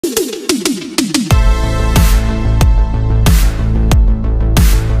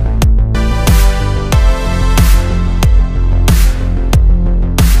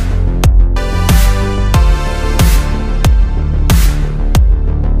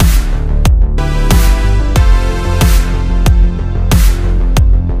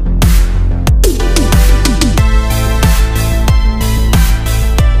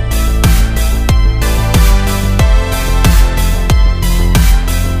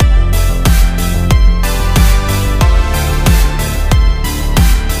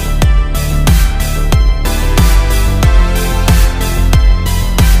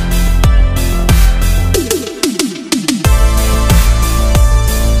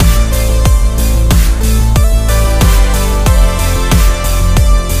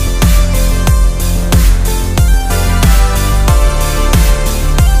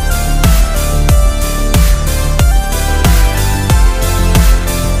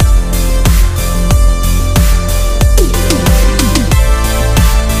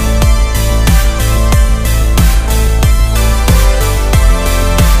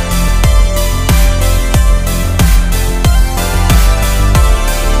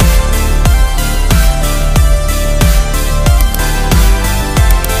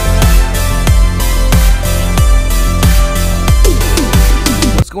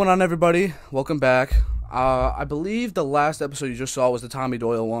going on, everybody? Welcome back. I believe the last episode you just saw was the Tommy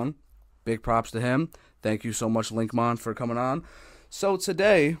Doyle one. Big props to him. Thank you so much, Linkmon, for coming on. So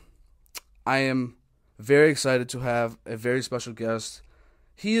today, I am very excited to have a very special guest.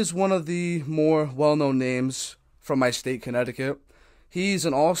 He is one of the more well-known names from my state, Connecticut. He's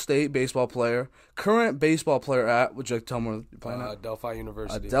an all-state baseball player, current baseball player at, would you like to tell me where you're playing at? Adelphi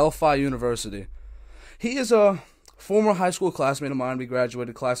University. Adelphi University. He is a former high school classmate of mine. We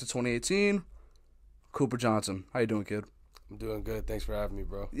graduated class of 2018. Cooper Johnson. How you doing, kid? I'm doing good. Thanks for having me,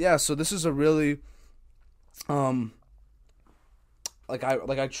 bro. Yeah, so this is a really, I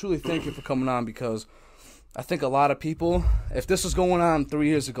truly thank you for coming on, because I think a lot of people, if this was going on 3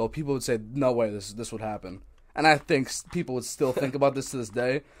 years ago, people would say, no way this would happen. And I think people would still think about this to this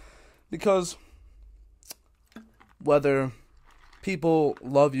day, because whether people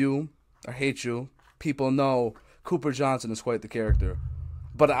love you or hate you, people know Cooper Johnson is quite the character.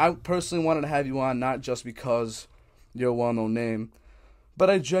 But I personally wanted to have you on not just because you're a well-known name,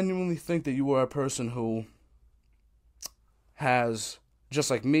 but I genuinely think that you are a person who has, just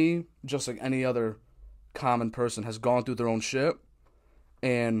like me, just like any other common person, has gone through their own shit,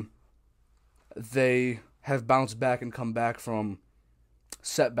 and they have bounced back and come back from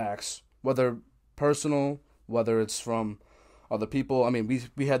setbacks, whether personal, whether it's from other people. I mean,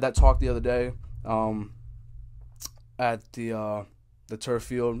 we had that talk the other day at the turf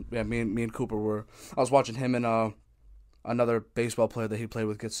field. Yeah, me and Cooper were. I was watching him and another baseball player that he played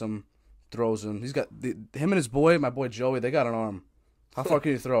with get some throws, and he's got him and his boy, my boy Joey. They got an arm. How far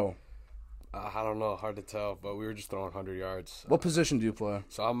can you throw? I don't know, hard to tell, but we were just throwing 100 yards. What position do you play?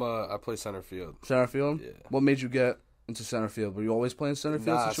 So I play center field. Center field? Yeah. What made you get into center field? Were you always playing center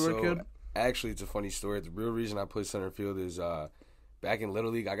field since you were a kid? Actually, it's a funny story. The real reason I play center field is back in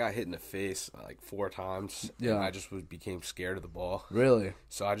Little League, I got hit in the face like 4 times. Yeah. And I just became scared of the ball. Really?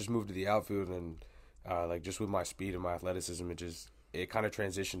 So I just moved to the outfield, and just with my speed and my athleticism, it kind of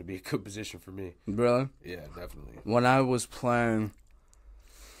transitioned to be a good position for me. Really? Yeah, definitely. When I was playing,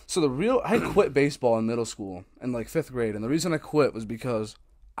 I quit baseball in middle school in like 5th grade, and the reason I quit was because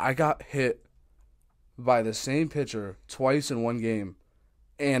I got hit by the same pitcher twice in one game,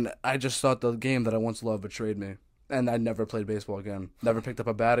 and I just thought the game that I once loved betrayed me, and I never played baseball again. Never picked up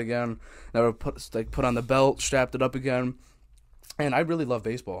a bat again. Never put on the belt, strapped it up again, and I really love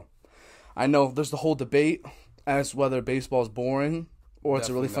baseball. I know there's the whole debate as whether baseball is boring or it's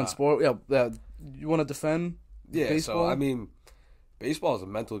a really fun sport. Yeah. You want to defend baseball? So I mean, baseball is a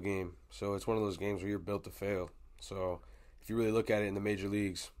mental game, so it's one of those games where you're built to fail. So if you really look at it in the major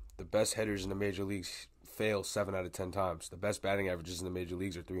leagues, the best hitters in the major leagues fail 7 out of 10 times. The best batting averages in the major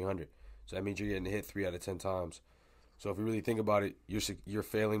leagues are 300. So that means you're getting hit 3 out of 10 times. So if you really think about it, you're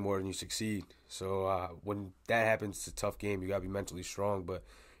failing more than you succeed. So when that happens, it's a tough game. You got to be mentally strong. But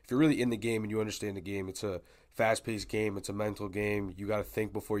if you're really in the game and you understand the game, it's a fast-paced game. It's a mental game. You got to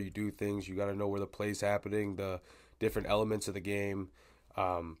think before you do things. You got to know where the play's happening, the different elements of the game,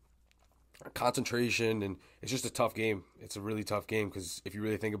 concentration, and it's just a tough game. It's a really tough game because if you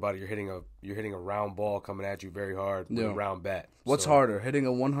really think about it, you're hitting a round ball coming at you very hard with a round bat. What's harder, hitting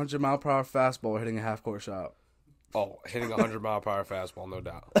a 100-mile-per-hour fastball or hitting a half-court shot? Oh, hitting a 100-mile-per-hour fastball, no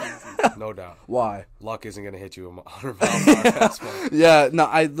doubt. No doubt. Why? Luck isn't going to hit you a 100-mile-per-hour fastball. Yeah, no,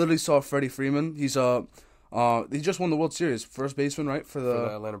 I literally saw Freddie Freeman. He just won the World Series, first baseman, right, for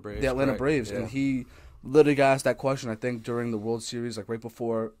the Atlanta Braves. The Atlanta Braves, yeah. And he literally got asked that question, I think, during the World Series, like right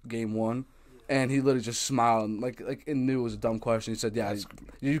before Game 1. And he literally just smiled and knew it was a dumb question. He said, "Yeah,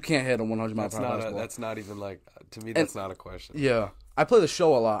 you can't hit a 100-mile-per-hour fastball." That's not even to me. That's not a question. Yeah, I play the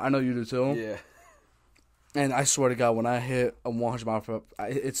show a lot. I know you do too. Yeah. And I swear to God, when I hit a 100-mile-per-hour,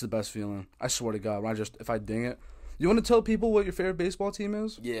 it's the best feeling. I swear to God, if I ding it. You want to tell people what your favorite baseball team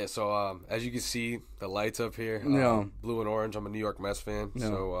is? Yeah. So as you can see, the lights up here. Blue and orange. I'm a New York Mets fan. Yeah.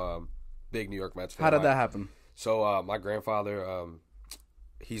 So big New York Mets fan. How did that happen? So my grandfather.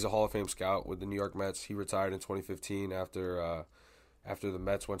 He's a Hall of Fame scout with the New York Mets. He retired in 2015 after the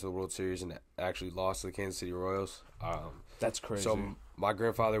Mets went to the World Series and actually lost to the Kansas City Royals. That's crazy. So my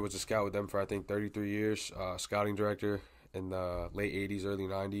grandfather was a scout with them for, I think, 33 years, scouting director in the late 80s, early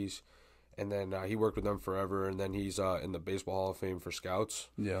 90s. And then he worked with them forever, and then he's in the Baseball Hall of Fame for scouts.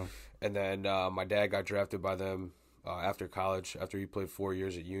 Yeah. And then my dad got drafted by them after college, after he played 4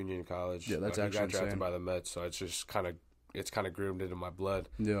 years at Union College. Yeah, that's actually he got drafted insane. by the Mets, so it's just kind of groomed into my blood.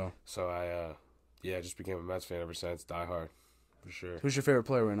 Yeah. So I just became a Mets fan ever since. Die hard, for sure. Who's your favorite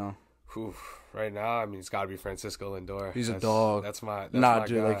player right now? Right now, I mean, it's got to be Francisco Lindor. He's a dog. That's my dude,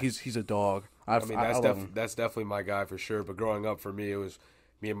 guy. he's a dog. That's definitely my guy for sure. But growing up, for me, it was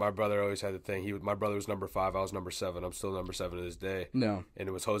me and my brother always had the thing. My brother was number 5, I was number 7. I'm still number 7 to this day. No. And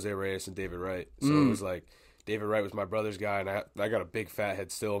it was Jose Reyes and David Wright. So it was like David Wright was my brother's guy, and I got a big fat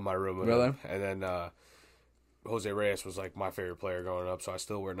head still in my room. Really? And then Jose Reyes was like my favorite player growing up, so I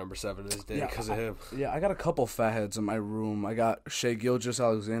still wear number 7 to this day because of him. Yeah, I got a couple fat heads in my room. I got Shea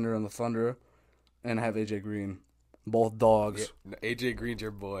Gilgeous-Alexander on the Thunder, and I have AJ Green. Both dogs. Yeah, AJ Green's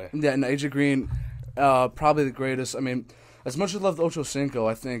your boy. Yeah, and AJ Green, probably the greatest. I mean, as much as I love Ocho Cinco,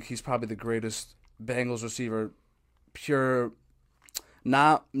 I think he's probably the greatest Bengals receiver, pure,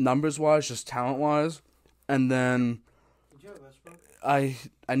 not numbers-wise, just talent-wise. And then Did you have Westbrook?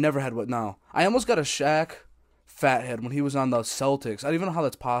 I never had what now. I almost got a Shaq fathead when he was on the Celtics. I don't even know how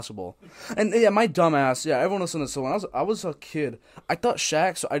that's possible. And yeah, my dumb ass, everyone listen to this. So when I was a kid, I thought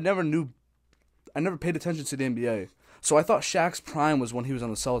Shaq, so I never paid attention to the NBA. So I thought Shaq's prime was when he was on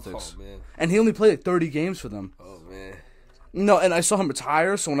the Celtics. Oh, man. And he only played like 30 games for them. Oh, man. No, and I saw him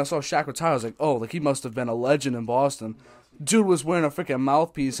retire, so when I saw Shaq retire, I was like, oh, like he must have been a legend in Boston. Dude was wearing a freaking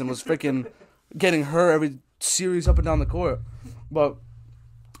mouthpiece and was freaking getting hurt every series up and down the court. But,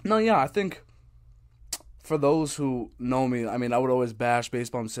 no, yeah, I think for those who know me, I mean, I would always bash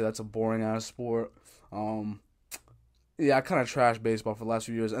baseball and say that's a boring-ass sport. Yeah, I kind of trashed baseball for the last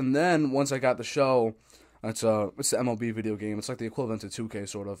few years. And then once I got the show, it's the MLB video game. It's like the equivalent to 2K,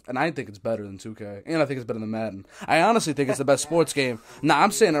 sort of. And I think it's better than 2K. And I think it's better than Madden. I honestly think it's the best sports game. Nah,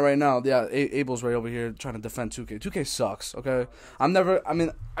 I'm saying it right now. Yeah, Abel's right over here trying to defend 2K. 2K sucks, okay? I've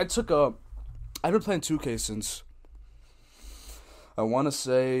been playing 2K since, I want to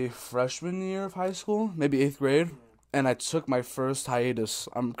say, freshman year of high school, maybe 8th grade. And I took my first hiatus.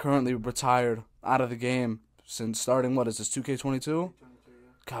 I'm currently retired out of the game since starting, what is this, 2K22? 22, yeah.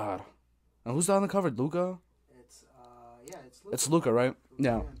 God. And who's on the cover? Luka? It's Luka. It's Luka, right?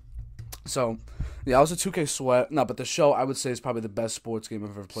 Yeah. So, yeah, I was a 2K sweat. No, but the show, I would say, is probably the best sports game I've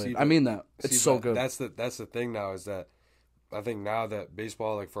ever played. I mean that. It's so good. That's the thing now is that I think now that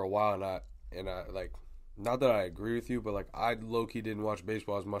baseball, like, for a while, and I like, not that I agree with you, but, like, I low-key didn't watch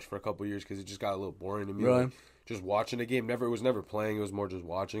baseball as much for a couple of years because it just got a little boring to me. Really? Like, just watching a game. It was never playing. It was more just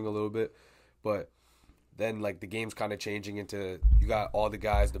watching a little bit. But then, like, the game's kind of changing into, you got all the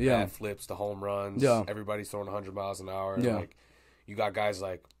guys, the bat flips, the home runs. Yeah. Everybody's throwing 100 miles an hour. Yeah. And, like, you got guys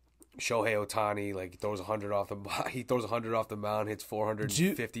like Shohei Ohtani, like, he throws 100 off the mound, hits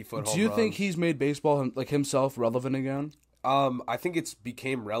 450-foot home runs. Do you think he's made baseball, like, himself relevant again? I think it's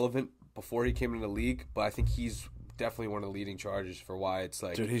became relevant before he came into the league, but I think he's definitely one of the leading charges for why it's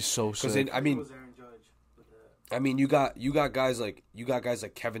like. Dude, he's so sick. I mean, you got guys like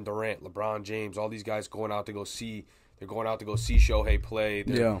Kevin Durant, LeBron James, all these guys going out to go see. They're going out to go see Shohei play.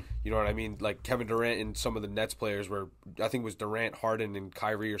 Yeah. You know what I mean? Like Kevin Durant and some of the Nets players were, I think it was Durant, Harden, and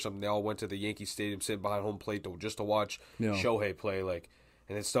Kyrie or something. They all went to the Yankee Stadium, sitting behind home plate just to watch Shohei play. Like,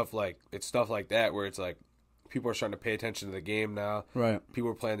 and it's stuff like that where it's like people are starting to pay attention to the game now. Right.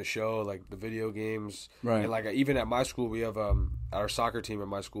 People are playing the show, like the video games. Right. And like even at my school, we have our soccer team at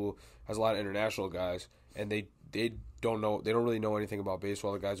my school has a lot of international guys, and they don't really know anything about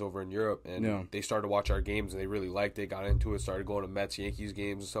baseball. The guys over in Europe, and they started to watch our games, and they really liked it, got into it, started going to Mets, Yankees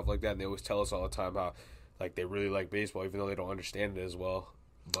games and stuff like that. And they always tell us all the time how like they really like baseball, even though they don't understand it as well.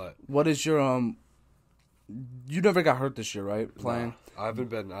 But what is your you never got hurt this year, right? Playing? No, I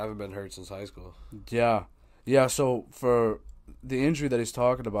haven't been hurt since high school. Yeah. So for the injury that he's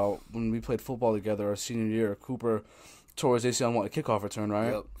talking about, when we played football together our senior year, Cooper tore his ACL on a kickoff return,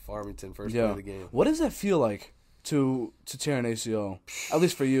 right? Yep, Farmington, first play of the game. What does that feel like to tear an ACL? At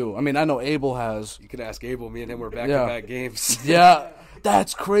least for you. I mean, I know Abel has. You can ask Abel. Me and him were back-to-back games. Yeah,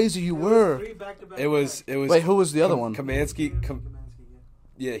 that's crazy. You were. It was. Wait, who was the other one? Kamansky.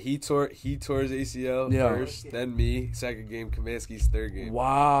 Yeah, he tore his ACL first, then me. Second game, Kamansky's third game.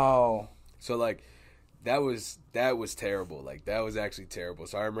 Wow. So like, that was terrible. Like that was actually terrible.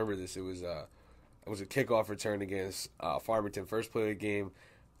 So I remember this. It was a kickoff return against Farmington. First play of the game.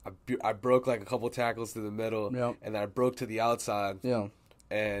 I broke like a couple tackles to the middle, and then I broke to the outside. Yeah.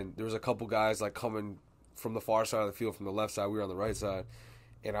 And there was a couple guys like coming from the far side of the field from the left side. We were on the right side,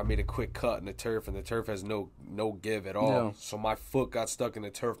 and I made a quick cut in the turf, and the turf has no give at all. Yeah. So my foot got stuck in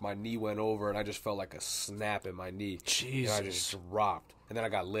the turf. My knee went over, and I just felt like a snap in my knee. Jesus. And I just dropped, and then I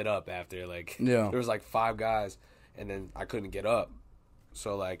got lit up after. Like there was like 5 guys, and then I couldn't get up.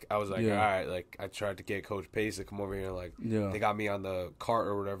 So, like, I was like, all right, like, I tried to get Coach Pace to come over here, and, like, they got me on the cart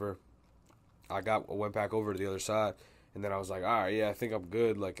or whatever. I went back over to the other side, and then I was like, all right, yeah, I think I'm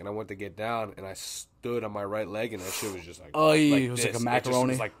good, like, and I went to get down, and I stood on my right leg, and that shit was just like, it was like a macaroni. It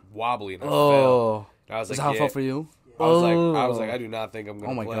was, like, wobbly, and I fell. And I was like, how it felt for you? I was like, I do not think I'm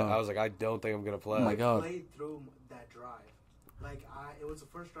going to play. God. I was like, I don't think I'm going to play. Oh, my God. Played through that drive. Like it was the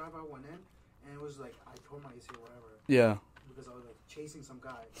first drive I went in, and it was like I tore my ACL or whatever. Yeah. Because I was like chasing some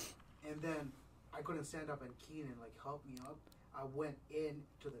guy, and then I couldn't stand up, and Keenan like helped me up. I went in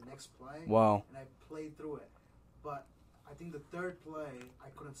to the next play. Wow. And I played through it, but I think the third play I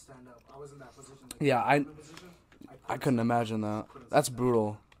couldn't stand up. I was in that position. Like, Yeah, I couldn't imagine that. That's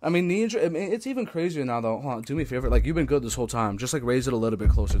brutal. I mean, knee injury. I mean, it's even crazier now, though. Hold on, do me a favor. Like, you've been good this whole time. Just like raise it a little bit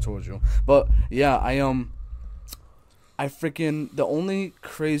closer towards you. But yeah, I freaking the only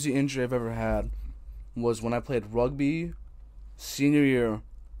crazy injury I've ever had was when I played rugby, senior year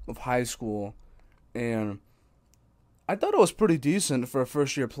of high school, and I thought it was pretty decent for a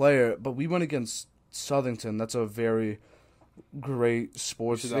first year player. But we went against Southington. That's a very great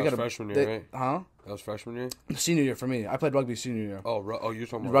sports. That was freshman year, right? Huh? That was freshman year? Senior year for me. I played rugby senior year. Oh, you're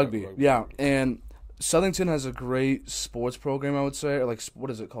talking about rugby. Yeah, and Southington has a great sports program, I would say, or like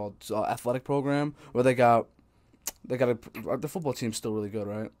what is it called? Athletic program where they got the football team's still really good,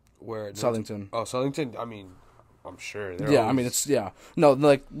 right? Where Southington. Oh, Southington. I mean, I'm sure. I mean it's no,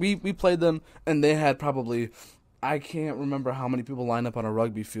 like we played them and they had probably. I can't remember how many people lined up on a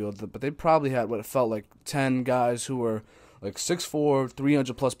rugby field, but they probably had what it felt like 10 guys who were like 6'4",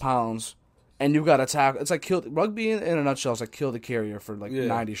 300+ pounds, and you got to tackle. It's like rugby in a nutshell. It's like kill the carrier for like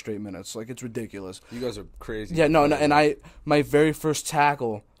 90 straight minutes. Like it's ridiculous. You guys are crazy. Yeah, no, and my very first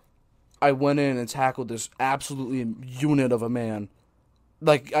tackle, I went in and tackled this absolutely unit of a man.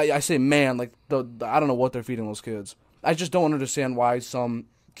 Like I say man, like the I don't know what they're feeding those kids. I just don't understand why some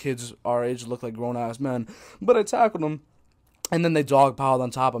kids our age look like grown-ass men. But I tackled them, and then they dog-piled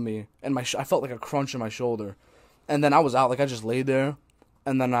on top of me, and I felt like a crunch in my shoulder. And then I was out, like I just laid there,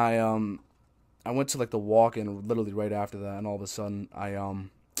 and then I went to like the walk-in literally right after that, and all of a sudden I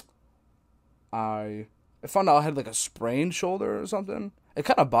found out I had like a sprained shoulder or something. It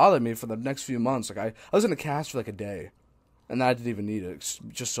kind of bothered me for the next few months. Like I was in a cast for like a day, and I didn't even need it,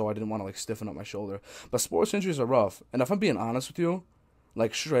 just so I didn't want to like stiffen up my shoulder. But sports injuries are rough, and if I'm being honest with you,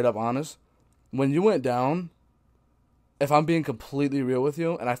 like straight up honest, when you went down, if I'm being completely real with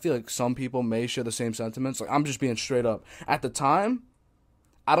you, and I feel like some people may share the same sentiments, like I'm just being straight up. At the time,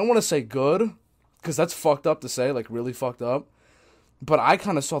 I don't want to say good, because that's fucked up to say, like really fucked up, but I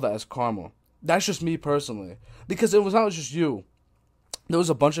kind of saw that as karma. That's just me personally, because it was not just you. There was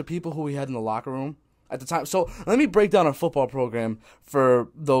a bunch of people who we had in the locker room at the time. So let me break down our football program for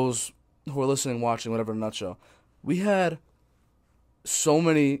those who are listening, watching, whatever, in a nutshell. We had so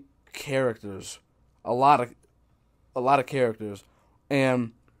many characters, a lot of characters,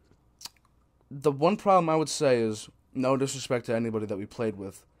 and the one problem I would say is, no disrespect to anybody that we played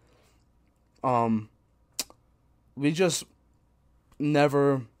with, we just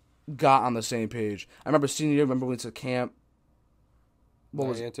never got on the same page. I remember senior year, we went to camp. What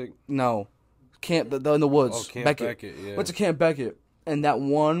was it? No, camp in the woods. Oh, Camp Beckett. Yeah. Went to Camp Beckett. And that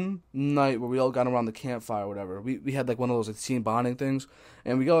one night where we all got around the campfire or whatever, we had like one of those like team bonding things,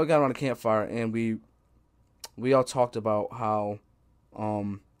 and we all got around the campfire and we all talked about how,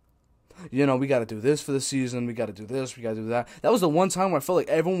 we got to do this for the season, we got to do this, we got to do that. That was the one time where I felt like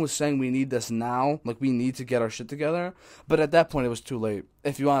everyone was saying we need this now, like we need to get our shit together. But at that point, it was too late.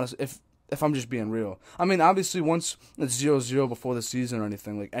 If I'm just being real, I mean, obviously once it's 0-0 before the season or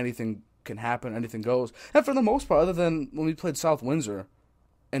anything, like anything can happen, anything goes. And for the most part, other than when we played South Windsor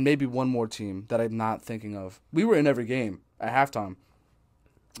and maybe one more team that I'm not thinking of, we were in every game at halftime.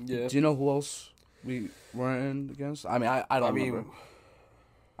 Yeah. Do you know who else we were in against? I mean, I don't remember.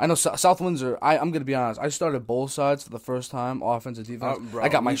 I know South Windsor, I'm going to be honest, I started both sides for the first time, offense and defense. Bro, I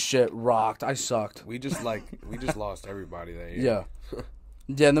got my shit rocked. I sucked. We just lost everybody that year. Yeah.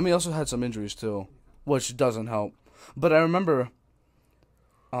 Yeah, and then we also had some injuries too, which doesn't help. But I remember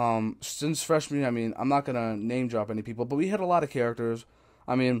since freshman year, I mean, I'm not going to name drop any people, but we had a lot of characters.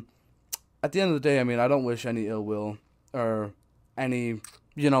 I mean, at the end of the day, I mean, I don't wish any ill will or any,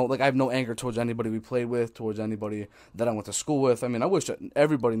 like I have no anger towards anybody we played with, towards anybody that I went to school with. I mean, I wish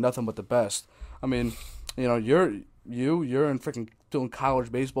everybody nothing but the best. I mean, you're in freaking doing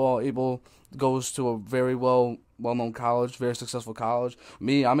college baseball. Abel goes to a very well-known college, very successful college.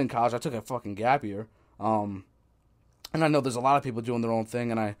 Me, I'm in college. I took a fucking gap year. And I know there's a lot of people doing their own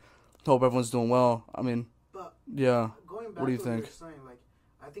thing, and I hope everyone's doing well. I mean, but yeah. Going back what do you to think? What you're saying, like,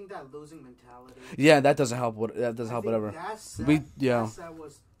 I think that losing mentality. Yeah, that doesn't help. That doesn't help. Whatever.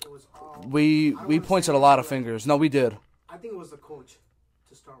 We pointed a lot of fingers. No, we did. I think it was the coach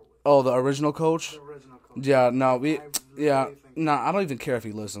to start with. Oh, the original coach. The original coach. Yeah, no, I don't even care if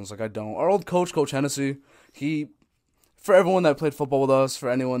he listens. Like I don't. Our old coach, Coach Hennessy, for everyone that played football with us, for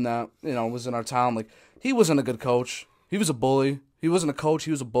anyone that was in our town, like he wasn't a good coach. He was a bully. He wasn't a coach.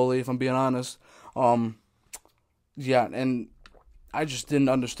 He was a bully, if I'm being honest. Yeah, and I just didn't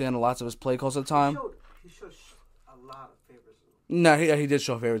understand lots of his play calls at the time. He showed a lot of favoritism. No, he did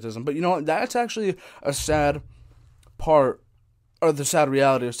show favoritism. But you know what? That's actually a sad part, or the sad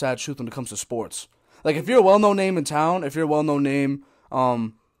reality or sad truth when it comes to sports. Like, if you're a well-known name in town, if you're a well-known name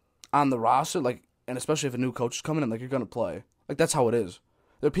on the roster, like, and especially if a new coach is coming in, like, you're going to play. Like, that's how it is.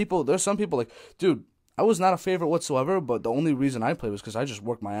 There's some people, like, dude, I was not a favorite whatsoever, but the only reason I played was because I just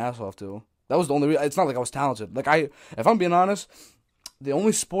worked my ass off, too. That was the only reason. It's not like I was talented. Like, if I'm being honest, the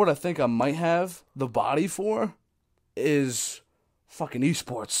only sport I think I might have the body for is fucking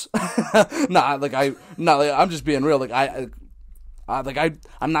esports. I'm just being real. Like,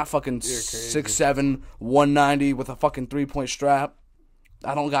 I'm not fucking 6'7", 190 with a fucking 3-point strap.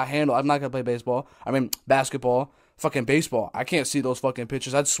 I don't got handle. I'm not gonna play baseball. I mean, basketball. Fucking baseball. I can't see those fucking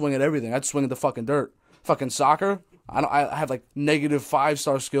pitches. I'd swing at everything. I'd swing at the fucking dirt. Fucking soccer. I have like negative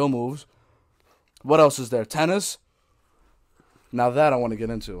 5-star skill moves. What else is there? Tennis. Now that I want to get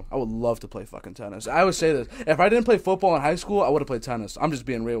into. I would love to play fucking tennis. I would say this: if I didn't play football in high school, I would have played tennis. I'm just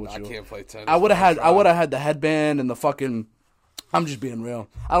being real with you. I can't play tennis. I would have had the headband and the fucking. I'm just being real.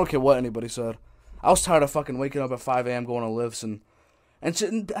 I don't care what anybody said. I was tired of fucking waking up at 5 a.m. going on lifts and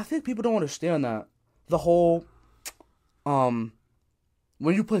shit. And I think people don't understand that the whole when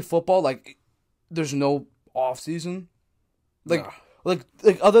you play football, like, there's no off season, like. Nah. Like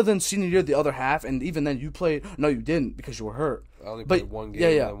other than senior year, the other half, and even then you played. No, you didn't because you were hurt. I only played one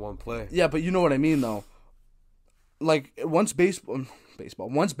game and one play. Yeah, but you know what I mean, though. Like, once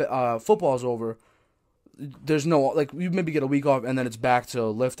football's over, there's no, like, you maybe get a week off, and then it's back to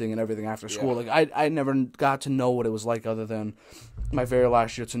lifting and everything after school. Yeah. Like, I never got to know what it was like other than my very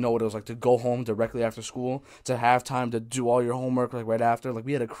last year, to know what it was like to go home directly after school, to have time to do all your homework, like, right after. Like,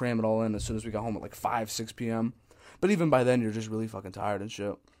 we had to cram it all in as soon as we got home at, like, 5, 6 p.m., but even by then, you're just really fucking tired and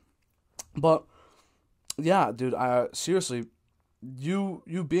shit. But, yeah, dude, seriously,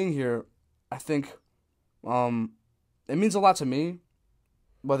 you being here, I think, it means a lot to me,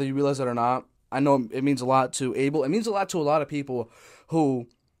 whether you realize it or not. I know it means a lot to Abel. It means a lot to a lot of people who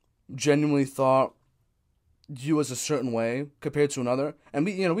genuinely thought you was a certain way compared to another. And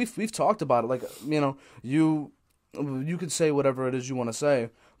we've talked about it. Like, you could say whatever it is you want to say,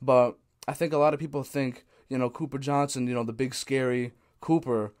 but I think a lot of people think, Cooper Johnson, the big scary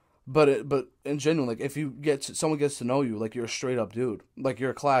Cooper, but in genuine, like, if someone gets to know you, like, you're a straight up dude, like,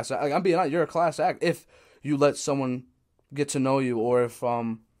 you're a class, like, I'm being honest, you're a class act if you let someone get to know you, or if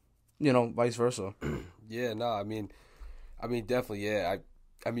vice versa. Yeah, no, I mean definitely, yeah.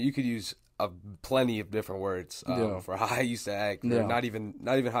 I mean, you could use plenty of different words for how I used to act. Yeah. Not even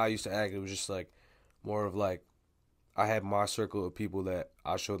how I used to act. It was just like more of like, I had my circle of people that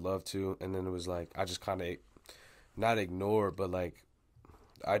I showed love to, and then it was like I just kind of not ignore, but like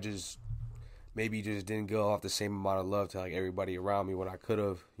I just maybe just didn't go off the same amount of love to like everybody around me when I could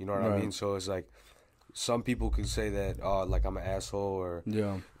have. You know what I mean? So it's like some people could say that like I'm an asshole, or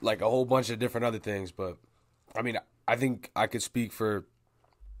like a whole bunch of different other things. But I mean, I think I can speak for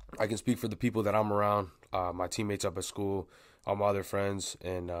the people that I'm around, my teammates up at school, all my other friends,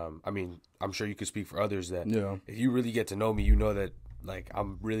 and I mean, I'm sure you could speak for others that if you really get to know me, you know that like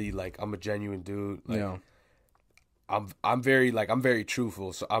I'm really like I'm a genuine dude. Like, I'm very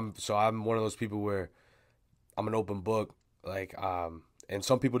truthful. So I'm one of those people where I'm an open book. Like and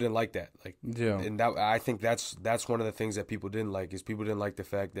some people didn't like that. Like and that I think that's one of the things that people didn't like, is people didn't like the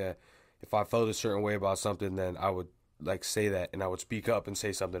fact that if I felt a certain way about something, then I would like say that, and I would speak up and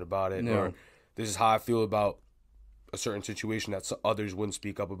say something about it, or this is how I feel about a certain situation that others wouldn't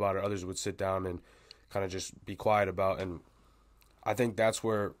speak up about, or others would sit down and kind of just be quiet about. And I think that's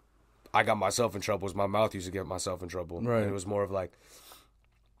where I got myself in trouble, was my mouth used to get myself in trouble. Right. And it was more of like,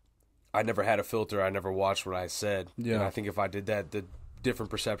 I never had a filter. I never watched what I said. Yeah. And I think if I did that, the different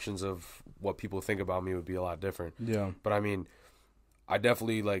perceptions of what people think about me would be a lot different. Yeah. But I mean, I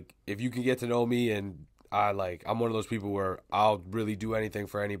definitely, like, if you can get to know me, and I'm one of those people where I'll really do anything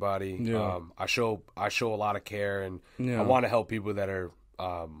for anybody. Yeah. I show a lot of care, and I want to help people that are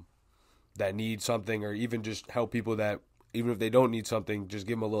that need something, or even just help people that, even if they don't need something, just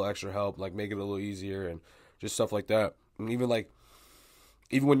give them a little extra help, like make it a little easier, and just stuff like that. And even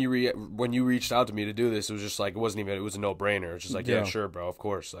when you reached out to me to do this, it was just like, it was a no-brainer. It's just like, yeah, sure, bro, of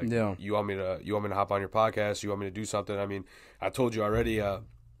course. Like, you want me to hop on your podcast? You want me to do something? I mean, I told you already.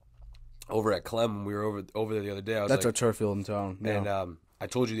 Over at Clem, when we were over there the other day, that's our turf field in town. Yeah. And I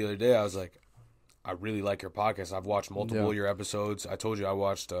told you the other day, I was like, I really like your podcast. I've watched multiple of your episodes. I told you I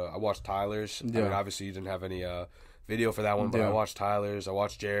watched Tyler's. Yeah. I mean, obviously you didn't have any video for that one, but I watched Tyler's. I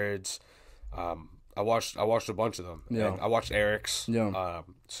watched Jared's. I watched a bunch of them. Yeah. And I watched Eric's. Yeah.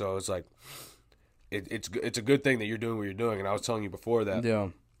 So it's like, it's a good thing that you're doing what you're doing. And I was telling you before that, Yeah.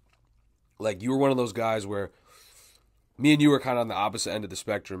 like, you were one of those guys where me and you were kind of on the opposite end of the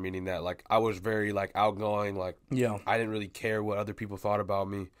spectrum, meaning that, like, I was very, like, outgoing. Like, Yeah. I didn't really care what other people thought about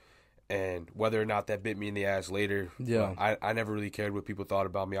me and whether or not that bit me in the ass later. Yeah. I never really cared what people thought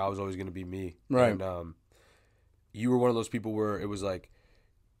about me. I was always going to be me. Right. And you were one of those people where it was like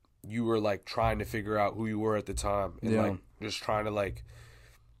you were, like, trying to figure out who you were at the time and, like, just trying to, like,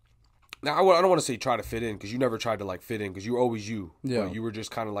 now, I don't want to say try to fit in, because you never tried to, like, fit in, because you were always you. Yeah. But you were just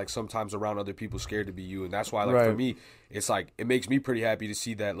kind of, like, sometimes around other people scared to be you. And that's why, like, Right. for me, it's, like, it makes me pretty happy to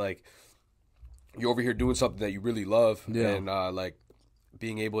see that, like, you're over here doing something that you really love. Yeah. And, like,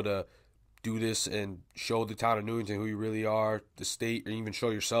 being able to do this and show the town of Newington who you really are, the state, or even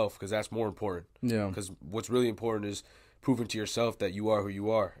show yourself, because that's more important. Yeah. Because what's really important is proving to yourself that you are who you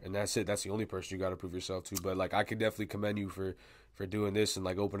are. And that's it. That's the only person you got to prove yourself to. But, like, I could definitely commend you for doing this and,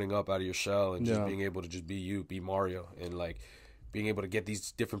 like, opening up out of your shell and just being able to just be you, be Mario, and, like, being able to get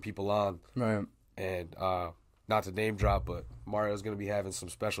these different people on. Right. And not to name drop, but Mario's going to be having some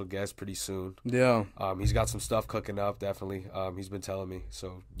special guests pretty soon. Yeah. He's got some stuff cooking up, definitely. He's been telling me.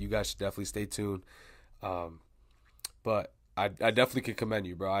 So you guys should definitely stay tuned. But I definitely can commend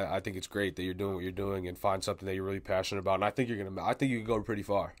you, bro. I think it's great that you're doing what you're doing and find something that you're really passionate about. And I think you can go pretty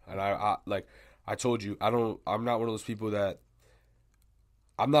far. And I told you, I'm not one of those people that,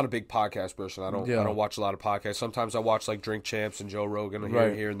 I'm not a big podcast person. I don't watch a lot of podcasts. Sometimes I watch, like, Drink Champs and Joe Rogan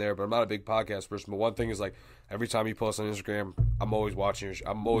here and there, but I'm not a big podcast person. But one thing is, like, every time you post on Instagram, I'm always watching your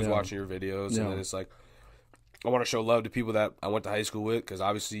videos, and then it's like, I want to show love to people that I went to high school with, because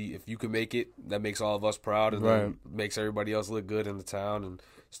obviously if you can make it, that makes all of us proud, and then makes everybody else look good in the town and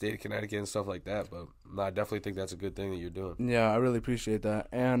state of Connecticut and stuff like that. But no, I definitely think that's a good thing that you're doing. Yeah, I really appreciate that.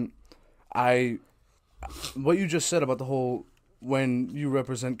 And what you just said about the whole, when you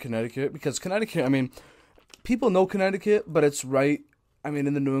represent Connecticut, because Connecticut, I mean, people know Connecticut, but it's right, I mean,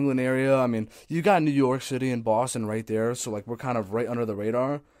 in the New England area. I mean, you got New York City and Boston right there, so, like, we're kind of right under the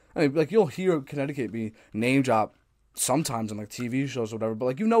radar. I mean, like, you'll hear Connecticut be name dropped sometimes in, like, TV shows or whatever, but,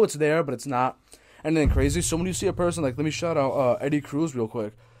 like, you know it's there, but it's not anything crazy. So when you see a person, like, let me shout out Eddie Cruz real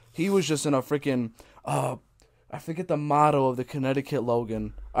quick. He was just in a freaking, I forget the motto of the Connecticut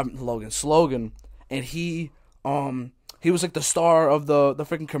slogan, and he was, like, the star of the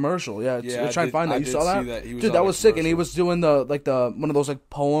freaking commercial. Yeah, trying to find that. You saw that? Dude, that was sick. And he was doing the one of those, like,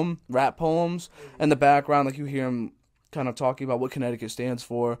 rap poems in the background. Like, you hear him kind of talking about what Connecticut stands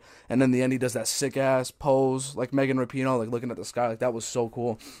for. And then in the end, he does that sick ass pose, like Megan Rapinoe, like looking at the sky. Like, that was so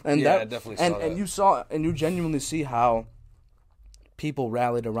cool. And I definitely saw that. And you genuinely see how people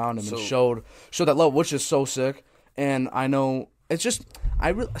rallied around him and showed that love, which is so sick. And I know it's just, I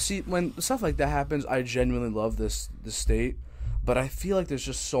really see when stuff like that happens, I genuinely love this state, but I feel like there's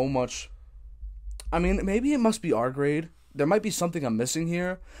just so much. I mean, maybe it must be our grade. There might be something I'm missing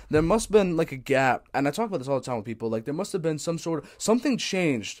here. There must have been, like, a gap, and I talk about this all the time with people. Like, there must have been something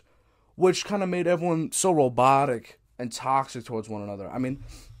changed, which kind of made everyone so robotic and toxic towards one another. I mean,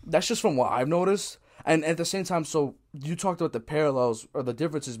 that's just from what I've noticed. And at the same time, so you talked about the parallels or the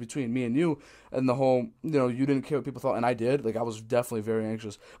differences between me and you, and the whole, you didn't care what people thought, and I did. Like, I was definitely very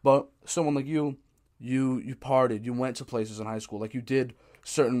anxious. But someone like you partied, you went to places in high school, like, you did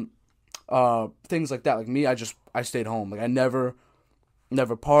certain things like that. Like me, I stayed home. Like, I never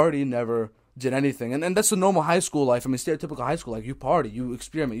partied, never did anything. And that's the normal high school life. I mean, stereotypical high school, like, you party, you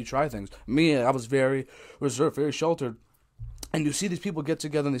experiment, you try things. Me, I was very reserved, very sheltered. And you see these people get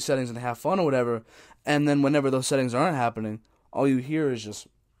together in these settings and have fun or whatever, and then whenever those settings aren't happening, all you hear is just,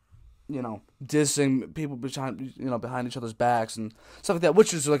 dissing people behind each other's backs and stuff like that,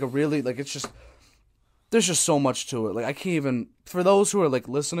 which is, like, a really, like, it's just, there's just so much to it. Like, I can't even, for those who are, like,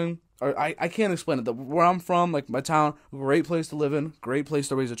 listening, or I can't explain it. Where I'm from, like, my town, great place to live in, great place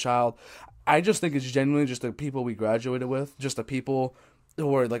to raise a child. I just think it's genuinely just the people we graduated with, just the people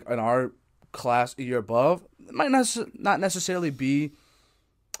who are, like, in our class a year above. It might not necessarily be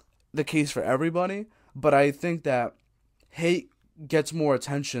the case for everybody, but I think that hate gets more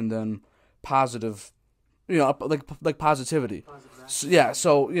attention than positive, like positivity. So, yeah,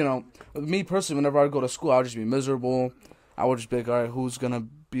 so, me personally, whenever I go to school, I would just be miserable. I would just be like, all right, who's going to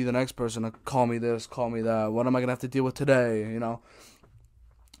be the next person to call me this, call me that? What am I going to have to deal with today?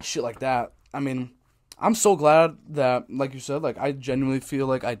 Shit like that. I mean, I'm so glad that, like you said, like, I genuinely feel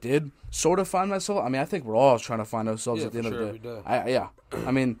like I did sort of find myself. I mean, I think we're all trying to find ourselves at the end of the day.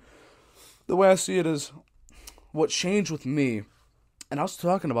 I mean, the way I see it is, what changed with me, and I was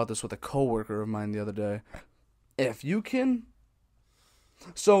talking about this with a coworker of mine the other day. If you can,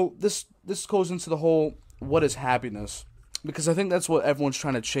 so this goes into the whole, what is happiness? Because I think that's what everyone's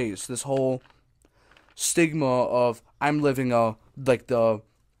trying to chase. This whole, stigma of I'm living the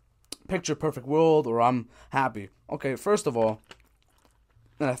picture perfect world or I'm happy. Okay, first of all,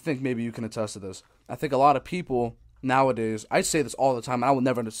 and I think maybe you can attest to this, I think a lot of people nowadays, I say this all the time, and I will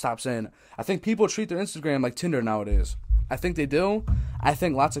never stop saying it, I think people treat their Instagram like Tinder nowadays. I think they do. I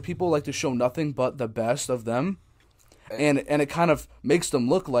think lots of people like to show nothing but the best of them, and it kind of makes them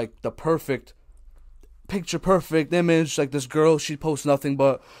look like the perfect picture perfect image. Like this girl, she posts nothing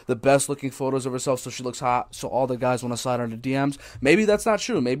but the best looking photos of herself, so she looks hot, so all the guys want to slide her into DMs. Maybe that's not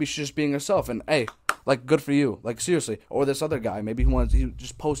true. Maybe she's just being herself, and hey, like, good for you. Like, seriously. Or this other guy, maybe he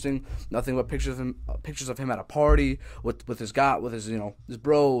just posting nothing but pictures of him at a party with his his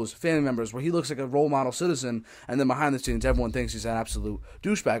bros, family members, where he looks like a role model citizen, and then behind the scenes everyone thinks he's an absolute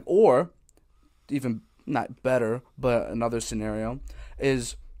douchebag. Or even not better, but another scenario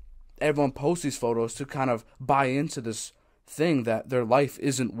is everyone posts these photos to kind of buy into this thing that their life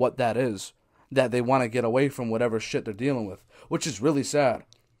isn't what that is, that they want to get away from whatever shit they're dealing with, which is really sad.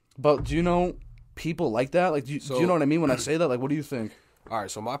 But do you know people like that? Like, do you know what I mean when I say that? Like, what do you think? All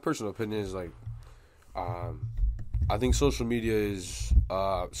right, so my personal opinion is like, I think social media is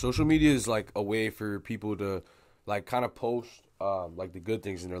like a way for people to like kind of post like the good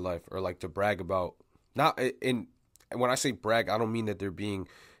things in their life, or like to brag about. And when I say brag, I don't mean that they're being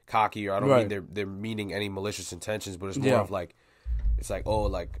cocky, or I don't mean they're meaning any malicious intentions, but it's more of like, it's like, oh,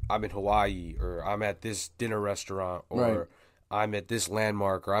 like I'm in Hawaii, or I'm at this dinner restaurant, or I'm at this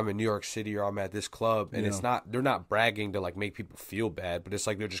landmark, or I'm in New York City, or I'm at this club, and they're not bragging to like make people feel bad, but it's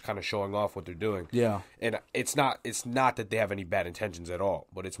like they're just kind of showing off what they're doing. Yeah. And it's not that they have any bad intentions at all,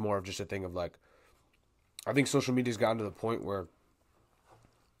 but it's more of just a thing of like, I think social media's gotten to the point where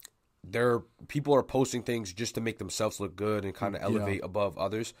people are posting things just to make themselves look good and kind of elevate above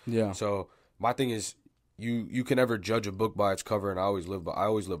others. Yeah. So my thing is, you can never judge a book by its cover, and I always live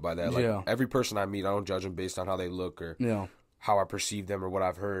by that. Like every person I meet, I don't judge them based on how they look or how I perceive them or what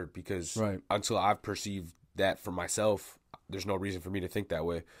I've heard, because until I've perceived that for myself, there's no reason for me to think that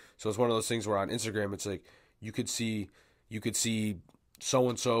way. So it's one of those things where on Instagram, it's like you could see so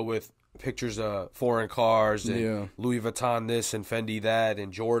and so with pictures of foreign cars and Louis Vuitton this and Fendi that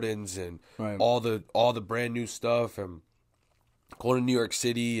and Jordans and all the brand new stuff, and going to New York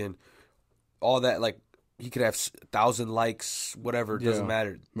City and all that. Like, he could have 1,000 likes, whatever, it doesn't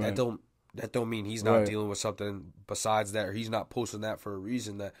matter. That don't mean he's not dealing with something besides that, or he's not posting that for a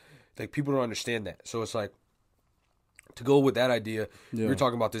reason. That, like, people don't understand that. So it's like, to go with that idea, we were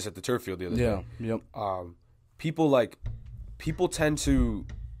talking about this at the turf field the other day. People tend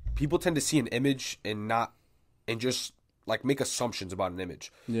to see an image and just like make assumptions about an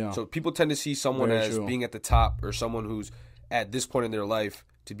image. Yeah. So people tend to see someone as being at the top, or someone who's at this point in their life,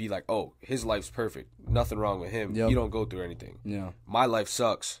 to be like, oh, his life's perfect, nothing wrong with him. He don't go through anything. Yeah. My life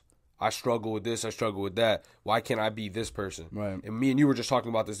sucks. I struggle with this. I struggle with that. Why can't I be this person? Right. And me and you were just talking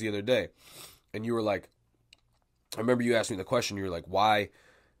about this the other day, and you were like, I remember you asked me the question. You were like, why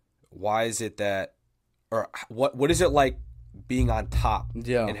is it that, or what is it like being on top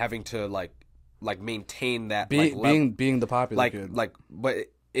and having to like maintain that being the popular kid. But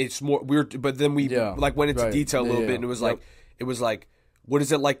it's more weird. But then we like went into detail a little bit, and it was like what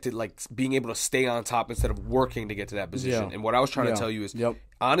is it like to like being able to stay on top instead of working to get to that position? And what I was trying to tell you is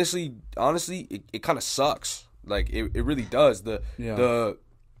honestly it kind of sucks. Like it really does. The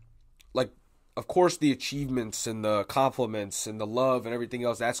like, of course, the achievements and the compliments and the love and everything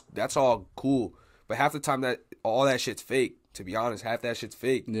else, that's all cool, but half the time all that shit's fake. To be honest, half that shit's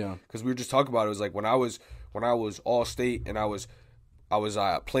fake. Yeah. Because we were just talking about it. It was like when I was all state, and I was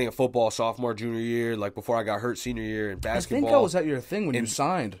playing football sophomore, junior year, like before I got hurt senior year, and basketball. I think I was at your thing when you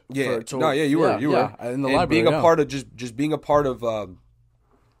signed. Yeah. You were in the library. Being a part of being a part of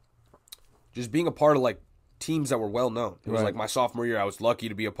like teams that were well known. It was like my sophomore year, I was lucky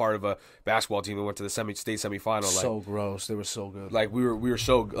to be a part of a basketball team that went to the state semifinal. So gross. They were so good. Like we were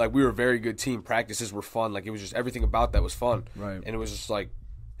a very good team. Practices were fun. Like, it was just everything about that was fun. Right. And it was just like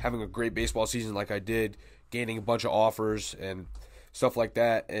having a great baseball season like I did, gaining a bunch of offers and stuff like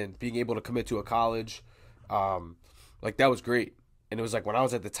that, and being able to commit to a college. Like, that was great. And it was like when I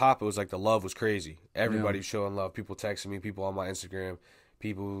was at the top, it was like the love was crazy. Everybody was showing love. People texting me, people on my Instagram,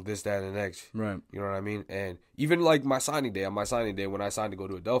 people this, that, and the next. Right. You know what I mean? And even like on my signing day, when I signed to go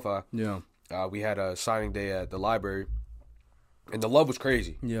to Adelphi, we had a signing day at the library, and the love was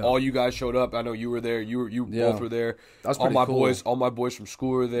crazy. Yeah. All you guys showed up. I know you were there. You both were there. That's pretty cool. All my boys from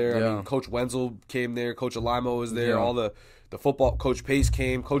school were there. Yeah. I mean, Coach Wenzel came there. Coach Alimo was there. All the football, Coach Pace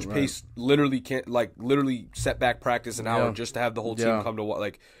came. Coach Pace literally set back practice an hour just to have the whole team come to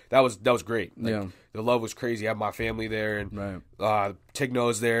like that was great. Like, the love was crazy. I had my family there, and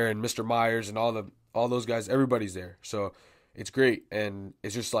Tigno's there, and Mr. Myers, and all all those guys, everybody's there. So it's great, and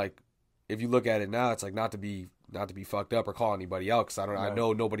it's just like if you look at it now, it's like not to be fucked up or call anybody out because I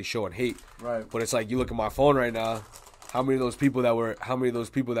know nobody's showing hate. Right. But it's like you look at my phone right now. How many of those people that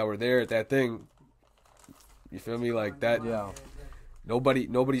were there at that thing? You feel me? Like that. Yeah.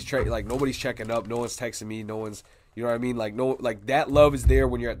 Nobody's checking up. No one's texting me. No one's, you know what I mean? Like that love is there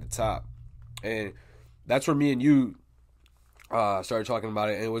when you're at the top, and that's where me and you started talking about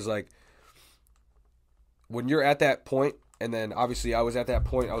it. And it was like when you're at that point, and then obviously I was at that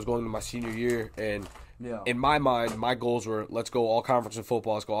point. I was going into my senior year, and in my mind, my goals were let's go all conference in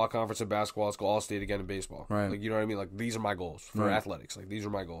football, let's go all conference in basketball, let's go all state again in baseball. Right. Like you know what I mean? Like these are my goals for athletics. Like these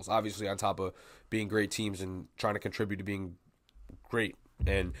are my goals. Obviously on top of being great teams and trying to contribute to being great.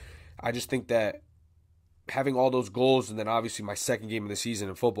 And I just think that having all those goals, and then obviously my second game of the season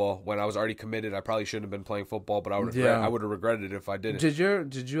in football, when I was already committed, I probably shouldn't have been playing football, but I would have regretted it if I didn't. Did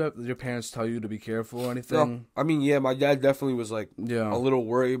you have your parents tell you to be careful or anything? No, I mean, yeah, my dad definitely was like a little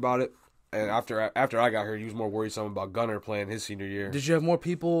worried about it. And after I got here, he was more worrisome about Gunner playing his senior year. Did you have more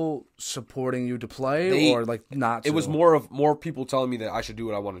people supporting you to play, or like not? It was more people telling me that I should do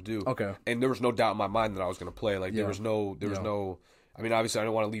what I want to do. Okay. And there was no doubt in my mind that I was going to play. Like there was no. I mean, obviously, I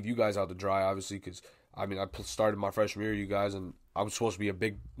didn't want to leave you guys out to dry. Obviously, because I mean, I started my freshman year, you guys, and I was supposed to be a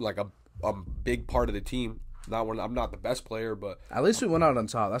big part of the team. I'm not the best player, but at least we went out on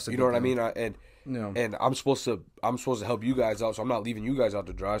top. That's the you know what thing. I mean. And I'm supposed to help you guys out, so I'm not leaving you guys out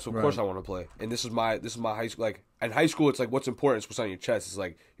to dry. So of course I want to play. And this is my high school. Like in high school, it's like what's important is what's on your chest. It's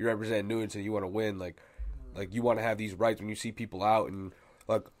like you're representing Newington, you want to win. Like you want to have these rights when you see people out, and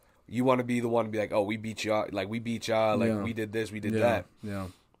like you want to be the one to be like, oh, we beat y'all, like we did this, we did that. Yeah.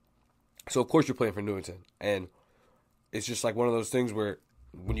 So of course you're playing for Newington, and it's just like one of those things where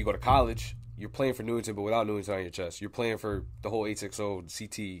when you go to college, you're playing for Newington, but without Newington on your chest. You're playing for the whole 860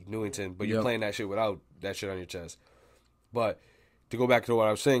 CT Newington, but you're playing that shit without that shit on your chest. But to go back to what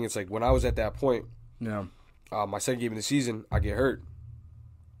I was saying, it's like when I was at that point, my second game of the season, I get hurt,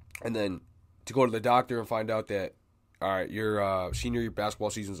 and then to go to the doctor and find out that, all right, your senior year basketball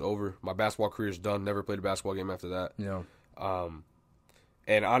season's over. My basketball career is done. Never played a basketball game after that. Yeah.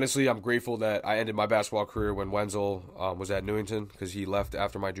 And honestly, I'm grateful that I ended my basketball career when Wenzel was at Newington because he left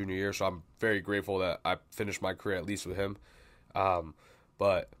after my junior year. So I'm very grateful that I finished my career at least with him.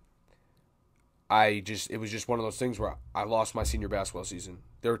 But it was just one of those things where I lost my senior basketball season.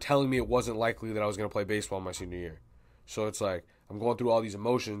 They were telling me it wasn't likely that I was going to play baseball my senior year. So it's like I'm going through all these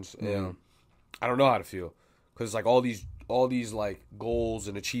emotions and I don't know how to feel because like all these like goals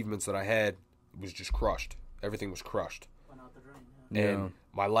and achievements that I had was just crushed. Everything was crushed. And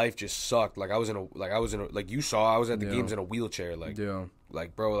my life just sucked. Like I was in a you saw I was at the games in a wheelchair. Like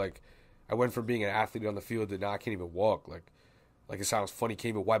bro, like I went from being an athlete on the field to now I can't even walk. Like it sounds funny,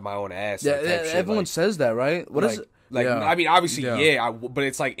 can't even wipe my own ass. Yeah, everyone says that, right? What is it? Like I mean, obviously, but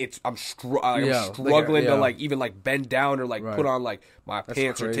it's like I'm struggling to like even like bend down or like put on like my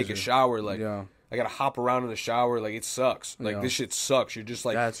pants or take a shower. Like I gotta hop around in the shower. Like it sucks. Like this shit sucks. You're just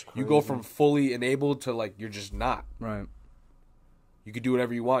like you go from fully enabled to like you're just not. Right. You could do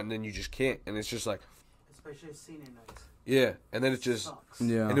whatever you want, and then you just can't. And it's just like... Especially senior nights. Yeah, and then it's just... Sucks.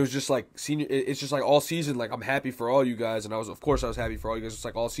 Yeah. And it was just like senior... It's just like all season, like I'm happy for all you guys, and I was happy for all you guys. It's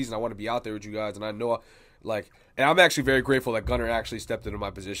like all season I want to be out there with you guys, and I know... Like, and I'm actually very grateful that Gunner actually stepped into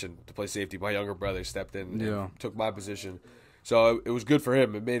my position to play safety. My younger brother stepped in and took my position. So it was good for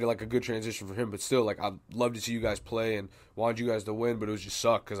him. It made it like a good transition for him. But still, like, I'd love to see you guys play and wanted you guys to win, but it was just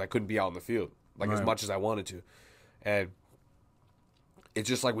sucked because I couldn't be out in the field like as much as I wanted to. And... it's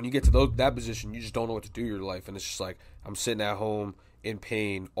just like when you get to that position, you just don't know what to do with your life. And it's just like I'm sitting at home in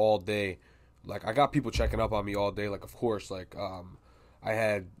pain all day. Like I got people checking up on me all day. Like of course, like I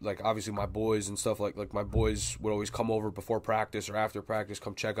had like obviously my boys and stuff like my boys would always come over before practice or after practice,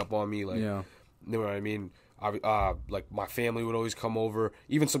 come check up on me. Like you know what I mean? Like my family would always come over.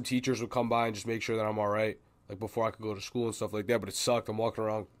 Even some teachers would come by and just make sure that I'm all right. Like before I could go to school and stuff like that. But it sucked. I'm walking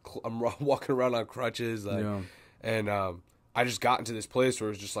around on crutches. Like and I just got into this place where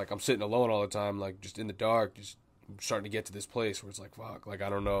it's just like I'm sitting alone all the time, like just in the dark, just starting to get to this place where it's like, fuck, like I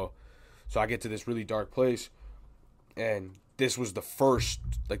don't know. So I get to this really dark place, and this was the first,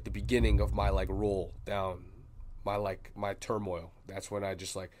 like the beginning of my like roll down, my turmoil. That's when I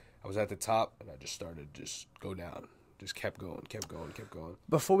just like, I was at the top, and I just started to just go down. Just kept going.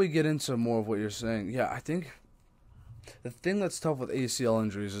 Before we get into more of what you're saying, I think the thing that's tough with ACL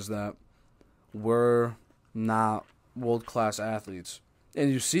injuries is that we're not world-class athletes. And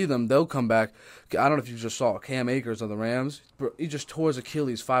you see them, they'll come back. I don't know if you just saw Cam Akers of the Rams. He just tore his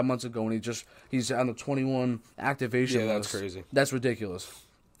Achilles 5 months ago, and he's on the 21 activation list. Yeah, that's crazy. That's ridiculous.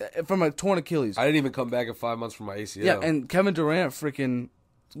 from a torn Achilles. I didn't even come back in 5 months from my ACL. Yeah, and Kevin Durant freaking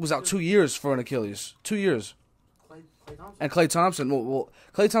was out 2 years for an Achilles. 2 years. Clay Thompson. And Klay Thompson, well,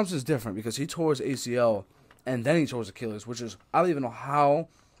 Klay Thompson is different because he tore his ACL and then he tore his Achilles, which is, I don't even know how.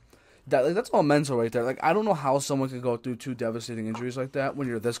 That's all mental right there. Like, I don't know how someone can go through 2 devastating injuries like that when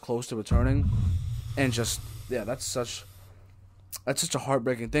you're this close to returning, and just that's such a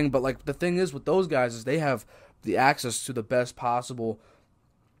heartbreaking thing. But like the thing is with those guys is they have the access to the best possible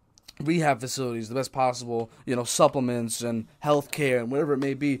rehab facilities, the best possible supplements and healthcare and whatever it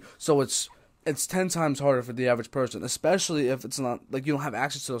may be. So it's 10 times harder for the average person, especially if it's not like you don't have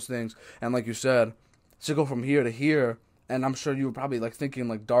access to those things. And like you said, to go from here to here. And I'm sure you were probably like thinking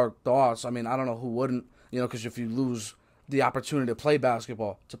like dark thoughts. I mean, I don't know who wouldn't, because if you lose the opportunity to play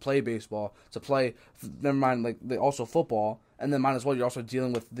basketball, to play baseball, to play, never mind like also football, and then might as well you're also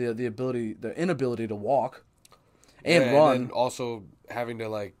dealing with the inability to walk and run. And then also having to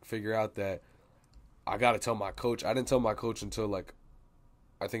like figure out that I got to tell my coach. I didn't tell my coach until like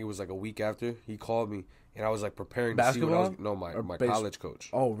I think it was like a week after he called me. And I was like preparing basketball? To see what I was. No, my college coach.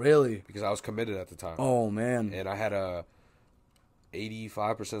 Oh, really? Because I was committed at the time. Oh, man. And I had a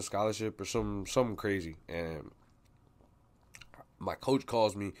 85% scholarship or something crazy. And my coach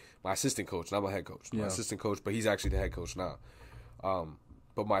calls me, my assistant coach, not my head coach. My assistant coach, but he's actually the head coach now.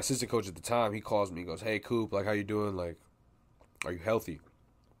 But my assistant coach at the time, he calls me, he goes, "Hey, Coop, like, how you doing? Like, are you healthy?"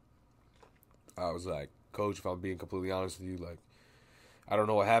 I was like, "Coach, if I'm being completely honest with you, like, I don't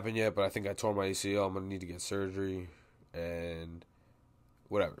know what happened yet, but I think I tore my ACL. I'm going to need to get surgery and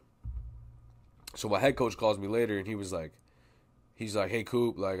whatever." So my head coach calls me later, and he's like, "Hey,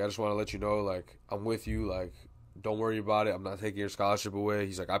 Coop, like, I just want to let you know, like, I'm with you. Like, don't worry about it. I'm not taking your scholarship away."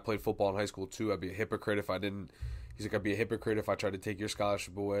 He's like, "I played football in high school, too. I'd be a hypocrite if I didn't." He's like, "I'd be a hypocrite if I tried to take your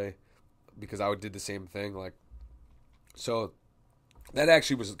scholarship away because I did the same thing." Like, so that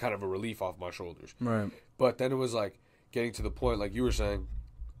actually was kind of a relief off my shoulders. Right. But then it was like, getting to the point, like you were saying,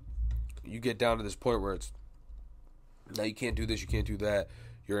 you get down to this point where it's, now you can't do this, you can't do that.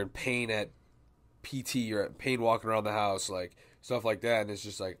 You're in pain at PT, you're in pain walking around the house, like stuff like that. And it's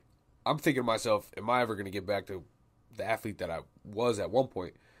just like, I'm thinking to myself, am I ever going to get back to the athlete that I was at one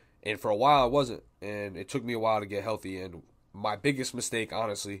point? And for a while I wasn't. And it took me a while to get healthy. And my biggest mistake,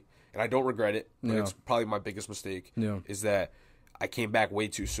 honestly, and I don't regret it, but it's probably my biggest mistake, is that I came back way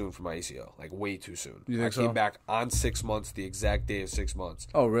too soon for my ACL, like way too soon. You think I came back on 6 months, the exact day of 6 months.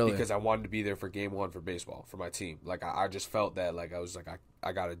 Oh, really? Because I wanted to be there for game 1 for baseball, for my team. Like, I just felt that, like, I was like,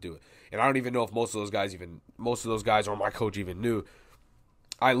 I got to do it. And I don't even know if most of those guys or my coach even knew.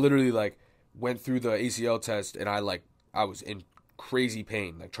 I literally, like, went through the ACL test, and I was in crazy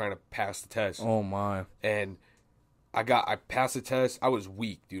pain, like, trying to pass the test. Oh, my. And I passed the test. I was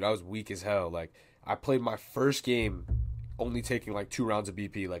weak, dude. I was weak as hell. Like, I played my first game only taking like 2 rounds of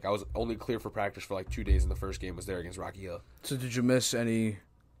BP. Like, I was only clear for practice for like 2 days, and the first game was there against Rocky Hill. So did you miss any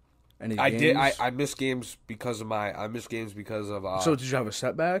games? I did. I missed games because of So did you have a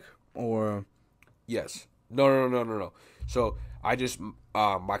setback or? Yes. No. So I just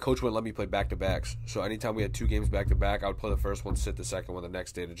my coach wouldn't let me play back-to-backs. So anytime we had 2 games back-to-back, I would play the first one, sit the second one the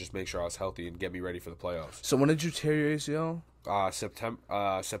next day to just make sure I was healthy and get me ready for the playoffs. So when did you tear your ACL?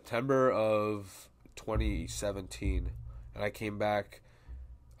 September of 2017. And I came back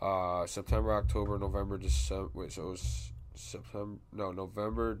September, October, November, December. Wait, so it was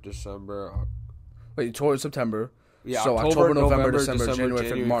November, December. Wait, you tore in September. Yeah, so October, November, December,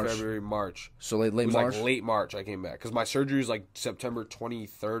 January, March. February, March. So late March? It was like late March I came back. Because my surgery is like September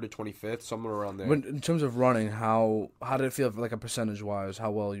 23rd to 25th, somewhere around there. In terms of running, how did it feel, like a percentage-wise?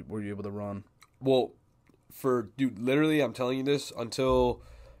 How well were you able to run? Well, dude, literally, I'm telling you this, until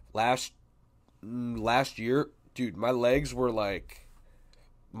last year, dude, my legs were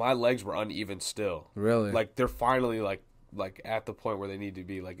uneven still. Really? Like, they're finally like at the point where they need to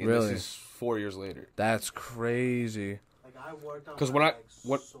be. Like, and really? This is 4 years later. That's crazy. Like, I worked on because when I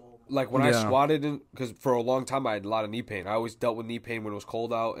I squatted, because for a long time I had a lot of knee pain. I always dealt with knee pain when it was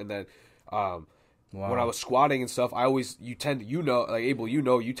cold out, and then when I was squatting and stuff, you tend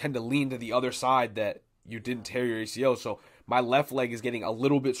to lean to the other side that you didn't tear your ACL. So my left leg is getting a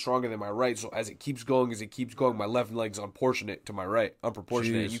little bit stronger than my right. So as it keeps going, my left leg's unproportionate to my right.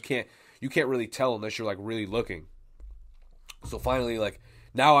 Unproportionate. And you can't really tell unless you're like really looking. So finally, like,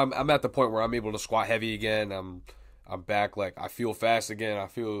 now I'm at the point where I'm able to squat heavy again. I'm back. Like, I feel fast again. I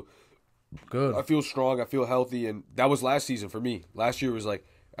feel good. I feel strong. I feel healthy. And that was last season for me. Last year was like,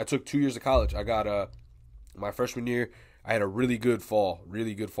 I took 2 years of college. I got my freshman year, I had a really good fall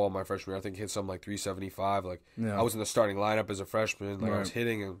my freshman year. I think hit something like 375. Like, I was in the starting lineup as a freshman. Like, I was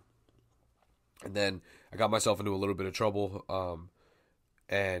hitting, and then I got myself into a little bit of trouble.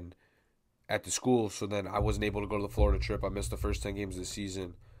 and at the school. So then I wasn't able to go to the Florida trip. I missed the first 10 games of the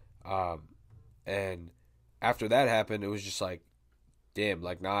season. And after that happened, it was just like, damn,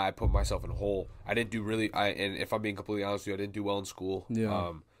 like, nah, I put myself in a hole. I didn't do and if I'm being completely honest with you, I didn't do well in school.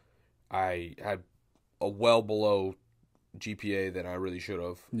 Yeah. I had a well below GPA than I really should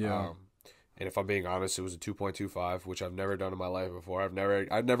have. Yeah. And if I'm being honest, it was a 2.25, which I've never done in my life before. I've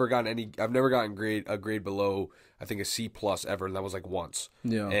never gotten a grade below, I think, a C plus ever, and that was like once.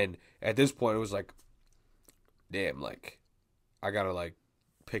 Yeah. And at this point, it was like, damn, like, I gotta like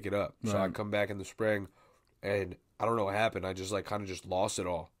pick it up. Right. So I come back in the spring, and I don't know what happened. I just like kind of just lost it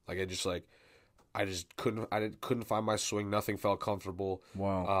all. Like I just couldn't find my swing. Nothing felt comfortable.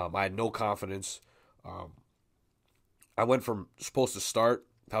 Wow. I had no confidence. I went from supposed to start.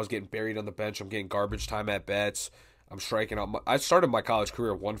 I was getting buried on the bench. I'm getting garbage time at bats. I'm striking out. I started my college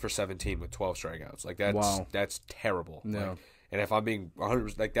career 1 for 17 with 12 strikeouts. Like that's terrible. Yeah. Like, and if I'm being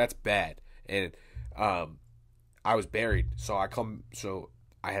 100%, like that's bad. And I was buried. So I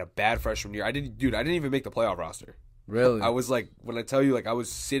had a bad freshman year. I didn't even make the playoff roster. Really? I was like, when I tell you, like I was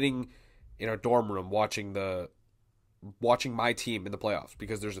sitting in our dorm room watching my team in the playoffs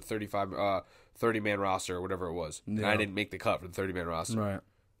because there's a 30-man roster or whatever it was. Yeah. And I didn't make the cut for the 30-man roster. Right.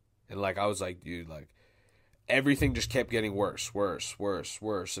 And like I was like, dude, like everything just kept getting worse. And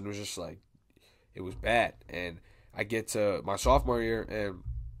it was just like, it was bad. And I get to my sophomore year and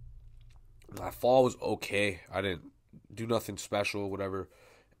my fall was okay. I didn't do nothing special, whatever.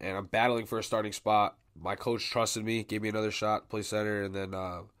 And I'm battling for a starting spot. My coach trusted me, gave me another shot, play center. And then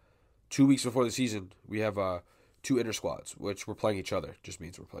 2 weeks before the season, we have 2 inter squads, which we're playing each other. Just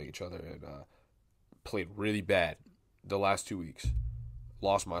means we're playing each other. And played really bad the last 2 weeks.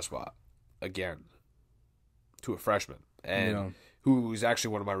 Lost my spot again to a freshman, and who's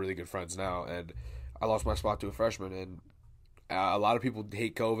actually one of my really good friends now. And I lost my spot to a freshman, and a lot of people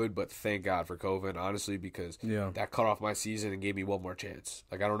hate COVID, but thank God for COVID, honestly, because that cut off my season and gave me one more chance.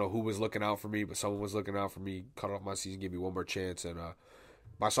 Like I don't know who was looking out for me, but someone was looking out for me. Cut off my season, gave me one more chance. And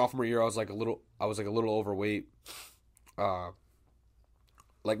my sophomore year, I was like a little overweight.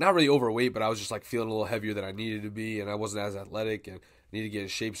 Like not really overweight, but I was just like feeling a little heavier than I needed to be, and I wasn't as athletic and needed to get in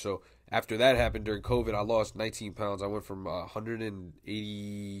shape. So after that happened during COVID, I lost 19 pounds. I went from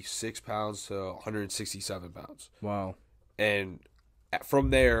 186 pounds to 167 pounds. Wow. And from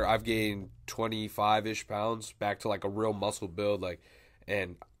there, I've gained 25-ish pounds back to like a real muscle build. Like,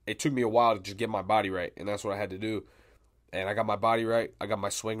 and it took me a while to just get my body right, and that's what I had to do. And I got my body right. I got my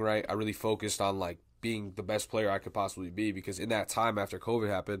swing right. I really focused on like being the best player I could possibly be, because in that time after COVID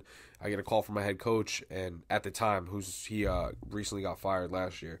happened, I get a call from my head coach, and at the time, he recently got fired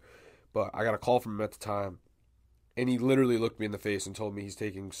last year, but I got a call from him at the time, and he literally looked me in the face and told me he's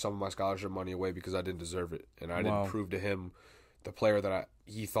taking some of my scholarship money away because I didn't deserve it, and I didn't prove to him the player that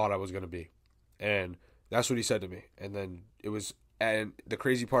he thought I was going to be. And that's what he said to me. And then and the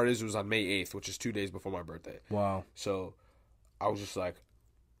crazy part is it was on May 8th, which is 2 days before my birthday. Wow. So I was just like,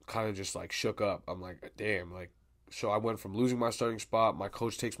 kind of just like shook up. I'm like, damn, like, so I went from losing my starting spot. My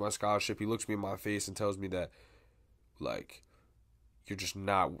coach takes my scholarship. He looks me in my face and tells me that, like, you're just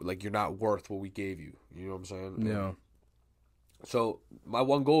not, like, you're not worth what we gave you. You know what I'm saying? Yeah. So my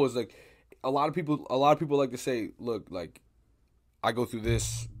one goal is like, a lot of people like to say, look, like, I go through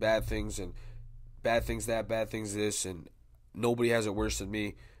this, bad things and bad things that, bad things this, and nobody has it worse than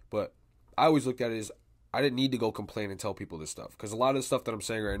me. But I always looked at it as, I didn't need to go complain and tell people this stuff, because a lot of the stuff that I'm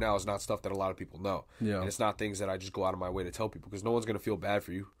saying right now is not stuff that a lot of people know. Yeah. And it's not things that I just go out of my way to tell people, because no one's going to feel bad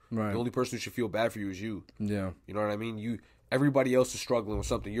for you. Right. The only person who should feel bad for you is you. Yeah. You know what I mean? Everybody else is struggling with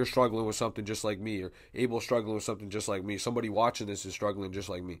something. You're struggling with something just like me, or Abel's struggling with something just like me. Somebody watching this is struggling just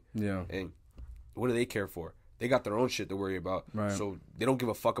like me. Yeah. And what do they care for? They got their own shit to worry about. Right. So they don't give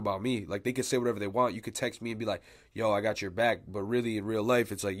a fuck about me. Like, they could say whatever they want. You could text me and be like, yo, I got your back. But really, in real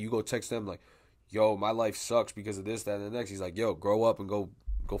life, it's like, you go text them like, yo, my life sucks because of this, that, and the next. He's like, yo, grow up and go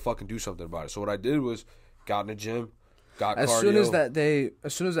fucking do something about it. So what I did was got in the gym, got cardio.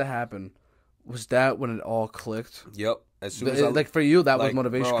 As soon as it happened, was that when it all clicked? Yep. As soon as like for you, that was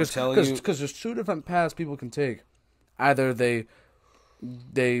motivation. Bro, Because there's 2 different paths people can take. Either they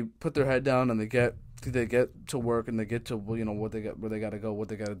put their head down and they get to work and they get to where they got to go, what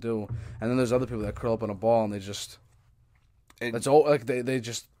they got to do, and then there's other people that curl up on a ball and they just it's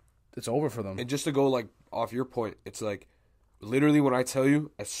over for them. And just to go like off your point, it's like literally when I tell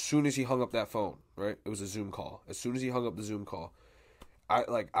you, as soon as he hung up that phone, right? It was a Zoom call. As soon as he hung up the Zoom call,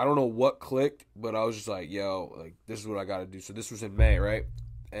 I don't know what clicked, but I was just like, yo, like, this is what I got to do. So this was in May, right?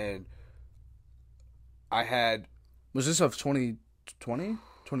 And was this of 2020,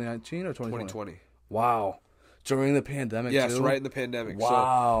 2019, or 2020? 2020. Wow. During the pandemic, Yes, too? right in the pandemic.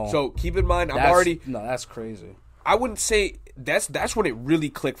 Wow. So keep in mind, that's crazy. I wouldn't say that's when it really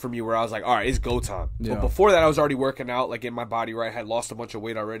clicked for me, where I was like, all right, it's go time. Yeah. But before that, I was already working out, like in my body, right? I had lost a bunch of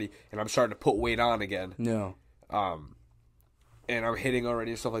weight already, and I'm starting to put weight on again. Yeah. And I'm hitting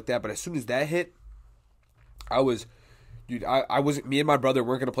already and stuff like that. But as soon as that hit, I was me and my brother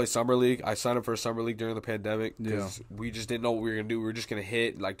weren't gonna play summer league. I signed up for a summer league during the pandemic because we just didn't know what we were gonna do. We were just gonna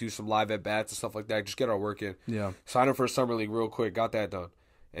hit, like do some live at bats and stuff like that, just get our work in. Yeah. Signed up for a summer league real quick, got that done,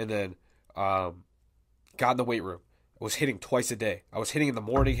 and then got in the weight room. I was hitting twice a day. I was hitting in the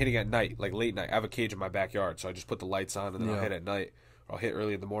morning, hitting at night, like late night. I have a cage in my backyard, so I just put the lights on and then I'll hit at night. Or I'll hit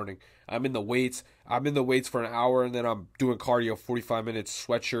early in the morning. I'm in the weights for an hour, and then I'm doing cardio 45 minutes,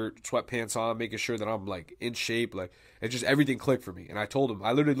 sweatshirt, sweatpants on, making sure that I'm like in shape. Like, it just everything clicked for me. And I told him,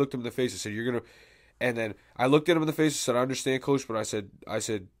 I literally looked him in the face and said, "You're gonna," and then I looked at him in the face and said, "I understand, coach," but I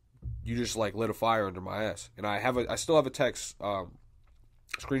said, "You just like lit a fire under my ass." And I still have a text,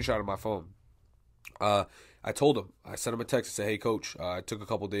 screenshot of my phone. I told him, I sent him a text and said, "Hey, coach, it took a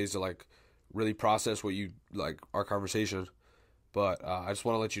couple days to like really process what you like our conversation, but I just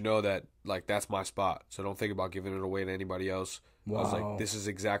want to let you know that like that's my spot. So don't think about giving it away to anybody else." Wow. I was like, "This is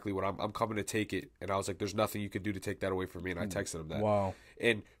exactly what I'm coming to take it." And I was like, "There's nothing you could do to take that away from me." And I texted him that. Wow.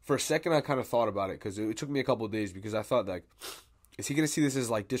 And for a second, I kind of thought about it because it took me a couple of days because I thought like, is he gonna see this as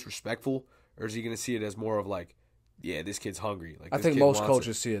like disrespectful, or is he gonna see it as more of like, yeah, this kid's hungry? Like, I think most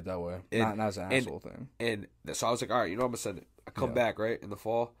coaches see it that way, not as an asshole thing. And so I was like, all right, you know, I'm gonna send it. I come back right in the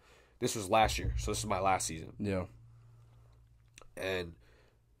fall. This was last year, so this is my last season. Yeah. And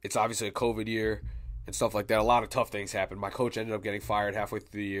it's obviously a COVID year and stuff like that. A lot of tough things happened. My coach ended up getting fired halfway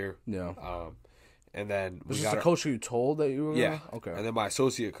through the year. Yeah. And then was this the coach who you told that you were? Yeah. Okay. And then my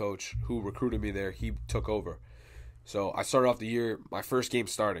associate coach, who recruited me there, he took over. So I started off the year. My first game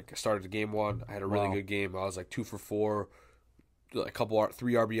started. I started game 1. I had a really good game. I was like 2 for 4, a couple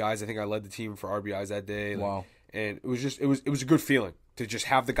 3 RBIs. I think I led the team for RBIs that day. Wow. And it was a good feeling to just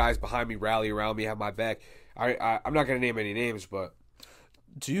have the guys behind me rally around me, have my back. I'm not gonna name any names, but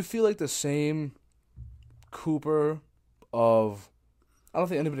do you feel like the same Cooper of? I don't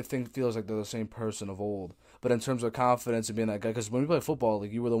think anybody feels like they're the same person of old. But in terms of confidence and being that guy, because when we play football,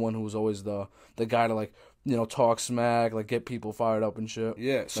 like you were the one who was always the guy to like talk smack, like get people fired up and shit.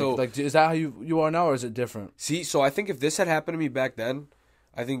 Yeah. So like is that how you are now, or is it different? See, so I think if this had happened to me back then,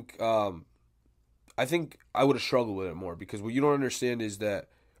 I think I would have struggled with it more, because what you don't understand is that,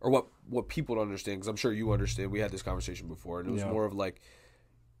 or what people don't understand, because I'm sure you understand. We had this conversation before, and it was more of like,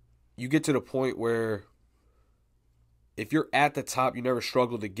 you get to the point where if you're at the top, you never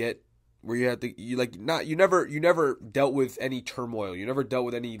struggle to get where you never dealt with any turmoil. You never dealt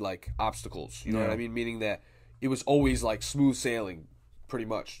with any like obstacles. You know what I mean? Meaning that it was always like smooth sailing, pretty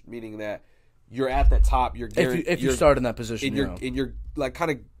much. Meaning that you're at the top. You're if you start in that position, and you're like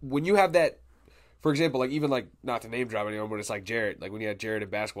kind of when you have that. For example, like even like not to name drop anyone, but it's like Jared. Like when you had Jared in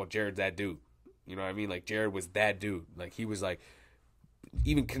basketball, Jared's that dude. You know what I mean? Like Jared was that dude. Like he was like.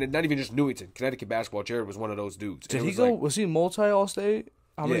 Even not even just Newington, Connecticut basketball. Jared was one of those dudes. Did he go? Was he multi All-State?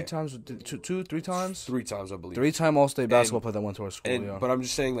 How many times? 2, 3 times? 3 times, I believe. 3-time All-State basketball player that went to our school. But I'm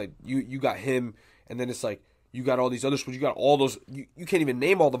just saying, like you got him, and then it's like you got all these other schools. You got all those. You can't even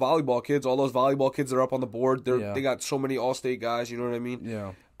name all the volleyball kids. All those volleyball kids that are up on the board. They got so many All-State guys. You know what I mean?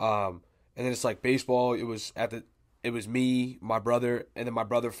 Yeah. And then it's like baseball. It was me, my brother, and then my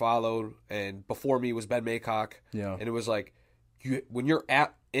brother followed, and before me was Ben Maycock. Yeah. And it was like when you're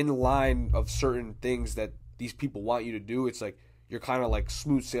in line of certain things that these people want you to do, it's like you're kind of like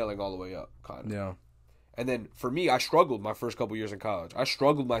smooth sailing all the way up, kind of. Yeah. And then for me, I struggled my first couple years in college. I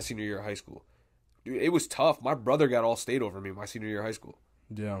struggled my senior year of high school. Dude, it was tough. My brother got All-State over me my senior year of high school.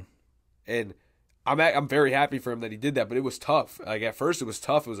 Yeah. And I'm very happy for him that he did that, but it was tough. Like at first it was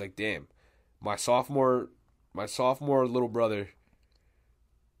tough. It was like, damn, my sophomore little brother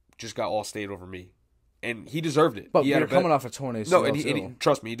just got All-State over me. And he deserved it. But you're coming off a torn ACL. No, and he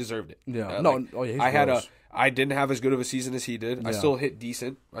trust me, he deserved it. Yeah. I didn't have as good of a season as he did. Yeah. I still hit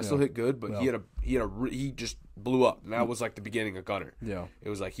decent. I still hit good, but he just blew up. And that was like the beginning of Gunner. Yeah. It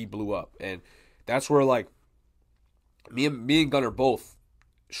was like he blew up. And that's where like me and Gunner both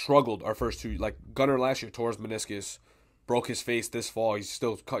struggled our first 2. Like Gunner last year tore his meniscus, broke his face this fall.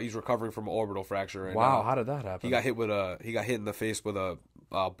 He's recovering from an orbital fracture right now. Wow, how did that happen? He got hit in the face with a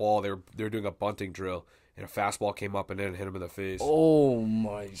ball. They were doing a bunting drill, and a fastball came up and then hit him in the face. Oh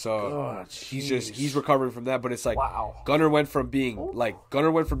my god! He's recovering from that. But it's like, wow. Gunner went from being one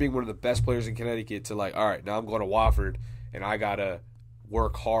of the best players in Connecticut to like, all right, now I'm going to Wofford and I gotta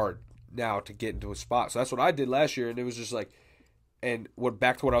work hard now to get into a spot. So that's what I did last year, and it was just like, And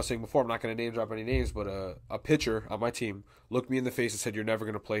back to what I was saying before, I'm not going to name drop any names, but a pitcher on my team looked me in the face and said, "You're never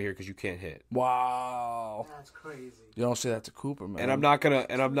going to play here because you can't hit." Wow. That's crazy. You don't say that to Cooper, man. And I'm not gonna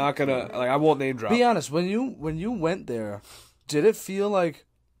like, I won't name drop. Be honest, when you went there, did it feel like,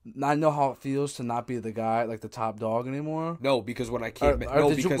 I know how it feels to not be the guy, like the top dog anymore? No, because when I came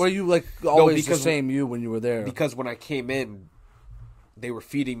were you like always the same you when you were there? Because when I came in, they were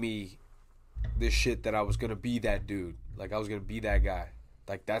feeding me this shit that I was gonna be that dude. Like I was gonna be that guy.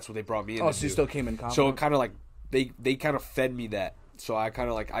 Like that's what they brought me in. Oh, so you still came in confident? So it kind of like they kind of fed me that. So I kind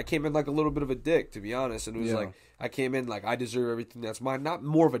of like I came in like a little bit of a dick, to be honest. And it was like I came in like I deserve everything that's mine. Not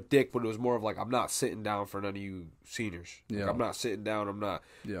more of a dick, but it was more of like I'm not sitting down for none of you seniors. Yeah. Like, I'm not sitting down. I'm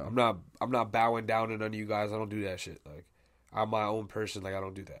not bowing down to none of you guys. I don't do that shit. Like I'm my own person. Like I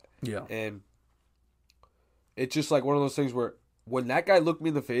don't do that. Yeah. And it's just like one of those things where when that guy looked me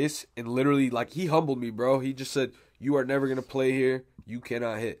in the face and literally like he humbled me, bro. He just said, "You are never gonna play here. You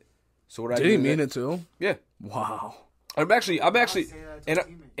cannot hit." So what I did he mean it too? Yeah. Wow. I'm actually, and I'm actually surprised.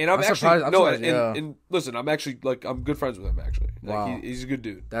 no, surprised, and listen, I'm actually like I'm good friends with him actually. Like, wow, he's a good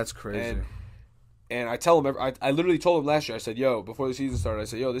dude. That's crazy. And I tell him, I literally told him last year. I said, "Yo," before the season started, I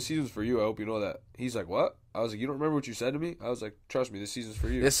said, "Yo, this season's for you. I hope you know that." He's like, "What?" I was like, "You don't remember what you said to me?" I was like, "Trust me, this season's for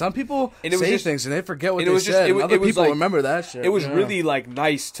you." Yeah, some people say things and they forget what they said. It was Other people like, remember that shit. It was really like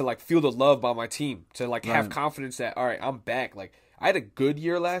nice to like feel the love by my team, to like have confidence that all right, I'm back. Like I had a good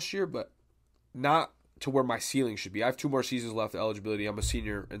year last year, but not to where my ceiling should be. I have 2 more seasons left of eligibility. I'm a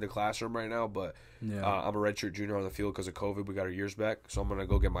senior in the classroom right now, but I'm a redshirt junior on the field because of COVID. We got our years back, so I'm gonna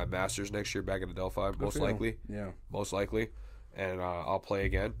go get my master's next year back in Adelphi, most likely. Yeah, most likely, and I'll play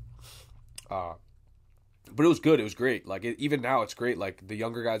again. But it was good. It was great. Like even now, it's great. Like the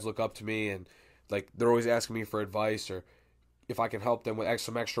younger guys look up to me, and like they're always asking me for advice or if I can help them with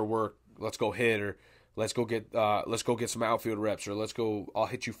some extra work. Let's go hit or let's go get some outfield reps or I'll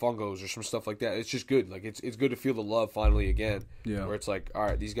hit you fungos or some stuff like that. It's just good. Like it's good to feel the love finally again. Yeah. Where it's like, all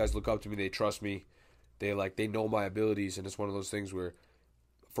right, these guys look up to me, they trust me, they know my abilities, and it's one of those things where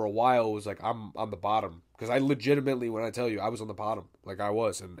for a while it was like I'm on the bottom because I legitimately, when I tell you, I was on the bottom, like I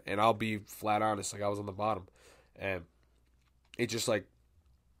was, and I'll be flat honest, like I was on the bottom, and it's just like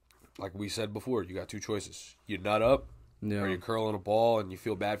we said before, you got 2 choices: you nut up, or you curl in a ball and you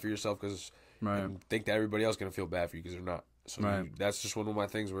feel bad for yourself because. Right. And think that everybody else is gonna feel bad for you because they're not. So that's just one of my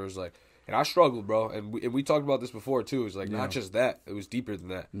things where it's like, and I struggled, bro. And we talked about this before too. It was like not just that; it was deeper than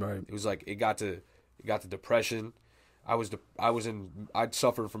that. Right. It was like it got to depression. I'd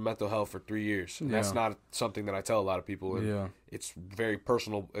suffered from mental health for 3 years. And that's not something that I tell a lot of people. And it's very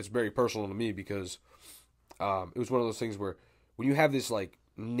personal. It's very personal to me because it was one of those things where when you have this like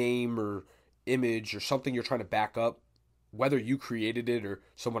name or image or something you're trying to back up, whether you created it or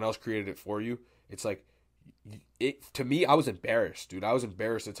someone else created it for you, it's like, to me, I was embarrassed, dude. I was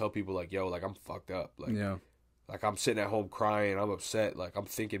embarrassed to tell people, like, yo, like, I'm fucked up. Like, like I'm sitting at home crying. I'm upset. Like, I'm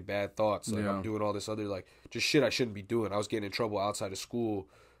thinking bad thoughts. Like, I'm doing all this other, like, just shit I shouldn't be doing. I was getting in trouble outside of school,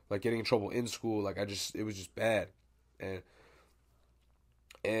 like, getting in trouble in school. Like, it was just bad. And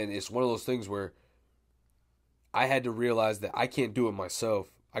it's one of those things where I had to realize that I can't do it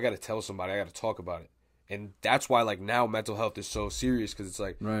myself. I got to tell somebody. I got to talk about it. And that's why, like, now mental health is so serious because it's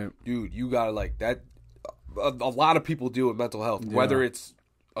like, dude, you got to, like, that. A lot of people deal with mental health, whether it's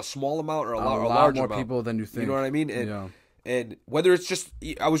a small amount or a large more amount. People than you think. You know what I mean? And whether it's just,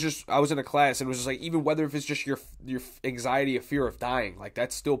 I was in a class and it was just like, even whether if it's just your anxiety or fear of dying, like,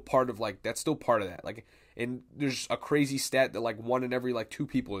 that's still part of that. Like, and there's a crazy stat that, like, 1 in every, like, 2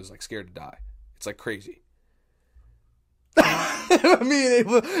 people is, like, scared to die. It's, like, crazy.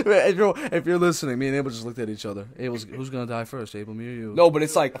 If you're listening, me and Abel just looked at each other. Abel's, who's gonna die first, Abel, me or you? No, but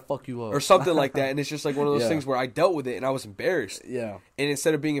it's like, I'll fuck you up or something like that, and it's just like one of those things where I dealt with it and I was embarrassed. Yeah. And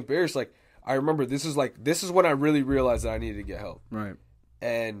instead of being embarrassed, like, I remember this is when I really realized that I needed to get help. Right.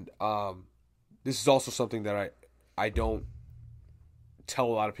 And this is also something that I don't tell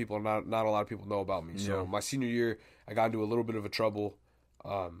a lot of people, and not a lot of people know about me. So my senior year, I got into a little bit of a trouble,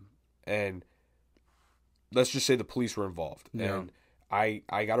 and let's just say the police were involved. Yeah. And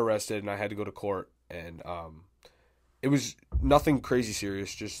I got arrested and I had to go to court, and it was nothing crazy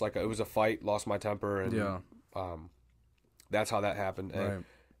serious, just like it was a fight, lost my temper, and that's how that happened. And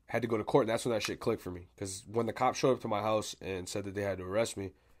had to go to court, and that's when that shit clicked for me. Because when the cops showed up to my house and said that they had to arrest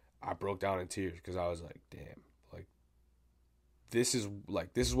me, I broke down in tears because I was like, damn, like this is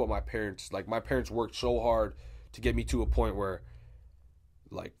what my parents worked so hard to get me to a point where,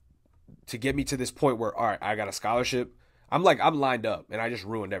 like, to get me to this point where, all right, I got a scholarship. I'm lined up, and I just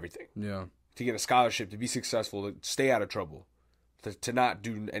ruined everything. Yeah. To get a scholarship, to be successful, to stay out of trouble, to not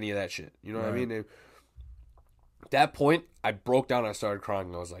do any of that shit. You know what I mean? that point, I broke down and I started crying.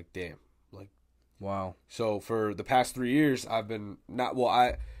 And I was like, damn. Like, wow. So for the past 3 years, I've been not, well,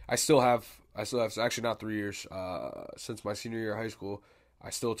 I still have, actually not 3 years, since my senior year of high school. I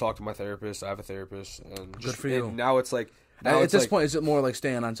still talk to my therapist. I have a therapist. And Good for you. And now it's like, At this point, is it more like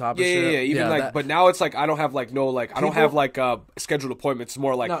staying on top of shit? Yeah. Even like, but now it's like I don't have like I don't have like scheduled appointments. It's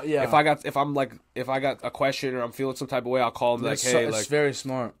more like if I got a question or I'm feeling some type of way, I'll call them like, hey, it's very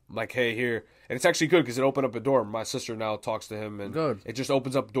smart. Like, hey, here, and it's actually good because it opened up a door. My sister now talks to him, and it just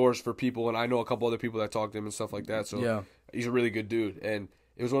opens up doors for people. And I know a couple other people that talk to him and stuff like that. So he's a really good dude, and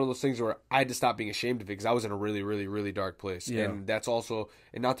it was one of those things where I had to stop being ashamed of it because I was in a really, really, really dark place. Yeah. And that's also,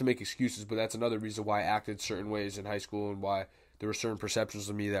 and not to make excuses, but that's another reason why I acted certain ways in high school and why there were certain perceptions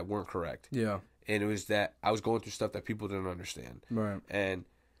of me that weren't correct. Yeah. And it was that I was going through stuff that people didn't understand. Right. And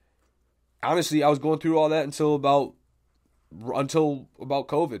honestly, I was going through all that until about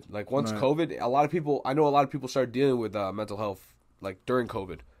COVID. Like once COVID, I know a lot of people started dealing with mental health like during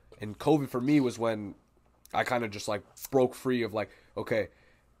COVID. And COVID for me was when I kind of just like broke free of like, okay,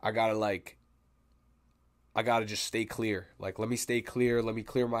 I gotta just stay clear. Like, let me stay clear. Let me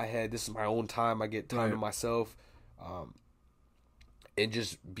clear my head. This is my own time. I get time to myself. And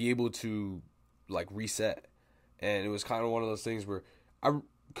just be able to like reset. And it was kind of one of those things where I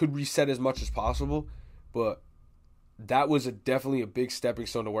could reset as much as possible, but that was definitely a big stepping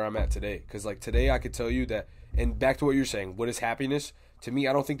stone to where I'm at today. Because like today I could tell you that, and back to what you're saying, what is happiness? To me,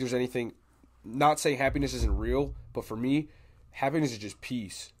 I don't think there's anything, not saying happiness isn't real, but for me, happiness is just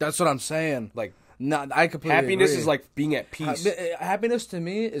peace. That's what I'm saying. Like, I completely happiness agree. is like being at peace. Happiness to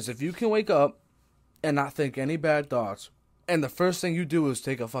me is if you can wake up and not think any bad thoughts, and the first thing you do is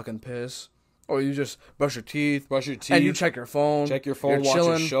take a fucking piss, or you just brush your teeth, and you check your phone, watch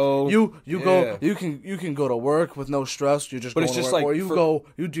chilling. your show. You go, you can go to work with no stress. You're just going to work, like, or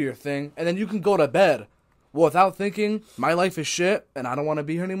you do your thing, and then you can go to bed without thinking my life is shit and I don't want to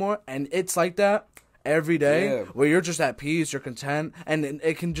be here anymore. And it's like that every day, where you're just at peace, you're content, and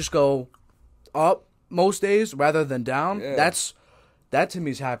it can just go up most days rather than down. That to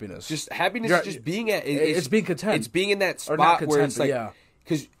me is happiness. Just happiness is just being at it's being content. It's being in that spot where it's like,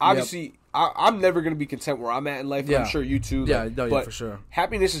 because obviously I'm never gonna be content where I'm at in life. And I'm sure you too. But for sure.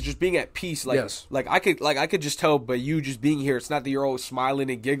 Happiness is just being at peace. Like I could just tell by you just being here. It's not that you're always smiling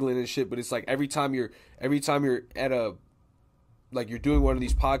and giggling and shit, but it's like every time you're at a, like you're doing one of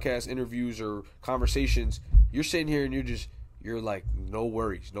these podcast interviews or conversations, you're sitting here and you're like, no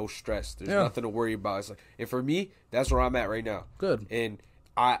worries, no stress. There's nothing to worry about. It's like, and for me, that's where I'm at right now. Good. And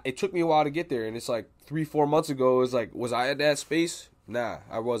it took me a while to get there. And it's like 3-4 months ago, it was like, was I at that space? Nah,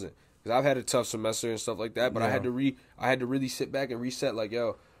 I wasn't. Because I've had a tough semester and stuff like that. But I had to really sit back and reset. Like,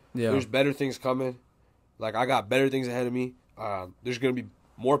 there's better things coming. Like, I got better things ahead of me. There's gonna be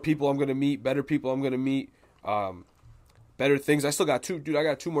more people I'm gonna meet, better people I'm gonna meet. Better things. I still got I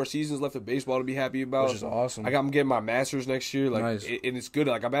got 2 more seasons left of baseball to be happy about. Which is awesome. I'm getting my master's next year. Like, nice. And it's good.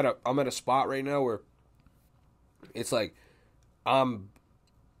 Like, I'm at a spot right now where it's like I'm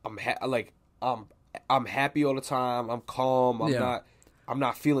happy all the time. I'm calm. I'm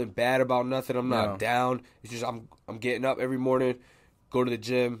not feeling bad about nothing. I'm not down. It's just I'm getting up every morning, go to the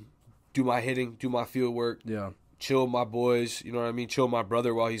gym, do my hitting, do my field work. Yeah. Chill with my boys, you know what I mean? Chill with my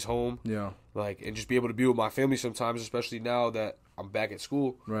brother while he's home. Yeah. Like, and just be able to be with my family sometimes, especially now that I'm back at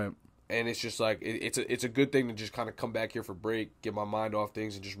school. Right. And it's just like, it's a good thing to just kind of come back here for break, get my mind off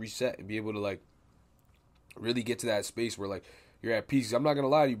things, and just reset and be able to, like, really get to that space where, like, you're at peace. I'm not going to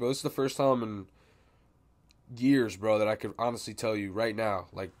lie to you, bro. This is the first time in years, bro, that I could honestly tell you right now,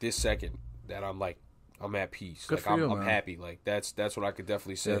 like, this second, that I'm at peace. Good like, for you, I'm happy. Like, that's what I could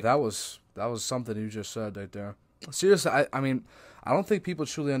definitely say. Yeah, that was something you just said right there. Seriously, I mean, I don't think people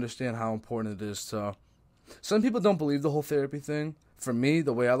truly understand how important it is to. Some people don't believe the whole therapy thing. For me,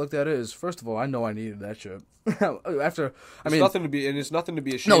 the way I looked at it is, first of all, I know I needed that shit. It's nothing to be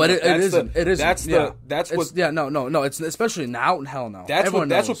ashamed. No, it isn't. It's especially now. Hell no. That's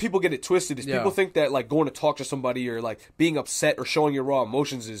what people get it twisted. Is people think that like going to talk to somebody or like being upset or showing your raw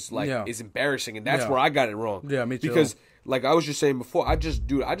emotions is like is embarrassing, and that's where I got it wrong. Yeah, me too. Because like I was just saying before, I just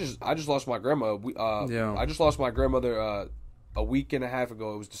lost my grandma. I just lost my grandmother a week and a half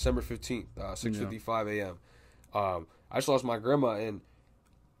ago. It was December 15th, 6:55 a.m. I just lost my grandma, and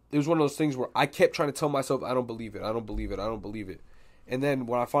it was one of those things where I kept trying to tell myself, I don't believe it, I don't believe it, I don't believe it. And then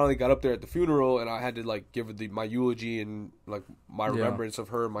when I finally got up there at the funeral and I had to like give her my eulogy and like my remembrance of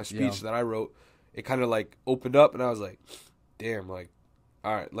her, my speech that I wrote, it kind of like opened up, and I was like, damn, like,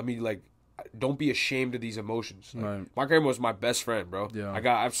 all right, let me like, don't be ashamed of these emotions. Like, my grandma was my best friend, bro. Yeah.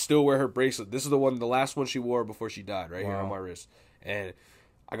 I still wear her bracelet. This is the last one she wore before she died, right here on my wrist. And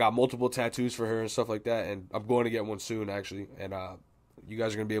I got multiple tattoos for her and stuff like that, and I'm going to get one soon actually. And you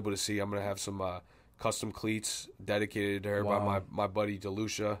guys are gonna be able to see. I'm gonna have some custom cleats dedicated to her by my buddy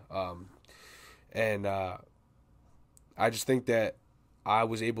Delucia. And I just think that I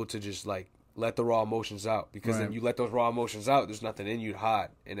was able to just like let the raw emotions out, because then you let those raw emotions out, there's nothing in you to hide,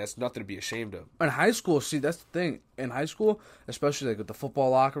 and that's nothing to be ashamed of. In high school, see, that's the thing. In high school, especially like with the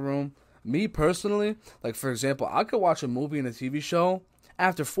football locker room, me personally, like for example, I could watch a movie and a TV show.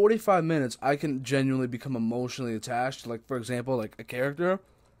 After 45 minutes, I can genuinely become emotionally attached to, like, for example, like a character,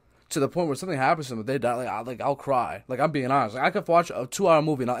 to the point where something happens to them, they die, I'll cry. Like, I'm being honest. Like, I could watch a 2-hour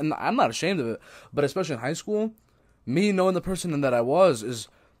movie, and I'm not ashamed of it. But especially in high school, me knowing the person that I was is,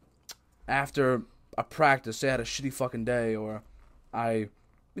 after a practice, say I had a shitty fucking day, or I,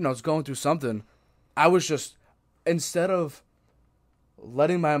 was going through something, I was just, instead of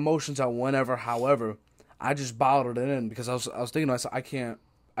letting my emotions out whenever, however, I just bottled it in, because I was thinking to myself,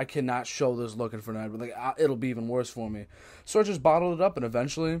 I cannot show this looking for that. Like, it'll be even worse for me. So I just bottled it up, and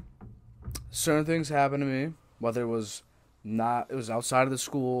eventually, certain things happened to me. Whether it was outside of the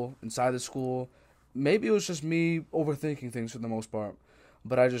school, inside the school, maybe it was just me overthinking things for the most part.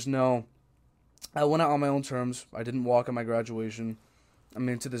 But I just know I went out on my own terms. I didn't walk at my graduation. I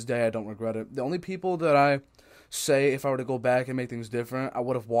mean, to this day, I don't regret it. The only people that I say, if I were to go back and make things different, I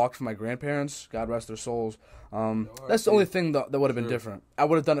would have walked for my grandparents. God rest their souls. That's the only thing that would have been different. I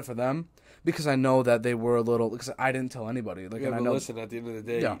would have done it for them, because I know that they were a little. Because I didn't tell anybody. Like, and I know. Listen, at the end of the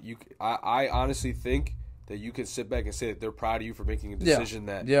day, I honestly think that you can sit back and say that they're proud of you for making a decision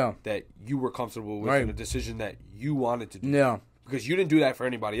that you were comfortable with, and a decision that you wanted to do. Yeah. Because you didn't do that for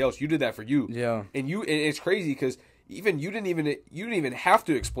anybody else. You did that for you. Yeah. And it's crazy because even you didn't even have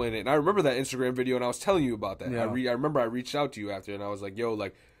to explain it. And I remember that Instagram video, and I was telling you about that. Yeah. I remember I reached out to you after, and I was like, yo,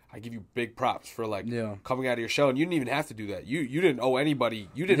 like, I give you big props for like coming out of your shell, and you didn't even have to do that. You didn't owe anybody.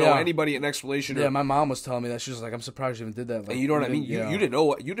 You didn't owe anybody an explanation. Yeah, my mom was telling me that. She was like, "I'm surprised you even did that." Like, and you know what I mean? You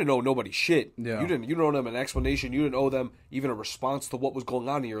didn't owe nobody shit. Yeah. You didn't owe them an explanation. You didn't owe them even a response to what was going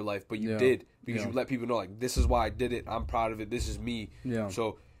on in your life, but you did, because you let people know, like, this is why I did it. I'm proud of it. This is me. Yeah.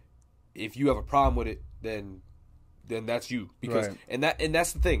 So if you have a problem with it, then that's you. Because and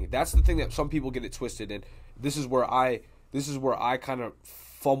that's the thing. That's the thing that some people get it twisted, and this is where I kind of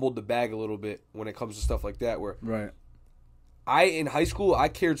fumbled the bag a little bit when it comes to stuff like that, where in high school I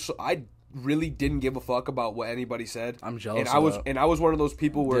really didn't give a fuck about what anybody said. I'm jealous. And I was one of those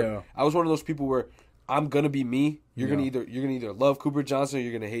people where I'm gonna be me. You're gonna either love Cooper Johnson or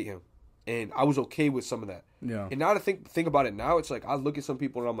you're gonna hate him. And I was okay with some of that. Yeah. And now to think about it now, it's like I look at some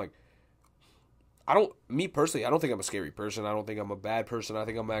people and I'm like, me personally, I don't think I'm a scary person. I don't think I'm a bad person. I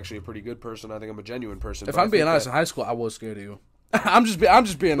think I'm actually a pretty good person. I think I'm a genuine person. If I'm being honest, in high school I was scared of you. I'm just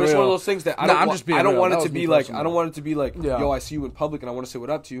being real. It's one of those things that I don't want it to be like, yo, I see you in public and I want to say what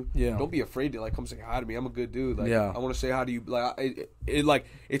up to you. Yeah. Don't be afraid to like come say hi to me. I'm a good dude. Like, I want to say hi to you. Like,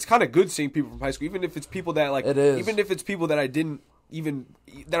 it's kind of good seeing people from high school, even if it's people that like, even if it's people that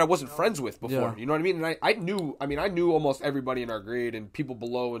I wasn't friends with before. Yeah. You know what I mean? And I knew almost everybody in our grade and people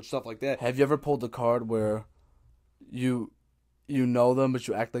below and stuff like that. Have you ever pulled the card where you know them but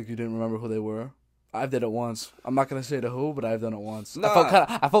you act like you didn't remember who they were? I did it once. I'm not gonna say to who, but I've done it once.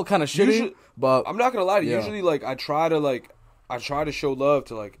 Nah, I felt kind of shitty, but I'm not gonna lie to you. Usually, like, I try to show love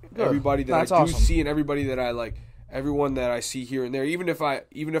to like everybody that I do see, and everybody that I like, everyone that I see here and there. Even if I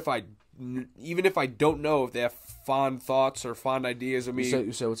don't know if they have fond thoughts or fond ideas of me,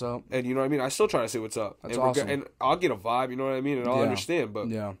 you say what's up, and you know what I mean. I still try to say what's up. That's awesome. And I'll get a vibe. You know what I mean, and I'll understand. But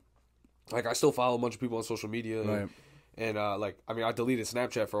like, I still follow a bunch of people on social media. Right. And I deleted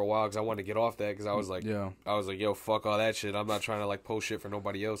Snapchat for a while because I wanted to get off that, because I was like, yo, fuck all that shit. I'm not trying to like post shit for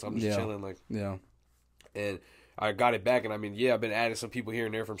nobody else. I'm just chilling, like, And I got it back, and I've been adding some people here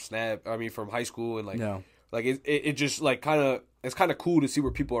and there from from high school, and like it just like it's kind of cool to see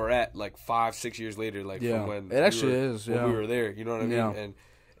where people are at like 5-6 years later, like from when it actually is when we were there. You know what I mean? And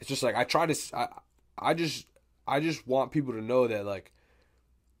it's just like I just want people to know that like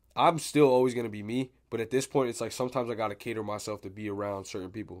I'm still always gonna be me. But at this point, it's like sometimes I gotta cater myself to be around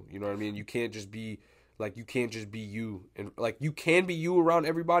certain people. You know what I mean? You can't just be you, and like you can be you around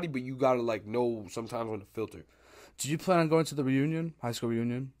everybody, but you gotta like know sometimes when to filter. Do you plan on going to the reunion, high school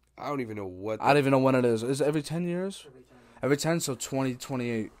reunion? I don't even know what. I don't even know when it is. Is it every 10 years? Every 10, so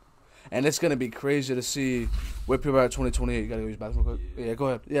 2028, and it's gonna be crazy to see where people are at 2028. You gotta go use the bathroom real quick. Yeah, go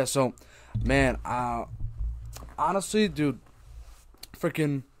ahead. Yeah, so, man, honestly, dude,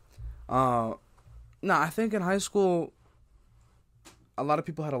 freaking, No, I think in high school, a lot of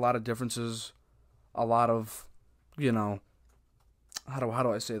people had a lot of differences, a lot of, how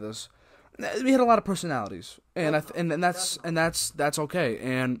do I say this? we had a lot of personalities, and that's okay.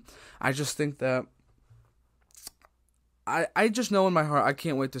 And I just think that I just know in my heart I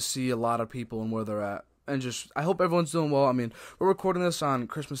can't wait to see a lot of people and where they're at, and just I hope everyone's doing well. I mean, we're recording this on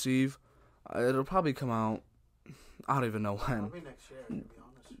Christmas Eve. It'll probably come out. I don't even know when. Probably next year, to be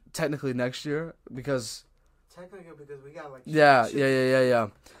honest. Technically next year because. Technically, because we got like. Yeah.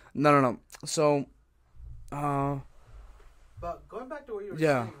 No. So. But going back to what you were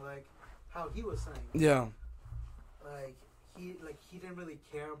saying, like how he was saying. Yeah. He didn't really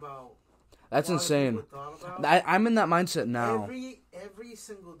care about. That's insane. I'm in that mindset now. Every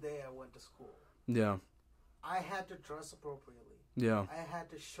single day I went to school. Yeah. I had to dress appropriately. Yeah. I had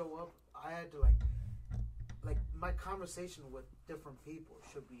to show up. I had to like my conversation with different people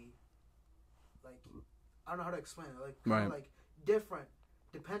should be like, I don't know how to explain it. Like kind of like different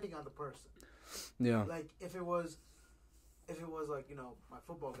depending on the person. Yeah. Like if it was like, you know, my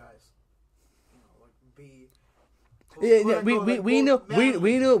football guys, you know, like be. We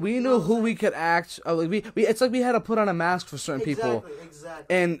knew who we could act. It's like we had to put on a mask for certain people. Exactly.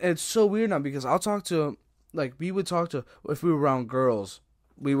 And it's so weird now because I'll talk to, like, we would talk to, if we were around girls,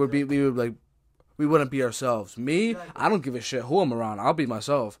 we wouldn't be ourselves. Me, I don't give a shit who I'm around. I'll be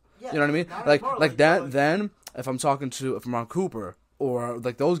myself. Yeah, you know what I mean? Like that. Then if I'm around Cooper or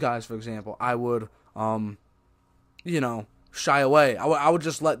like those guys, for example, I would shy away. I would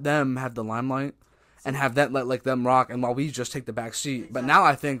just let them have the limelight. And have that let them rock, and while we just take the back seat. Exactly. But now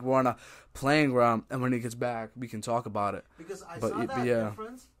I think we're on a playing ground, and when he gets back, we can talk about it. Because I saw that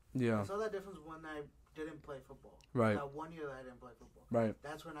difference. Yeah. I saw that difference when I didn't play football. Right. That 1 year that I didn't play football. Right.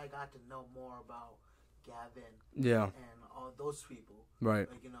 That's when I got to know more about Gavin. Yeah. And all those people. Right.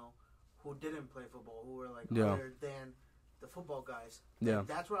 Like, you know, who didn't play football, who were like other than the football guys. Yeah.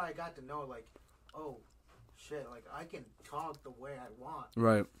 That's where I got to know, like, oh. Shit, like I can talk the way I want,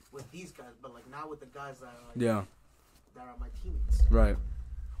 right? With these guys, but like not with the guys that are that are my teammates, right?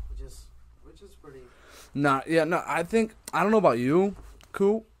 Which is pretty. No, I don't know about you,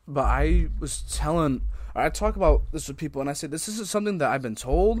 Cool, but I talk about this with people, and I say this isn't something that I've been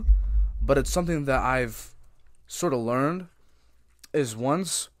told, but it's something that I've sort of learned. Is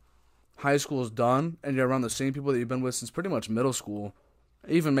once high school is done, and you're around the same people that you've been with since pretty much middle school.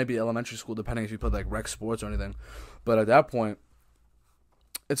 Even maybe elementary school, depending if you put like rec sports or anything. But at that point,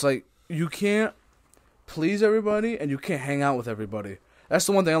 it's like you can't please everybody and you can't hang out with everybody. That's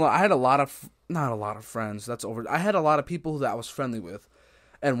the one thing. I had not a lot of friends. That's over. I had a lot of people that I was friendly with.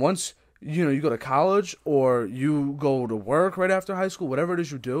 And once, you go to college or you go to work right after high school, whatever it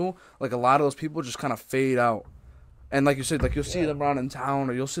is you do, like a lot of those people just kind of fade out. And like you said, like you'll see them around in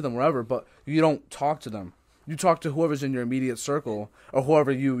town or you'll see them wherever, but you don't talk to them. You talk to whoever's in your immediate circle or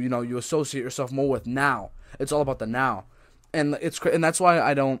whoever you associate yourself more with now. It's all about the now. And and that's why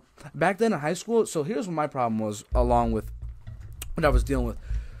I don't back then in high school. So here's what my problem was along with what I was dealing with.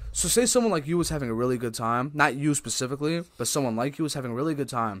 So say someone like you was having a really good time, not you specifically, but someone like you was having a really good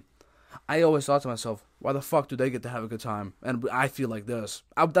time. I always thought to myself, why the fuck do they get to have a good time? And I feel like this.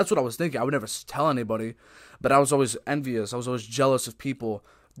 That's what I was thinking. I would never tell anybody, but I was always envious. I was always jealous of people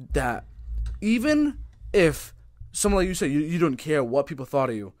that even if someone like you said, you don't care what people thought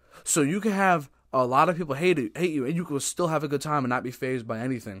of you. So you can have a lot of people hate you, and you can still have a good time and not be fazed by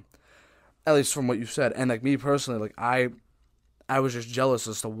anything. At least from what you said. And like me personally, like I was just jealous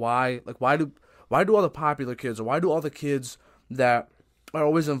as to why do all the popular kids or why do all the kids that are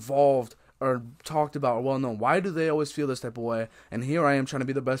always involved or talked about or well known, why do they always feel this type of way? And here I am trying to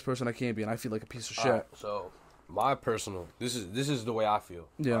be the best person I can be, and I feel like a piece of shit. So my personal, this is the way I feel,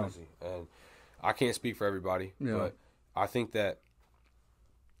 honestly. And I can't speak for everybody, but I think that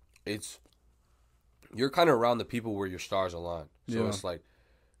you're kind of around the people where your stars align. So it's like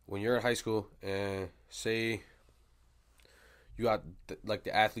when you're in high school and say you got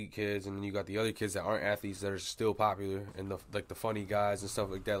the athlete kids and then you got the other kids that aren't athletes that are still popular and the funny guys and stuff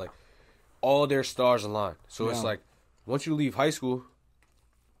like that, like all their stars align. So it's like once you leave high school,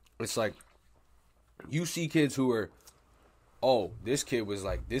 it's like you see kids who are, oh, this kid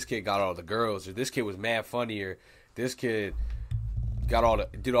got all the girls, or this kid was mad funny, or this kid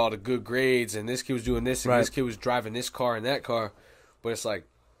did all the good grades, and this kid was doing this, and this kid was driving this car and that car. But it's like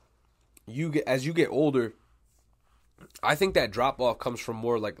as you get older, I think that drop off comes from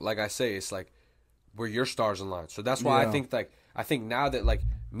more like I say, it's like where your stars align. So that's why I think now that like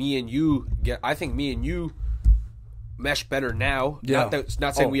me and you mesh better now. Yeah.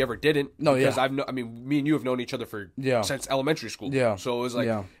 Not saying we ever didn't. No, because me and you have known each other since elementary school. Yeah. So it was like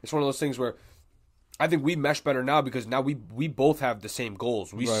it's one of those things where I think we mesh better now because now we both have the same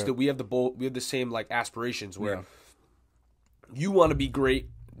goals. We have the same like aspirations where you want to be great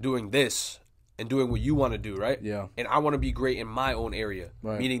doing this and doing what you want to do, right? Yeah. And I want to be great in my own area.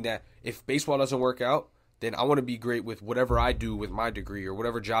 Right. Meaning that if baseball doesn't work out, then I want to be great with whatever I do with my degree or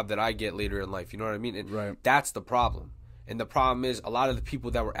whatever job that I get later in life. You know what I mean? And Right. that's the problem. And the problem is a lot of the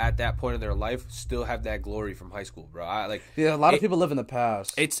people that were at that point in their life still have that glory from high school, bro. A lot of people live in the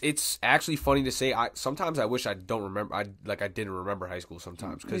past. It's actually funny to say. Sometimes I wish I don't remember. I didn't remember high school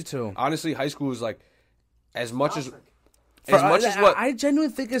sometimes. Me too. Honestly, high school is like as much as what I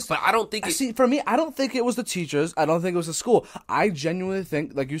genuinely think it's. But I don't think. See, for me, I don't think it was the teachers. I don't think it was the school. I genuinely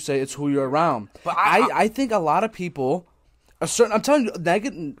think, like you say, it's who you're around. But I think a lot of people. I'm telling you,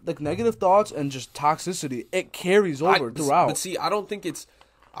 negative thoughts and just toxicity, it carries over throughout. But see, I don't think it's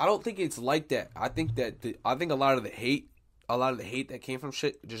like that. I think a lot of the hate that came from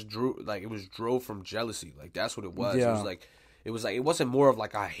shit just drove from jealousy. Like that's what it was. Yeah. It wasn't more of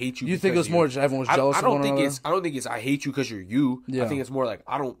like I hate you. You think it was more just everyone was jealous? I don't think it's I hate you because you're you. Yeah. I think it's more like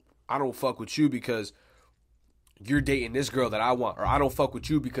I don't fuck with you because you're dating this girl that I want, or I don't fuck with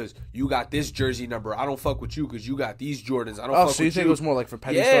you because you got this jersey number. I don't fuck with you because you got these Jordans. I don't fuck with you. So you think it was more like for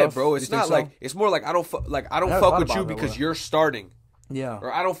petty stuff? Yeah, bro. It's not like it's more like I don't fuck with you because you're starting. Yeah.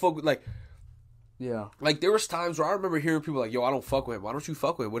 Or I don't fuck with Yeah. Like there was times where I remember hearing people like, "Yo, I don't fuck with him. Why don't you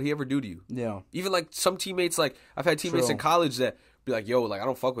fuck with him? What did he ever do to you?" Yeah. Even like some teammates, like I've had teammates in college that be like, "Yo, like I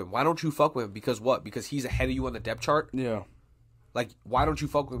don't fuck with him. Why don't you fuck with him? Because what? Because he's ahead of you on the depth chart." Yeah. Like, why don't you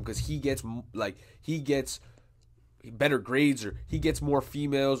fuck with him? Because he gets better grades, or he gets more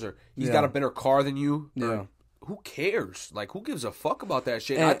females, or he's got a better car than you. Yeah. Who cares? Like, who gives a fuck about that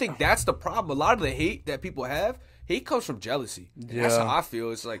shit? And I think that's the problem. A lot of the hate that people have, hate comes from jealousy. And that's how I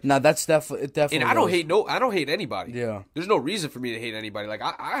feel. It's like, that's definitely. And I don't hate anybody. Yeah. There's no reason for me to hate anybody. Like,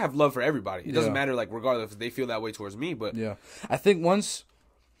 I have love for everybody. It doesn't matter, like, regardless if they feel that way towards me. But yeah, I think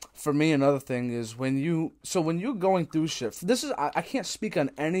for me, another thing is when you're going through shit. I can't speak on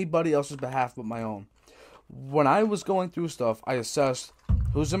anybody else's behalf but my own. When I was going through stuff, I assessed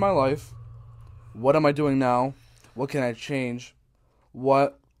who's in my life, what am I doing now, what can I change,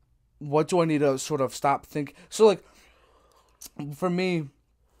 what do I need to sort of stop thinking. So like, for me,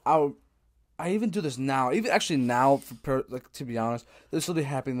 I even do this now. Even actually now, to be honest, this will be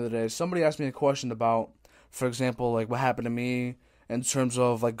happening the other day. Somebody asked me a question about, for example, like what happened to me in terms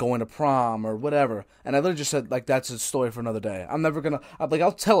of like going to prom or whatever, and I literally just said like that's a story for another day. I'm never gonna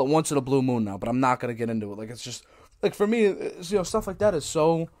I'll tell it once in a blue moon now, but I'm not gonna get into it. Like it's just like for me, stuff like that is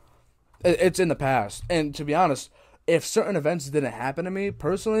so it's in the past. And to be honest, if certain events didn't happen to me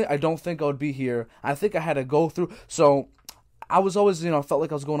personally, I don't think I would be here. I think I had to go through. So I was always felt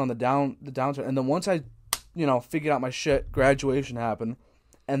like I was going on the downturn, and then once I figured out my shit, graduation happened,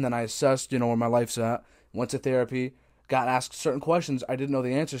 and then I assessed where my life's at, went to therapy. Got asked certain questions I didn't know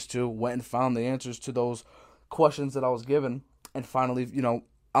the answers to, went and found the answers to those questions that I was given, and finally,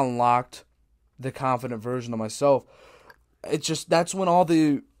 unlocked the confident version of myself. It's just, that's when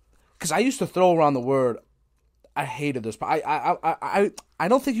because I used to throw around the word, I hated this, but I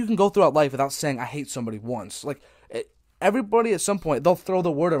don't think you can go throughout life without saying I hate somebody once. Like, everybody at some point, they'll throw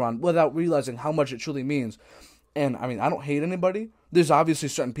the word around without realizing how much it truly means. And, I mean, I don't hate anybody. There's obviously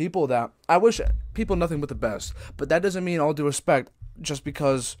certain people that I wish people nothing but the best. But that doesn't mean all due respect just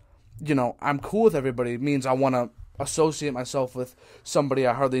because, I'm cool with everybody means I want to associate myself with somebody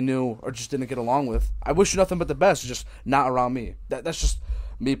I hardly knew or just didn't get along with. I wish you nothing but the best, just not around me. That's just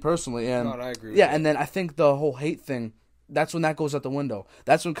me personally. And I agree with yeah, that. and then I think the whole hate thing, that's when that goes out the window.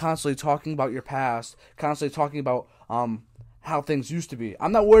 That's when constantly talking about your past, constantly talking about how things used to be.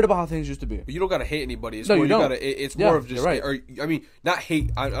 I'm not worried about how things used to be. But you don't gotta hate anybody. It's no, more, you don't. It's more of just, right. or I mean, not hate.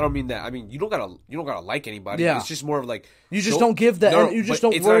 I don't mean that. I mean, you don't gotta like anybody. Yeah. It's just more of like you just don't give that. No, you just but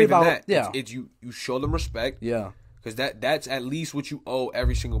don't it's worry not even about. That. Yeah, it's you show them respect. Yeah, because that's at least what you owe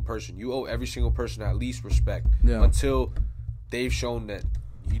every single person. You owe every single person at least respect. Yeah. Until they've shown that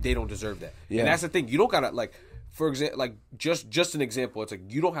they don't deserve that. Yeah. And that's the thing. You don't gotta like. For example, like just an example, it's like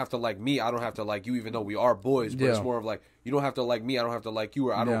you don't have to like me, I don't have to like you, even though we are boys. But it's more of like you don't have to like me, I don't have to like you,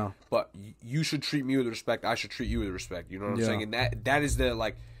 or I don't. Yeah. But you should treat me with respect. I should treat you with respect. You know what I'm saying? And that is the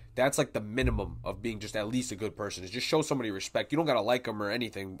like that's like the minimum of being just at least a good person. Is just show somebody respect. You don't gotta like them or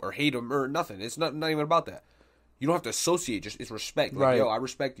anything or hate them or nothing. It's not even about that. You don't have to associate. Just it's respect. Like, right. Yo, I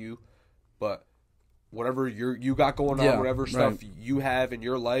respect you, but whatever you got going on, whatever stuff you have in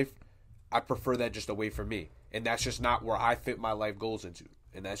your life, I prefer that just away from me. And that's just not where I fit my life goals into.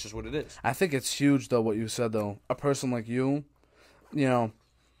 And that's just what it is. I think it's huge, though, what you said, though. A person like you,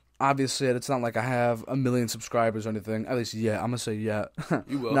 obviously it's not like I have 1 million subscribers or anything. At least yet. I'm going to say yet.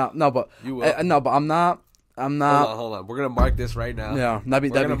 You will. No, but you will. No, but I'm not. Hold on. We're going to mark this right now. Yeah. We're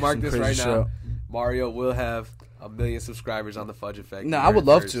going to mark this right shit. now. Mario will have 1 million subscribers on the Fudge Effect. No, I would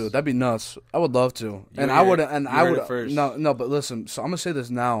love to. That'd be nuts. I would love to. I would. No. But listen. So I'm gonna say this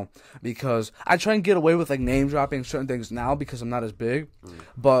now because I try and get away with like name dropping certain things now because I'm not as big.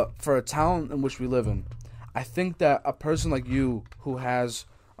 But for a town in which we live in, I think that a person like you who has,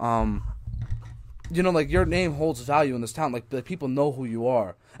 like your name holds value in this town. Like the people know who you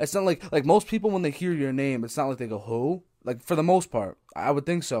are. It's not like most people when they hear your name, it's not like they go who. Like for the most part, I would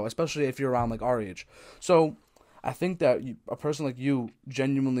think so, especially if you're around like our age. So I think that a person like you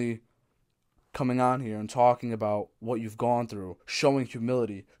genuinely coming on here and talking about what you've gone through, showing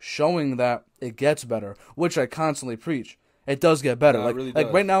humility, showing that it gets better, which I constantly preach. It does get better. No, like it really like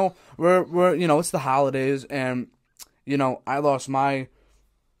does. right now we're it's the holidays and I lost my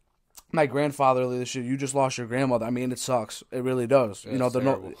grandfather earlier this year. You just lost your grandmother. I mean, it sucks. It really does. Yeah,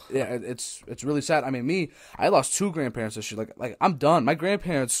 It's really sad. I mean, I lost 2 grandparents this year. Like I'm done. My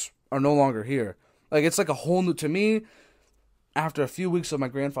grandparents are no longer here. Like it's like a whole new to me. After a few weeks of my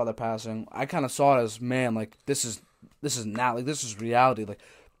grandfather passing, I kind of saw it as man. Like this is not like this is reality. Like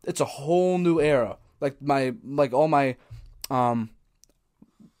it's a whole new era. Like all my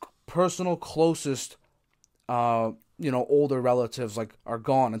personal closest older relatives like are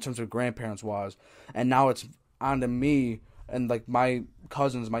gone in terms of grandparents wise, and now it's on to me and like my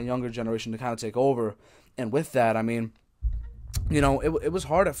cousins, my younger generation to kind of take over. And with that, I mean, it was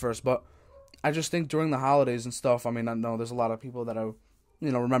hard at first, but I just think during the holidays and stuff, I mean, I know there's a lot of people that are,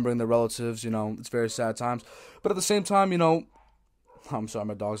 remembering their relatives, it's very sad times, but at the same time, I'm sorry,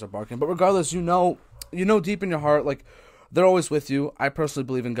 my dogs are barking, but regardless, deep in your heart, like, they're always with you. I personally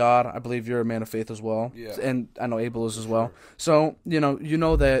believe in God. I believe you're a man of faith as well. Yeah. And I know Abel is as well. So, you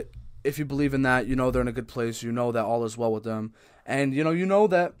know that if you believe in that, they're in a good place. You know that all is well with them. And, you know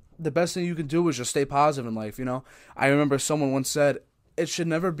that the best thing you can do is just stay positive in life, I remember someone once said, it should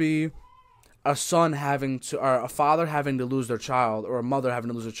never be a son or a father having to lose their child or a mother having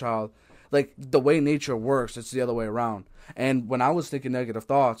to lose a child. Like, the way nature works, it's the other way around. And when I was thinking negative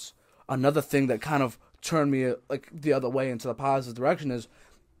thoughts, another thing that kind of turned me like the other way into the positive direction is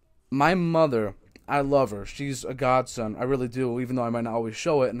my mother. I love her. She's a godsend. I really do, even though I might not always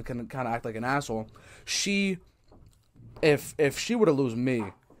show it and can kind of act like an asshole. If she were to lose me,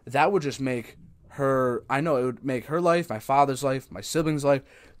 that would just make her, I know it would make her life, my father's life, my siblings' life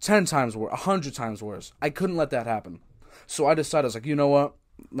 10 times worse, 100 times worse. I couldn't let that happen. So I decided, I was like, you know what?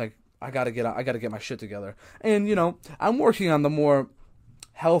 Like, I gotta get my shit together. And, I'm working on the more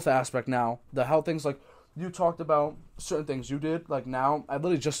health aspect now. The health things, like, you talked about certain things you did. Like now, I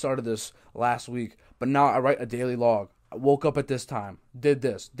literally just started this last week, but now I write a daily log. I woke up at this time, did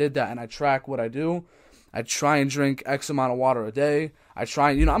this, did that, and I track what I do. I try and drink X amount of water a day. I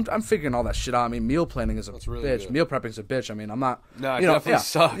try and, I'm figuring all that shit out. I mean, meal planning is a really bitch. good. Meal prepping is a bitch. I mean, I'm not. No, it definitely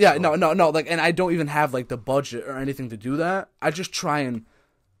sucks. Yeah, no. Like, and I don't even have like the budget or anything to do that. I just try and.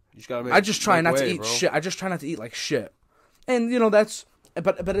 I just try not to eat shit. I just try not to eat like shit, and that's.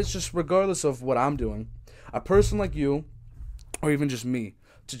 But it's just regardless of what I'm doing. A person like you, or even just me,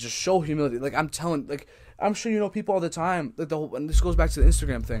 to just show humility. Like I'm sure people all the time. Like and this goes back to the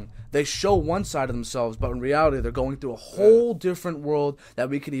Instagram thing. They show one side of themselves, but in reality, they're going through a whole different world that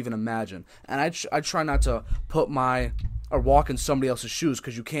we could even imagine. And I try not to put or walk in somebody else's shoes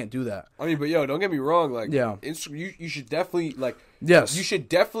because you can't do that. I mean, but don't get me wrong. Like, yeah, you should definitely yes, you should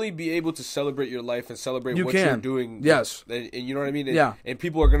definitely be able to celebrate your life and celebrate what you're doing. Yes, and you know what I mean. And, yeah, and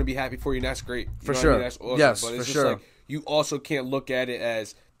people are going to be happy for you, and that's great. For sure. That's awesome. Yes, but it's for just sure. like you also can't look at it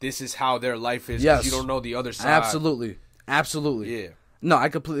as this is how their life is. Yes, you don't know the other side. Absolutely. Yeah. No, I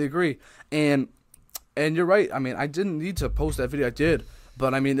completely agree. And you're right. I mean, I didn't need to post that video. I did,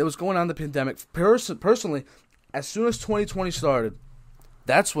 but I mean, it was going on the pandemic. Personally, as soon as 2020 started,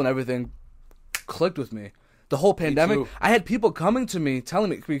 that's when everything clicked with me. The whole pandemic, I had people coming to me, telling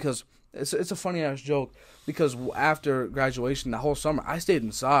me, because it's a funny-ass joke, because after graduation, that whole summer, I stayed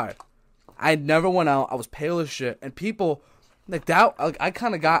inside. I never went out. I was pale as shit. And people, like that, like I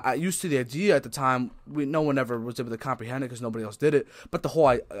kind of got used to the idea at the time. No one ever was able to comprehend it because nobody else did it. But the whole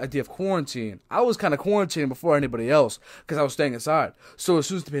idea of quarantine, I was kind of quarantining before anybody else because I was staying inside. So as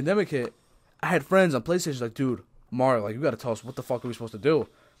soon as the pandemic hit, I had friends on PlayStation like, dude, Mario, like, you got to tell us what the fuck are we supposed to do?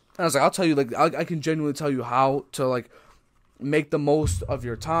 And I was like, I'll tell you, like, I can genuinely tell you how to, like, make the most of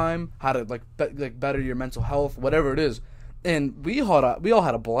your time, how to, like, better your mental health, whatever it is. And we all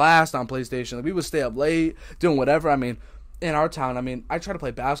had a blast on PlayStation. Like, we would stay up late, doing whatever. I mean, in our town, I tried to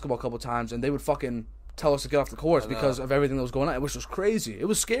play basketball a couple times, and they would fucking tell us to get off the course because of everything that was going on, which was crazy. It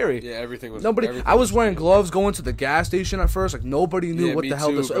was scary. Yeah, everything was. I was wearing gloves going to the gas station at first. Like, nobody knew what the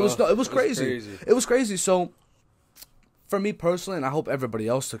hell this was. It was crazy. It was crazy. So, for me personally, and I hope everybody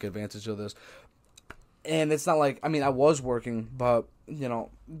else took advantage of this, And it's not like, I mean, I was working, but, you know,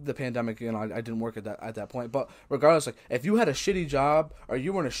 the pandemic, you know, I didn't work at that point. But regardless, like, if you had a shitty job or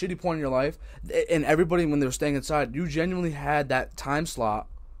you were in a shitty point in your life, and everybody, when they were staying inside, you genuinely had that time slot,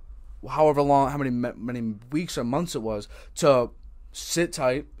 however long, how many weeks or months it was, to sit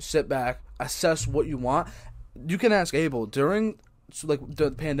tight, sit back, assess what you want. You can ask Abel during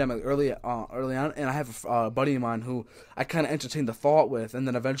the pandemic early on, and I have a buddy of mine who I kind of entertained the thought with, and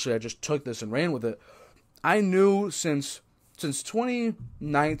then eventually I just took this and ran with it. I knew since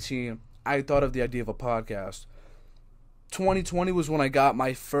 2019 I thought of the idea of a podcast. 2020 was when I got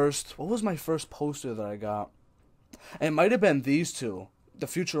my first. What was my first poster that I got? And it might have been these two, the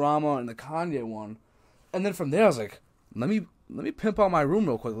Futurama and the Kanye one. And then from there I was like, let me pimp out my room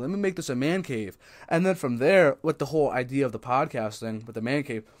real quick. Let me make this a man cave. And then from there, with the whole idea of the podcast thing, with the man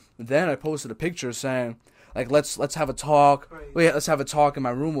cave, then I posted a picture saying, like, let's have a talk. Right. Wait, let's have a talk in my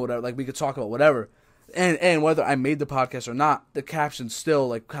room or whatever. Like, we could talk about whatever. And whether I made the podcast or not, the caption still,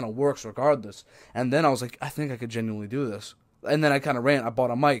 like, kind of works regardless. And then I was like, I think I could genuinely do this. And then I kind of ran. I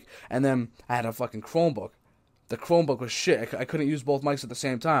bought a mic. And then I had a fucking Chromebook. The Chromebook was shit. I couldn't use both mics at the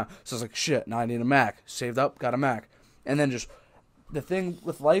same time. So I was like, shit, now I need a Mac. Saved up, got a Mac. And then just, the thing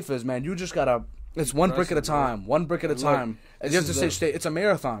with life is, man, you just gotta, it's one brick at a time. One brick at a time. And you have to stay, it's a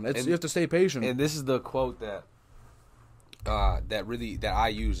marathon. You have to stay patient. And this is the quote that I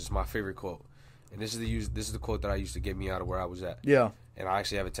use. It's my favorite quote. And this is the quote that I used to get me out of where I was at. Yeah. And I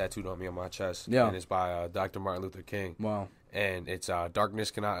actually have it tattooed on me on my chest. Yeah. And it's by Dr. Martin Luther King. Wow. And it's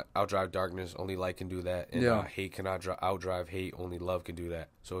darkness cannot outdrive darkness, only light can do that. And hate cannot outdrive hate, only love can do that.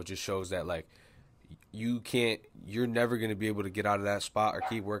 So it just shows that, like, you're never going to be able to get out of that spot or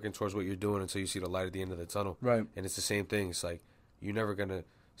keep working towards what you're doing until you see the light at the end of the tunnel. Right. And it's the same thing. It's like, you're never going to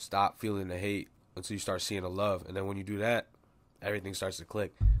stop feeling the hate until you start seeing the love. And then when you do that, everything starts to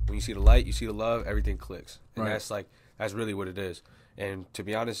click. When you see the light, you see the love, everything clicks. And that's really what it is. And to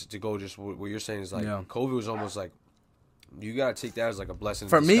be honest, to go just what you're saying is like, COVID was almost like, you got to take that as like a blessing in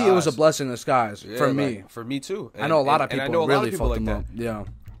disguise. For me, it was a blessing in disguise. Yeah, for me. For me too. And, I know a lot of people really fucked them up. Yeah.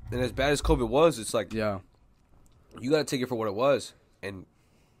 And as bad as COVID was, it's like, you got to take it for what it was and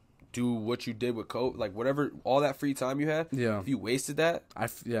do what you did with COVID. Like, whatever, all that free time you had, if you wasted that,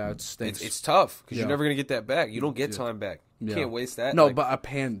 it stinks. It's tough because you're never going to get that back. You don't get time back. You can't waste that. No, but a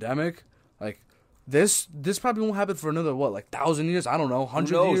pandemic, like, this probably won't happen for another, 1,000 years? I don't know, 100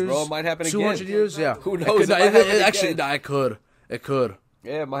 years? Who knows, bro? It might happen 200 again. years? Yeah. Who knows? It could. It could.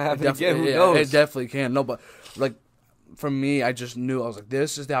 Yeah, it might happen again. Who knows? It definitely can. No, but, like, for me, I just knew. I was like,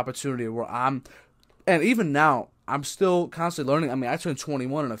 this is the opportunity where and even now, I'm still constantly learning. I mean, I turned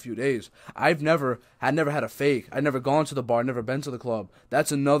 21 in a few days. I never had a fake. I'd never gone to the bar, never been to the club.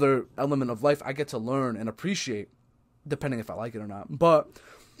 That's another element of life I get to learn and appreciate, depending if I like it or not. But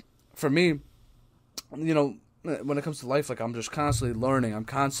for me, you know, when it comes to life, like, I'm just constantly learning. I'm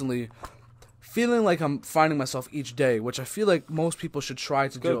constantly feeling like I'm finding myself each day, which I feel like most people should try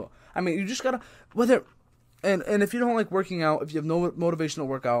to do. I mean, you just gotta, and if you don't like working out, if you have no motivation to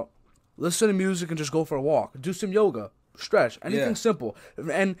work out, listen to music and just go for a walk. Do some yoga, stretch, anything simple.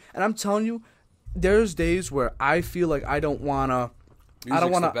 And I'm telling you, there's days where I feel like I don't wanna.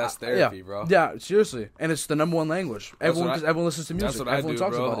 Music's the best therapy, bro. Yeah, seriously, and it's the #1 language. Everyone listens to music. That's what Everyone I do,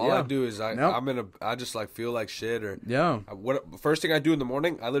 talks bro. about it. All I do is I just like feel like shit or first thing I do in the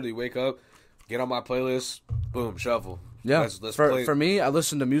morning, I literally wake up, get on my playlist, boom, shuffle. Yeah, let's play. For me, I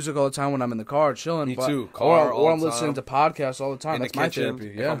listen to music all the time when I'm in the car chilling. Me too. Or I'm listening to podcasts all the time. That's my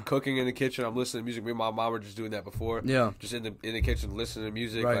therapy. If I'm cooking in the kitchen, I'm listening to music. Me and my mom were just doing that before. Yeah, just in the kitchen listening to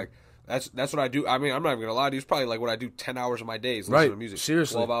music. Right. Like that's what I do. I mean, I'm not even gonna lie to you. It's probably like what I do 10 hours of my day is listen to music.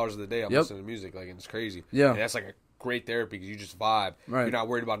 Seriously, 12 hours of the day I'm listening to music. Like, and it's crazy. Yeah, and that's like a great therapy because you just vibe. Right. You're not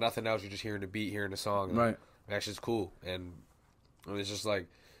worried about nothing else. You're just hearing the beat, hearing the song. Right. That's just cool. And it's just like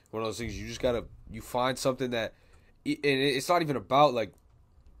one of those things. You just gotta find something that. And it's not even about, like,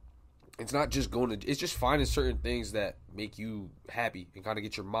 it's not just it's just finding certain things that make you happy and kind of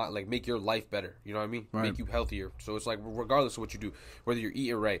get your mind, like, make your life better. You know what I mean? Right. Make you healthier. So it's like, regardless of what you do, whether you're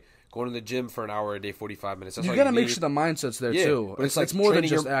eating right, going to the gym for an hour a day, 45 minutes. That's you got to make sure the mindset's there, too. But it's like more than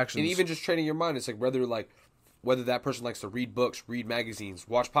just actions. And even just training your mind, it's like whether that person likes to read books, read magazines,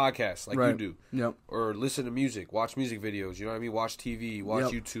 watch podcasts like you do, or listen to music, watch music videos, you know what I mean? Watch TV,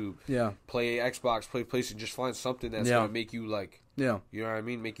 watch YouTube, play Xbox, play PlayStation, just find something that's going to make you, like, you know what I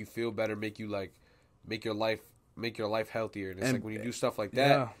mean? Make you feel better, make you, like, make your life healthier. And it's like when you do stuff like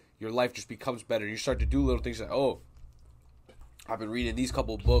that, your life just becomes better. You start to do little things like, oh, I've been reading these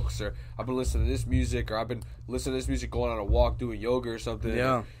couple books, or I've been listening to this music, or I've been listening to this music going on a walk, doing yoga or something.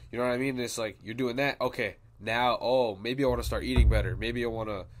 Yeah. You know what I mean? And it's like, you're doing that, okay. Now, maybe I want to start eating better. Maybe I want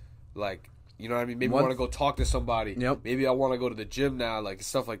to, like, You know what I mean? Maybe I want to go talk to somebody. Yep. Maybe I want to go to the gym now, like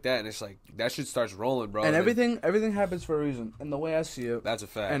stuff like that. And it's like that shit starts rolling, bro. And everything happens for a reason. And the way I see it, that's a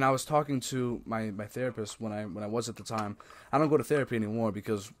fact. And I was talking to my therapist when I was at the time. I don't go to therapy anymore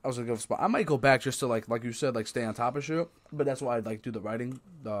because I was in a good spot. I might go back just to like you said, like stay on top of shit. But that's why I like do the writing,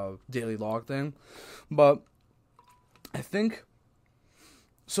 daily log thing. But I think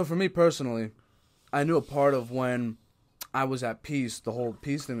so. For me personally, I knew a part of when I was at peace, the whole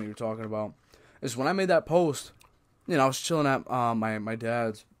peace thing that you're talking about, is when I made that post. You know, I was chilling at my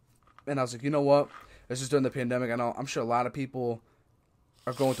dad's, and I was like, you know what? This is during the pandemic. I know I'm sure a lot of people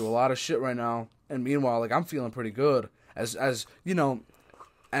are going through a lot of shit right now, and meanwhile, like I'm feeling pretty good. As you know,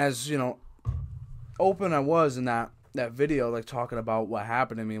 open I was in that video, like talking about what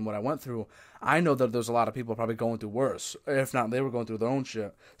happened to me and what I went through. I know that there's a lot of people probably going through worse, if not they were going through their own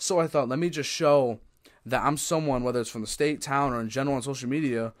shit. So I thought, let me just show that I'm someone, whether it's from the state, town, or in general on social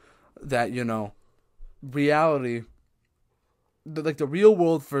media, that, you know, reality, like the real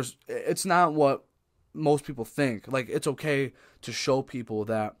world, it's not what most people think. Like, it's okay to show people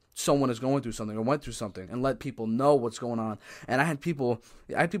that someone is going through something or went through something and let people know what's going on. And I had people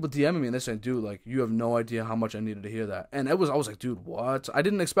DMing me and they said, dude, like, you have no idea how much I needed to hear that. And I was like, dude, what? I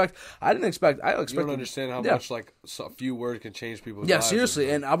expected. You don't understand how much, like, a few words can change people's lives. Yeah,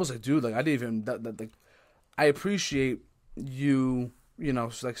 seriously. And I was like, dude, like, I didn't even, like, I appreciate you, you know,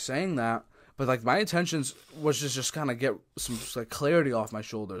 like saying that, but like my intentions was just kind of get some like clarity off my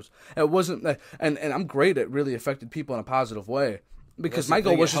shoulders. It wasn't like, and I'm great at really affected people in a positive way because my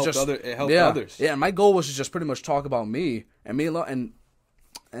goal was just it helped others. Yeah, my goal was to just pretty much talk about me and me alone,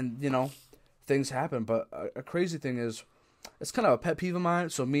 and you know, things happen. But a crazy thing is, it's kind of a pet peeve of mine.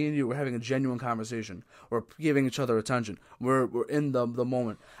 So me and you, we're having a genuine conversation. We're giving each other attention. We're in the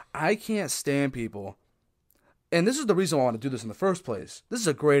moment. I can't stand people. And this is the reason why I want to do this in the first place. This is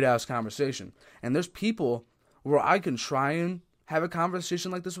a great-ass conversation. And there's people where I can try and have a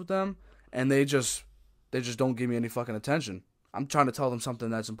conversation like this with them, and they just don't give me any fucking attention. I'm trying to tell them something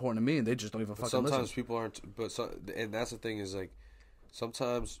that's important to me, and they just don't even fucking listen. Sometimes people aren't, and that's the thing is, like,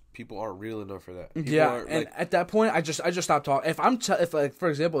 sometimes people aren't real enough for that. People yeah, and like, at that point, I just stop talking. If like, for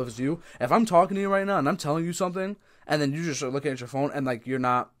example, if it's you, if I'm talking to you right now, and I'm telling you something, and then you just start looking at your phone, and, like, you're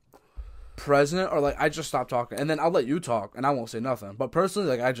not present, or like I just stop talking, and then I'll let you talk and I won't say nothing. But personally,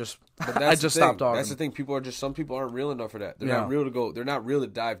 like I just stop talking. That's the thing. Some people aren't real enough for that. They're not real to go. They're not real to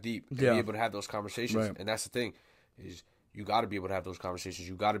dive deep and be able to have those conversations. Right. And that's the thing, is you got to be able to have those conversations.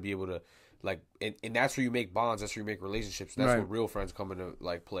 You got to be able to, like, and that's where you make bonds. That's where you make relationships. That's where real friends come into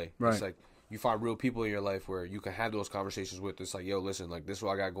like play. Right. It's like you find real people in your life where you can have those conversations with. It's like, yo, listen, like this is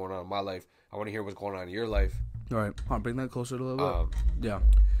what I got going on in my life. I want to hear what's going on in your life. All right, bring that closer to a little bit. Yeah.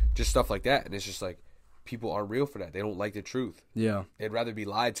 Just stuff like that, and it's just like people aren't real for that. They don't like the truth. Yeah, they'd rather be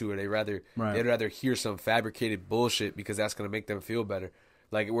lied to, or they'd rather hear some fabricated bullshit because that's gonna make them feel better.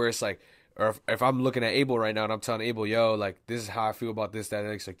 Like where it's like, or if I'm looking at Abel right now and I'm telling Abel, yo, like this is how I feel about this, that,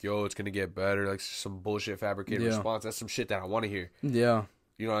 and it's like, yo, it's gonna get better. Like some bullshit fabricated response. That's some shit that I want to hear. Yeah,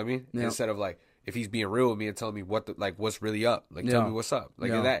 you know what I mean? Yeah. Instead of like if he's being real with me and telling me what's really up, like tell me what's up,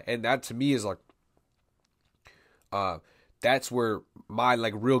 like that to me is like, that's where my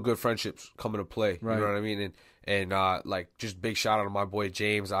like real good friendships come into play. Right. You know what I mean? And like just big shout out to my boy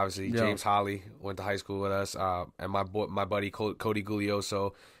James, obviously. James Holly went to high school with us. And my buddy Cody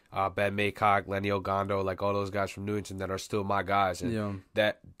Guglioso, Ben Maycock, Lenny Ogando, like all those guys from Newington that are still my guys. And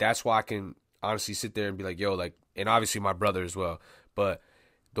that's why I can honestly sit there and be like, yo, like, and obviously my brother as well. But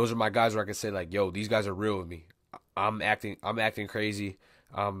those are my guys where I can say like, yo, these guys are real with me. I'm acting crazy,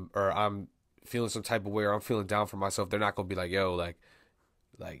 or I'm feeling some type of way, or I'm feeling down for myself. They're not gonna be like, yo, like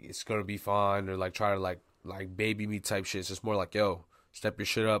it's gonna be fine, or like try to like baby me type shit. It's just more like, yo, step your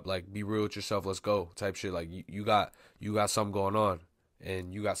shit up, like be real with yourself, let's go type shit. Like you got something going on,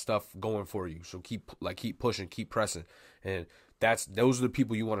 and you got stuff going for you. So keep pushing, keep pressing, and those are the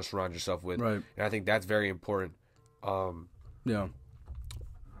people you want to surround yourself with. Right. And I think that's very important.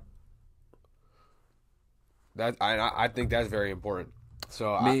 That I think that's very important.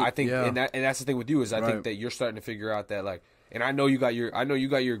 So I think, and that's the thing with you is I think that you're starting to figure out that like, and I know you got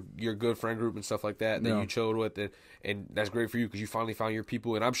your good friend group and stuff like that you chilled with, and that's great for you because you finally found your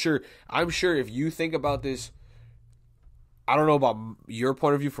people. And I'm sure if you think about this, I don't know about your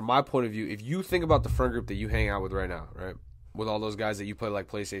point of view. From my point of view, if you think about the friend group that you hang out with right now, right, with all those guys that you play like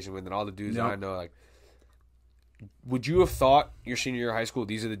PlayStation with and all the dudes that I know, like, would you have thought your senior year of high school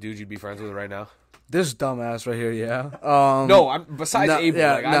these are the dudes you'd be friends with right now? This dumbass right here, yeah. No, I'm besides Abel.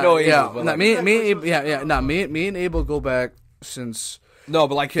 I know Abel. Yeah, me and Abel go back since No,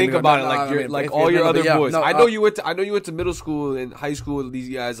 but like think about it, like you're like all your other boys. I know you went to middle school and high school. These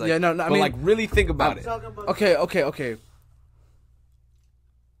guys, like, I mean, like really think about it. Okay.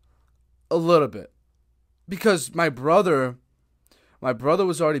 A little bit, because my brother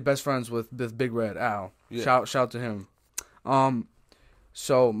was already best friends with Big Red Al. Yeah. Shout to him.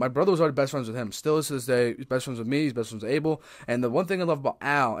 So my brother was already best friends with him. Still is to this day. He's best friends with me. He's best friends with Abel. And the one thing I love about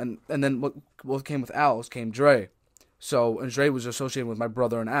Al, and then what came with Al came Dre. So, and Dre was associated with my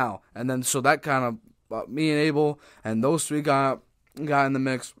brother and Al. And then, so that kind of, me and Abel, and those three got in the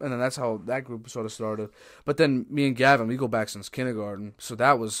mix, and then that's how that group sort of started. But then me and Gavin, we go back since kindergarten. So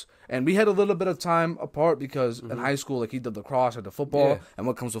that was, and we had a little bit of time apart because in high school, like, he did lacrosse, I did football, and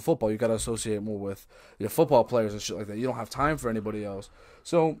when it comes to football, you got to associate more with your football players and shit like that. You don't have time for anybody else.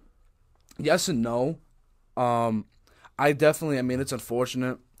 So, yes and no. I definitely, I mean, it's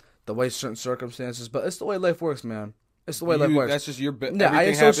unfortunate the way certain circumstances, but it's the way life works, man. It's the way life works. That's just your bit. Yeah,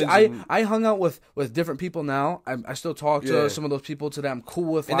 I hung out with different people now. I still talk to some of those people today. I'm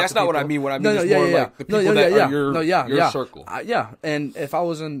cool with. And that's not what I mean. What I mean is more like the people that are your circle. Yeah, and if I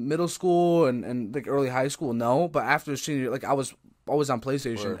was in middle school and like early high school, no. But after senior, like I was always on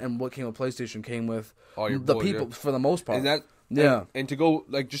PlayStation, and what came with PlayStation came with the people for the most part. And that, and to go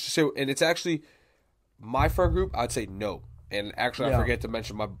like just to say, and it's actually my friend group. I'd say no. And actually, I forget to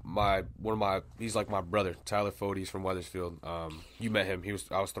mention he's like my brother, Tyler Fode. He's from Wethersfield. You met him.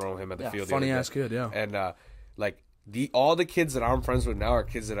 I was throwing him at the field. Funny ass kid, yeah. And like all the kids that I'm friends with now are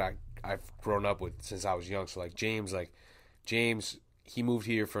kids that I've grown up with since I was young. So like James, he moved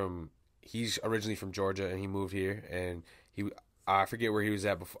here he's originally from Georgia, and he moved here, and I forget where he was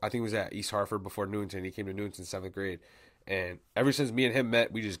at before. I think he was at East Hartford before Newington. He came to Newington 7th grade, and ever since me and him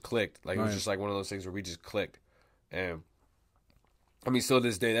met, we just clicked. Like it was just like one of those things where we just clicked, and. I mean, still to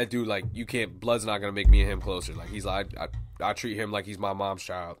this day, that dude, like, blood's not going to make me and him closer. Like, he's like, I treat him like he's my mom's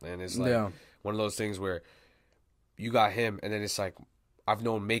child. And it's like one of those things where you got him, and then it's like, I've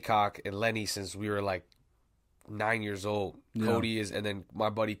known Maycock and Lenny since we were like 9 years old. Yeah. Cody is, and then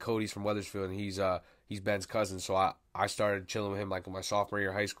my buddy Cody's from Wethersfield, and he's Ben's cousin. So I started chilling with him like in my sophomore year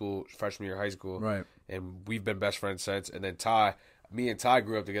of high school, freshman year of high school. Right. And we've been best friends since. And then me and Ty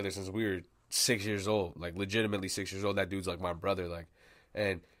grew up together since we were 6 years old, like legitimately 6 years old. That dude's like my brother, like,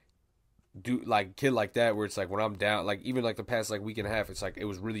 and do like kid like that where it's like when I'm down, like even like the past like week and a half, it's like it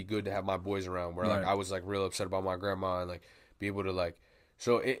was really good to have my boys around. Where like I was like real upset about my grandma and like be able to like,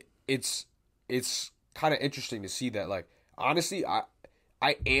 so it's kind of interesting to see that. Like honestly, I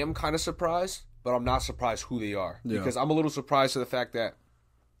am kind of surprised, but I'm not surprised who they are because I'm a little surprised to the fact that,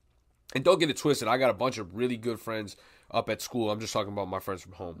 and don't get it twisted, I got a bunch of really good friends up at school. I'm just talking about my friends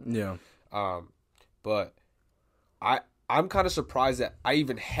from home. Yeah. But I'm kind of surprised that I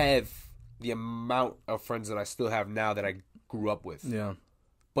even have the amount of friends that I still have now that I grew up with. Yeah.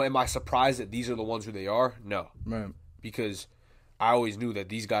 But am I surprised that these are the ones who they are? No. Right. Because I always knew that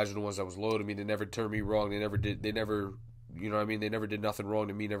these guys are the ones that was loyal to me. They never turned me wrong. They never, you know what I mean? They never did nothing wrong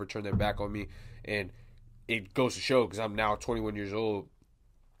to me, never turned their back on me. And it goes to show because I'm now 21 years old.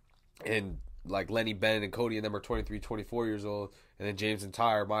 And like Lenny, Ben, and Cody and them are 23, 24 years old. And then James and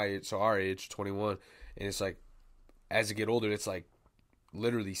Ty are my age, so our age, 21. And it's like, as you get older, it's like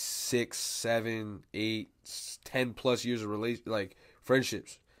literally 6, 7, 8, 10 plus years of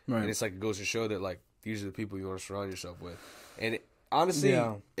friendships. Right. And it's like, it goes to show that like, these are the people you want to surround yourself with. And honestly,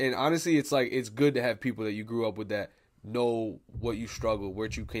 it's like, it's good to have people that you grew up with that know what you struggle, where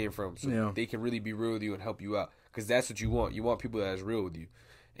you came from. So they can really be real with you and help you out. Because that's what you want. You want people that is real with you.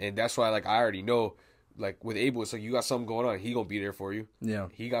 And that's why, like, I already know, like, with Abel, it's like, you got something going on, he gonna be there for you. Yeah.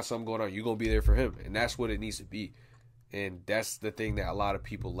 He got something going on, you gonna be there for him. And that's what it needs to be. And that's the thing that a lot of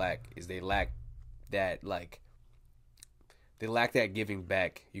people lack, is they lack that, like, they lack that giving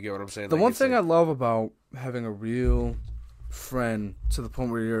back. You get what I'm saying? The one thing I love about having a real friend to the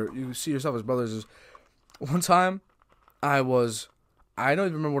point where you see yourself as brothers is, one time, I don't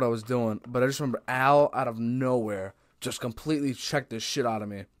even remember what I was doing, but I just remember Al, out of nowhere, just completely checked the shit out of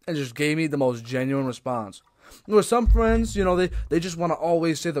me and just gave me the most genuine response. There were some friends, you know, they just want to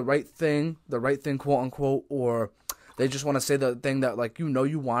always say the right thing, quote unquote, or they just want to say the thing that, like, you know,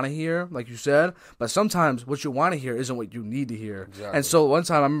 you want to hear, like you said, but sometimes what you want to hear isn't what you need to hear. Exactly. And so one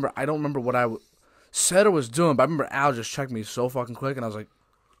time I don't remember what I said or was doing, but I remember Al just checked me so fucking quick, and I was like,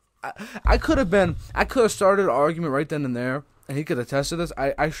 I could have started an argument right then and there, and he could attest to this.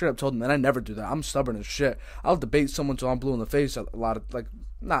 I straight up told him, and I never do that. I'm stubborn as shit. I'll debate someone till I'm blue in the face a lot of, like,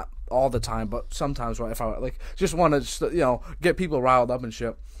 not all the time, but sometimes if I, like, just want to, you know, get people riled up and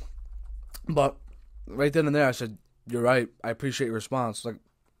shit. But right then and there, I said, you're right. I appreciate your response. Like,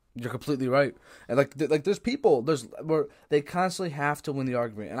 You're completely right. And like there's people where they constantly have to win the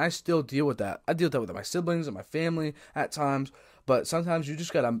argument, and I still deal with that. I deal with that with my siblings and my family at times, but sometimes you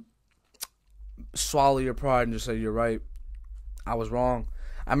just gotta swallow your pride and just say, you're right, I was wrong.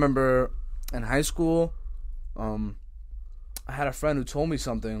 I remember in high school, I had a friend who told me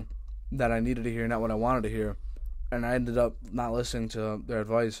something that I needed to hear, not what I wanted to hear, and I ended up not listening to their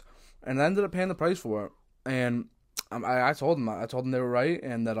advice, and I ended up paying the price for it. And I told them they were right,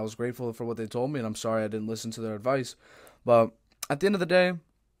 and that I was grateful for what they told me, and I'm sorry I didn't listen to their advice. But at the end of the day,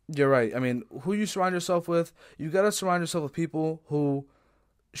 you're right. I mean, who you surround yourself with, you got to surround yourself with people who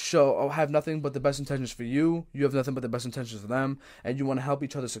have nothing but the best intentions for you. You have nothing but the best intentions for them, and you want to help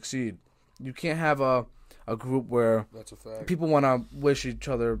each other succeed. You can't have a group where that's a fact. People want to wish each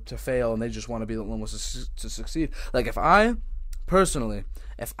other to fail, and they just want to be the ones to succeed. Like if I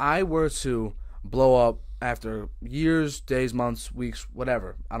were to blow up after years, days, months, weeks,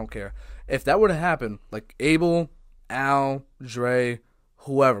 whatever, I don't care. If that were to happen, like Abel, Al, Dre,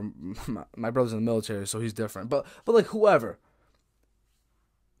 whoever, my brother's in the military, so he's different, but like whoever,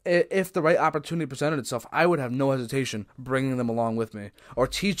 if the right opportunity presented itself, I would have no hesitation bringing them along with me or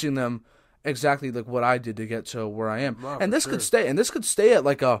teaching them exactly like what I did to get to where I am. No, and this could stay at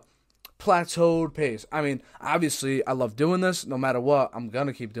like a plateaued pace. I mean, obviously, I love doing this. No matter what, I'm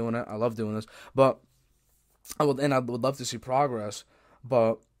gonna keep doing it. I love doing this, but I would love to see progress.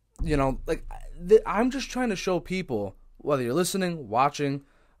 But like I'm just trying to show people, whether you're listening, watching,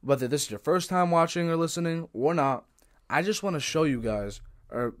 whether this is your first time watching or listening or not. I just want to show you guys,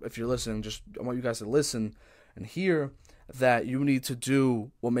 or if you're listening, I want you guys to listen and hear that you need to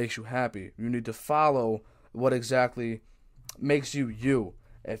do what makes you happy. You need to follow what exactly makes you you.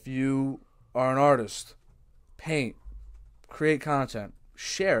 If you are an artist, paint, create content,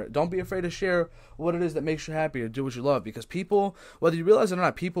 share it. Don't be afraid to share what it is that makes you happy or do what you love, because people, whether you realize it or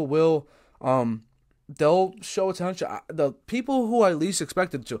not, people will they'll show attention. The people who I least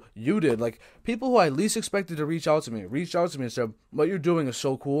expected to, people who I least expected to reach out to me and said, what you're doing is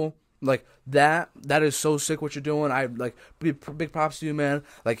so cool. Like that is so sick what you're doing. I like big props to you, man.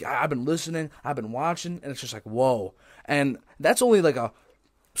 Like I've been listening, I've been watching, and it's just like, whoa. And that's only like a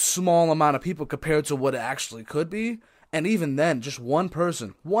small amount of people compared to what it actually could be. And even then, just one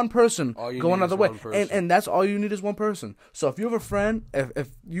person going another way. And that's all you need is one person. So if you have a friend, if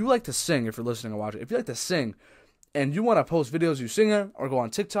you like to sing, if you're listening or watching, if you like to sing and you want to post videos you singing or go on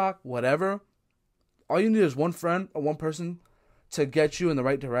TikTok, whatever, all you need is one friend or one person to get you in the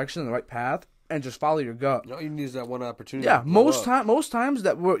right direction, the right path, and just follow your gut. All you need is that one opportunity. Yeah, most times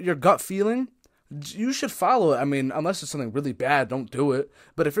that your gut feeling, you should follow it. I mean, unless it's something really bad, don't do it.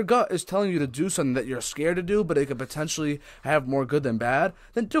 But if your gut is telling you to do something that you're scared to do, but it could potentially have more good than bad,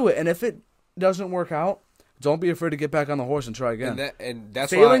 then do it. And if it doesn't work out, don't be afraid to get back on the horse and try again. And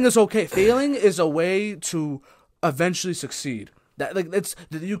that's failing is okay. Failing is a way to eventually succeed.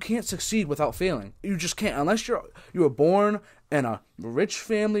 You can't succeed without failing. You just can't, unless you were born in a rich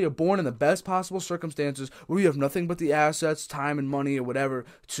family or born in the best possible circumstances where you have nothing but the assets, time, and money or whatever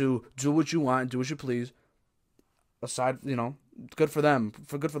to do what you want and do as you please. Aside, good for them,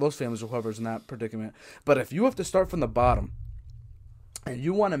 good for those families or whoever's in that predicament. But if you have to start from the bottom and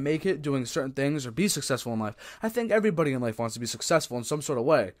you want to make it doing certain things or be successful in life, I think everybody in life wants to be successful in some sort of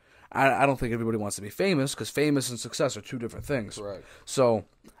way. I don't think everybody wants to be famous, because famous and success are two different things. Right. So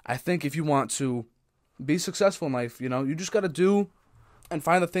I think if you want to be successful in life, you just got to do and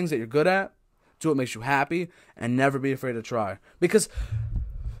find the things that you're good at, do what makes you happy, and never be afraid to try. Because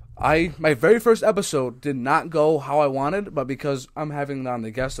my very first episode did not go how I wanted, but because I'm having on the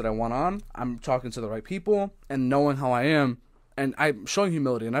guests that I want on, I'm talking to the right people and knowing how I am, and I'm showing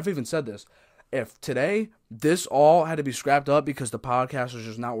humility. And I've even said this. If today this all had to be scrapped up because the podcast was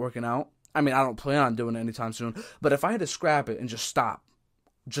just not working out, I mean, I don't plan on doing it anytime soon, but if I had to scrap it and just stop,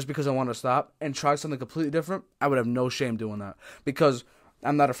 just because I wanted to stop and try something completely different, I would have no shame doing that, because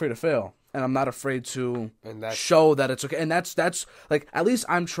I'm not afraid to fail, and I'm not afraid to show that it's okay. And that's like, at least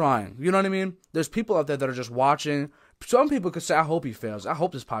I'm trying. You know what I mean? There's people out there that are just watching. Some people could say, I hope he fails. I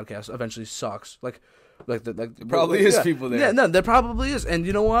hope this podcast eventually sucks. There probably is people there. Yeah, no, there probably is. And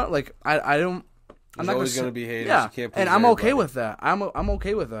you know what? Like, I'm not always going to be haters. Yeah, you can't and I'm okay with that. I'm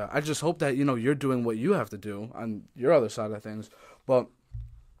okay with that. I just hope that, you're doing what you have to do on your other side of things. But,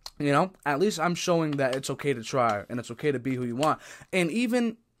 at least I'm showing that it's okay to try, and it's okay to be who you want. And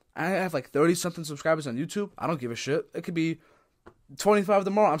even, I have like 30-something subscribers on YouTube. I don't give a shit. It could be 25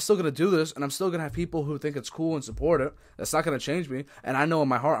 tomorrow. I'm still going to do this, and I'm still going to have people who think it's cool and support it. That's not going to change me. And I know in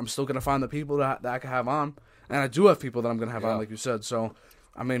my heart I'm still going to find the people that I can have on. And I do have people that I'm going to have on, like you said. So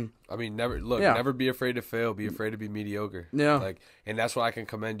Never be afraid to fail. Be afraid to be mediocre. Yeah. And that's why I can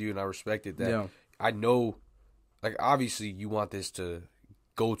commend you, and I respect it. That I know, obviously you want this to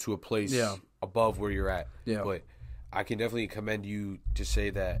go to a place above where you're at. Yeah. But I can definitely commend you to say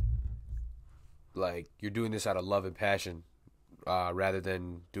that, you're doing this out of love and passion, rather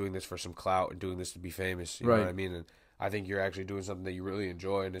than doing this for some clout and doing this to be famous. You know what I mean? And I think you're actually doing something that you really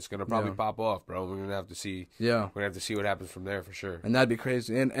enjoy, and it's gonna probably pop off, bro. We're gonna have to see. Yeah. We're gonna have to see what happens from there for sure. And that'd be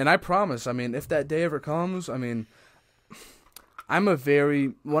crazy. And I promise. If that day ever comes, one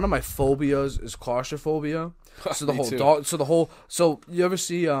of my phobias is claustrophobia. So the whole dog. So you ever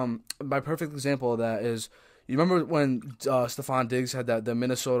see? My perfect example of that is, you remember when Stephon Diggs had the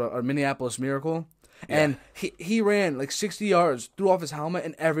Minneapolis Miracle? Yeah. And he ran 60 yards, threw off his helmet,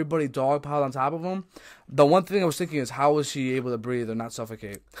 and everybody dogpiled on top of him. The one thing I was thinking is, how was he able to breathe and not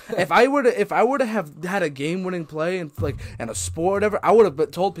suffocate? If I were to have had a game-winning play and a sport or whatever, I would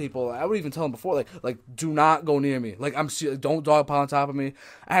have told people. I would even tell them before, do not go near me. Don't dogpile on top of me.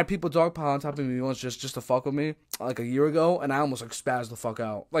 I had people dogpile on top of me once just to fuck with me a year ago, and I almost spazzed the fuck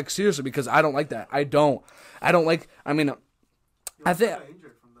out. Seriously, because I don't like that. I don't like. I think.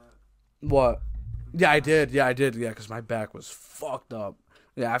 Injured from that. What? Yeah, I did. Yeah, because my back was fucked up.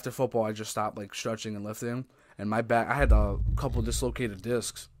 Yeah, after football, I just stopped stretching and lifting, and my back, I had a couple dislocated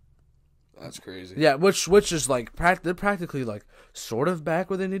discs. That's crazy. Yeah, which is they're practically sort of back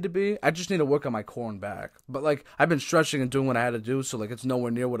where they need to be. I just need to work on my core and back. But I've been stretching and doing what I had to do, so it's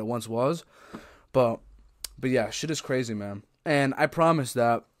nowhere near what it once was. But yeah, shit is crazy, man. And I promise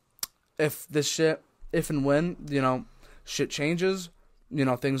that if and when shit changes,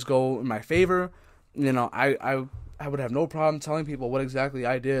 things go in my favor. I would have no problem telling people what exactly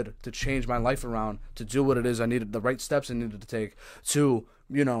I did to change my life around, to do what it is I needed, the right steps I needed to take to,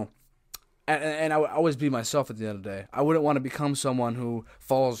 and I would always be myself at the end of the day. I wouldn't want to become someone who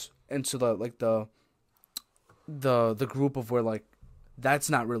falls into the group of where that's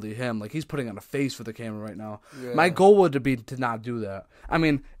not really him. He's putting on a face for the camera right now. Yeah. My goal would be to not do that.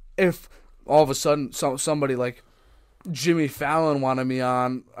 If all of a sudden somebody Jimmy Fallon wanted me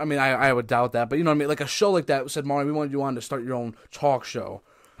on, I would doubt that, but you know what I mean? A show like that said, Marlon, we wanted you on to start your own talk show.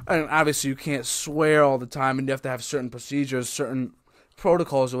 And obviously you can't swear all the time, and you have to have certain procedures, certain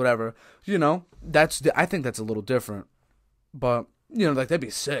protocols or whatever. I think that's a little different. But, that'd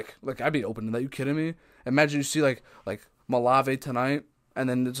be sick. I'd be open to that. You kidding me? Imagine you see, Malave tonight, and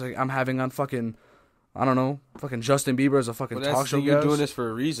then it's I'm having on fucking, I don't know, fucking Justin Bieber as a fucking talk show guest. You're doing this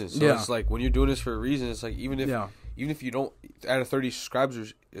for a reason. So it's when you're doing this for a reason, it's even if you don't, out of 30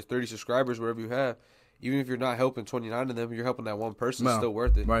 subscribers, whatever you have, even if you're not helping 29 of them, you're helping that one person. It's still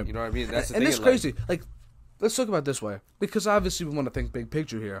worth it. Right. You know what I mean? That's the thing. And it's crazy. Let's talk about it this way, because obviously we want to think big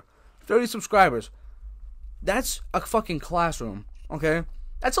picture here. 30 subscribers. That's a fucking classroom, okay?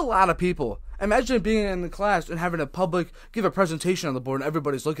 That's a lot of people. Imagine being in the class and having give a presentation on the board and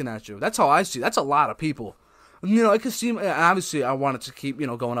everybody's looking at you. That's how I see it. That's a lot of people. It could seem, obviously I want it to keep,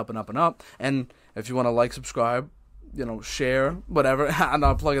 going up and up and up. And if you want to subscribe, share, whatever. I'm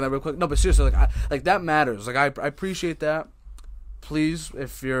not plugging that real quick. No, but seriously, that matters. I appreciate that. Please,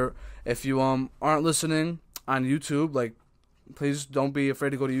 if you aren't listening on YouTube, please don't be afraid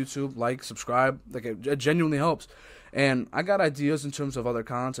to go to YouTube, subscribe. It genuinely helps. And I got ideas in terms of other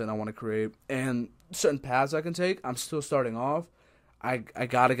content I want to create and certain paths I can take. I'm still starting off. I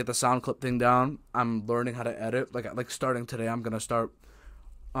got to get the sound clip thing down. I'm learning how to edit. Starting today, I'm going to start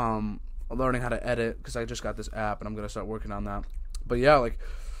learning how to edit because I just got this app and I'm going to start working on that. But yeah, like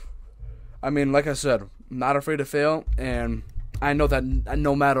I said, not afraid to fail. And I know that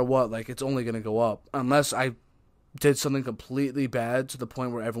no matter what, it's only going to go up unless I did something completely bad to the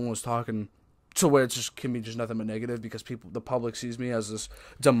point where everyone was talking to where it just can be just nothing but negative because the public sees me as this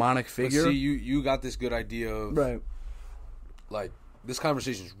demonic figure. But see, you got this good idea of right. This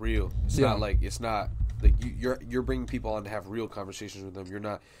conversation is real. It's not you're bringing people on to have real conversations with them. You're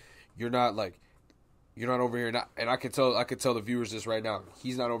not over here. And I could tell the viewers this right now.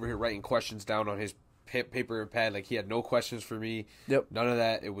 He's not over here writing questions down on his paper and pad. He had no questions for me. Yep. None of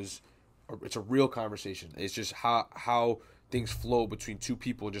that. It's a real conversation. It's just how things flow between two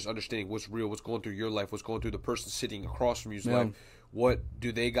people and just understanding what's real, what's going through your life, what's going through the person sitting across from you's life. What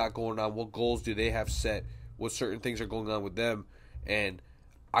do they got going on? What goals do they have set? What certain things are going on with them? And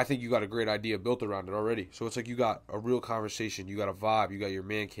I think you got a great idea built around it already. So it's you got a real conversation. You got a vibe. You got your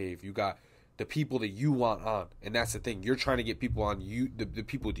man cave. You got the people that you want on. And that's the thing. You're trying to get people on the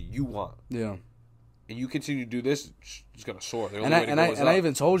people that you want. Yeah. And you continue to do this, it's going to soar. I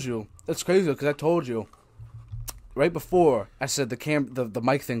even told you. That's crazy because I told you right before I said the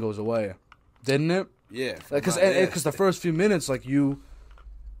mic thing goes away. Didn't it? Yeah. Because the first few minutes, you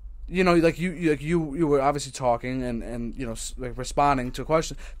you know, like you were obviously talking and you know, like responding to a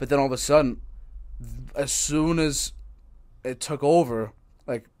question, but then all of a sudden, as soon as it took over,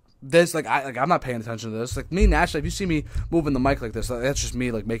 like this, I'm not paying attention to this. Like me naturally, if you see me moving the mic like this, that's just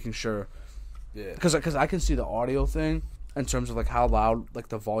me like making sure. Yeah. Because I can see the audio thing in terms of like how loud like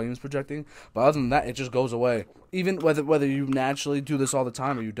the volume is projecting, but other than that, it just goes away. Even whether you naturally do this all the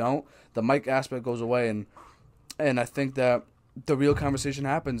time or you don't, the mic aspect goes away, and I think that the real conversation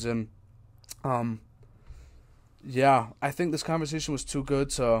happens. And yeah, I think this conversation was too good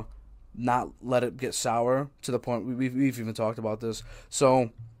to not let it get sour to the point we've even talked about this.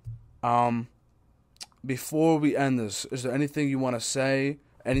 So before we end this, is there anything you want to say?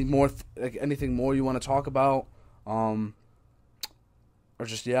 Any more anything more you want to talk about? Or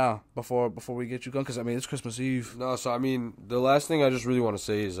just, before we get you going, because, I mean, it's Christmas Eve. No, so, I mean, the last thing I just really want to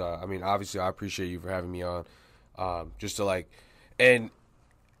say is, I mean, obviously, I appreciate you for having me on. Just to, like, and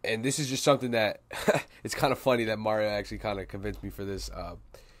this is just something that, it's kind of funny that Mario actually kind of convinced me for this.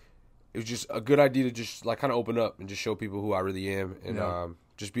 It was just a good idea to just, like, kind of open up and just show people who I really am. And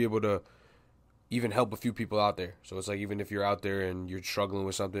just be able to even help a few people out there. So it's like, even if you're out there and you're struggling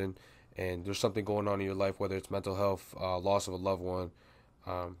with something and there's something going on in your life, whether it's mental health, loss of a loved one,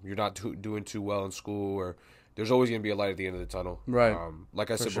 you're not doing too well in school, or there's always going to be a light at the end of the tunnel. Right.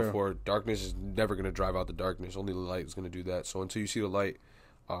 Like I said before, darkness is never going to drive out the darkness. Only the light is going to do that. So until you see the light,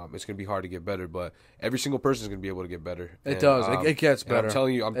 it's going to be hard to get better. But every single person is going to be able to get better. It does. It gets better. I'm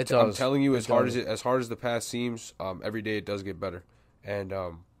telling you, I'm telling you, as hard as the past seems, every day it does get better. And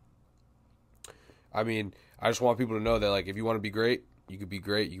I mean, I just want people to know that, like, if you want to be great, you could be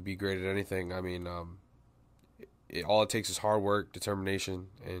great. You could be great at anything. I mean, all it takes is hard work, determination,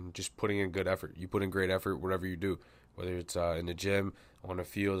 and just putting in good effort. You put in great effort whatever you do, whether it's in the gym, on the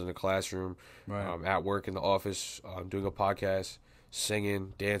field, in the classroom, at work, in the office, doing a podcast,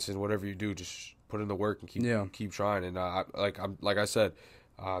 singing, dancing, whatever you do, just put in the work and keep trying. And like I said,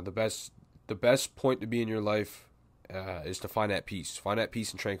 the best point to be in your life is to find that peace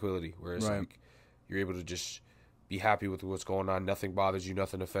and tranquility, where it's like you're able to just be happy with what's going on. Nothing bothers you,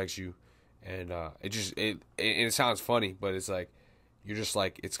 nothing affects you. And it sounds funny, but it's like you're just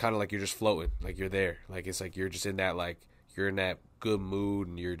like, it's kind of like you're just floating, like you're there, like it's like you're just in that, like you're in that good mood,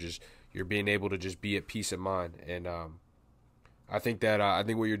 and you're being able to just be at peace of mind. And I think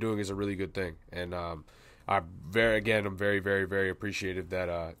what you're doing is a really good thing. And I'm very, very, very appreciative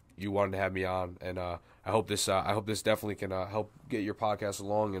that you wanted to have me on. And I hope this definitely can help get your podcast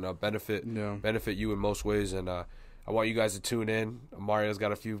along and benefit you in most ways. And I want you guys to tune in. Mario's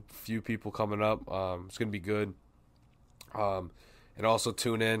got a few people coming up. It's gonna be good. And also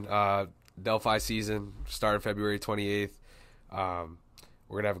tune in. Adelphi season started February 28th.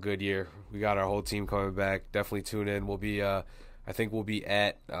 We're gonna have a good year. We got our whole team coming back. Definitely tune in. We'll be. I think we're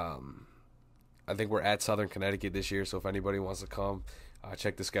at Southern Connecticut this year. So if anybody wants to come,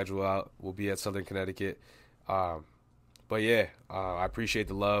 check the schedule out. We'll be at Southern Connecticut. But yeah, I appreciate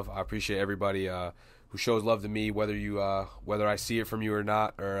the love. I appreciate everybody who shows love to me, whether I see it from you or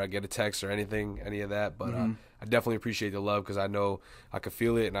not, or I get a text or any of that. But I definitely appreciate the love, because I know I can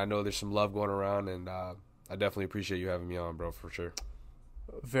feel it, and I know there's some love going around, and I definitely appreciate you having me on, bro, for sure.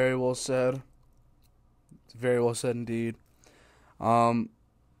 Very well said. Very well said indeed. Everyone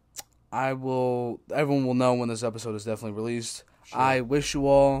will know when this episode is definitely released. Sure. I wish you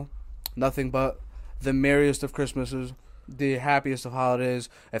all nothing but the merriest of Christmases, the happiest of holidays.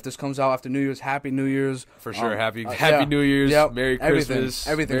 If this comes out after New Year's, Happy New Year's. For sure. Happy New Year's. Yep, Merry Christmas.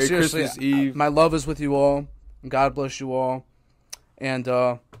 Everything. Merry Seriously, Christmas Eve. My love is with you all. God bless you all. And,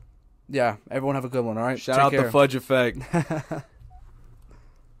 everyone have a good one, all right? Shout out the Fudge Effect.